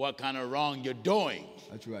 or what kind of wrong you're doing.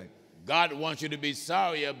 That's right. God wants you to be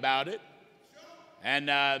sorry about it and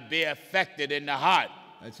be affected in the heart.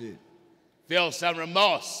 That's it. Feel some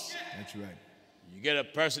remorse. That's right. You get a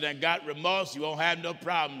person that got remorse, you won't have no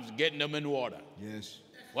problems getting them in water. Yes.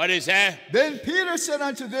 What is that? Then Peter said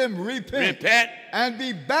unto them, Repent, Repent, and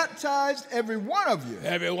be baptized every one of you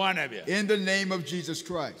every one of you, in the name of Jesus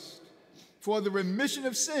Christ for the remission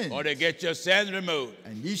of sins, or to get your sins removed.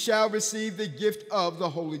 and ye shall receive the gift of the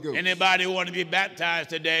Holy Ghost. Anybody want to be baptized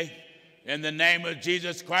today in the name of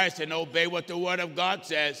Jesus Christ and obey what the Word of God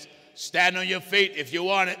says? Stand on your feet if you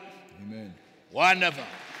want it. Amen. Wonderful.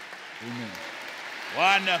 Amen.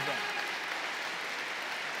 Wonderful.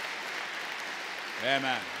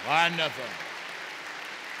 Amen. Wonderful.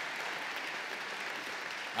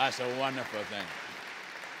 That's a wonderful thing.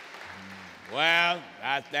 Well,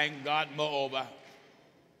 I thank God moreover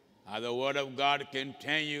how the Word of God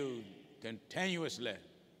continuously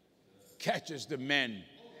catches the men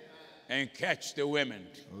and catch the women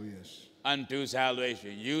Oh, yes. unto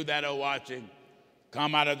salvation. You that are watching,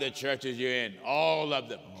 come out of the churches you're in, all of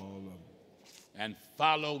them, All of them. and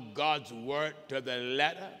follow God's word to the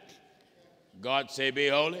letter. God say, be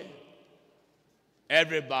holy.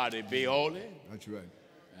 Everybody be holy. That's right.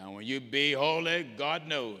 And when you be holy, God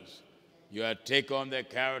knows you'll take on the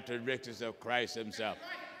characteristics of Christ himself.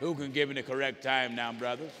 Who can give me the correct time now,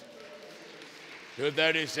 brothers?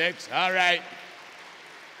 2:36. All right.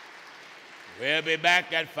 We'll be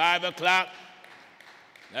back at 5 o'clock.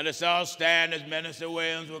 Let us all stand as Minister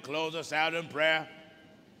Williams will close us out in prayer.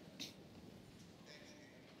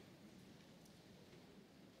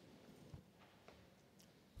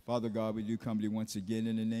 Father God, we do come to you once again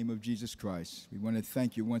in the name of Jesus Christ. We want to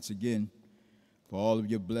thank you once again for all of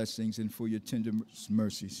your blessings and for your tender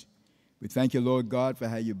mercies. We thank you, Lord God, for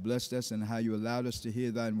how you blessed us and how you allowed us to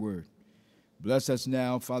hear thine word. Bless us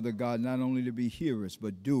now, Father God, not only to be hearers,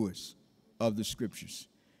 but doers of the scriptures.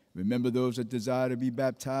 Remember those that desire to be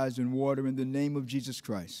baptized in water in the name of Jesus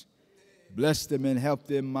Christ. Bless them and help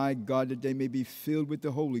them, my God, that they may be filled with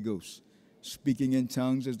the Holy Ghost, speaking in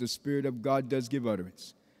tongues as the Spirit of God does give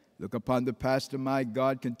utterance. Look upon the pastor, my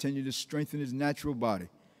God, continue to strengthen his natural body.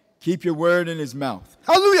 Keep your word in his mouth.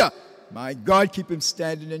 Hallelujah! My God, keep him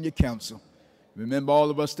standing in your counsel. Remember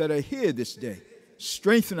all of us that are here this day.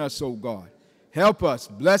 Strengthen us, O God. Help us,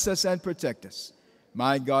 bless us, and protect us.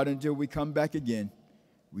 My God, until we come back again,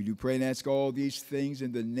 We do pray and ask all these things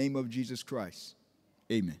in the name of Jesus Christ.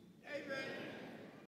 Amen.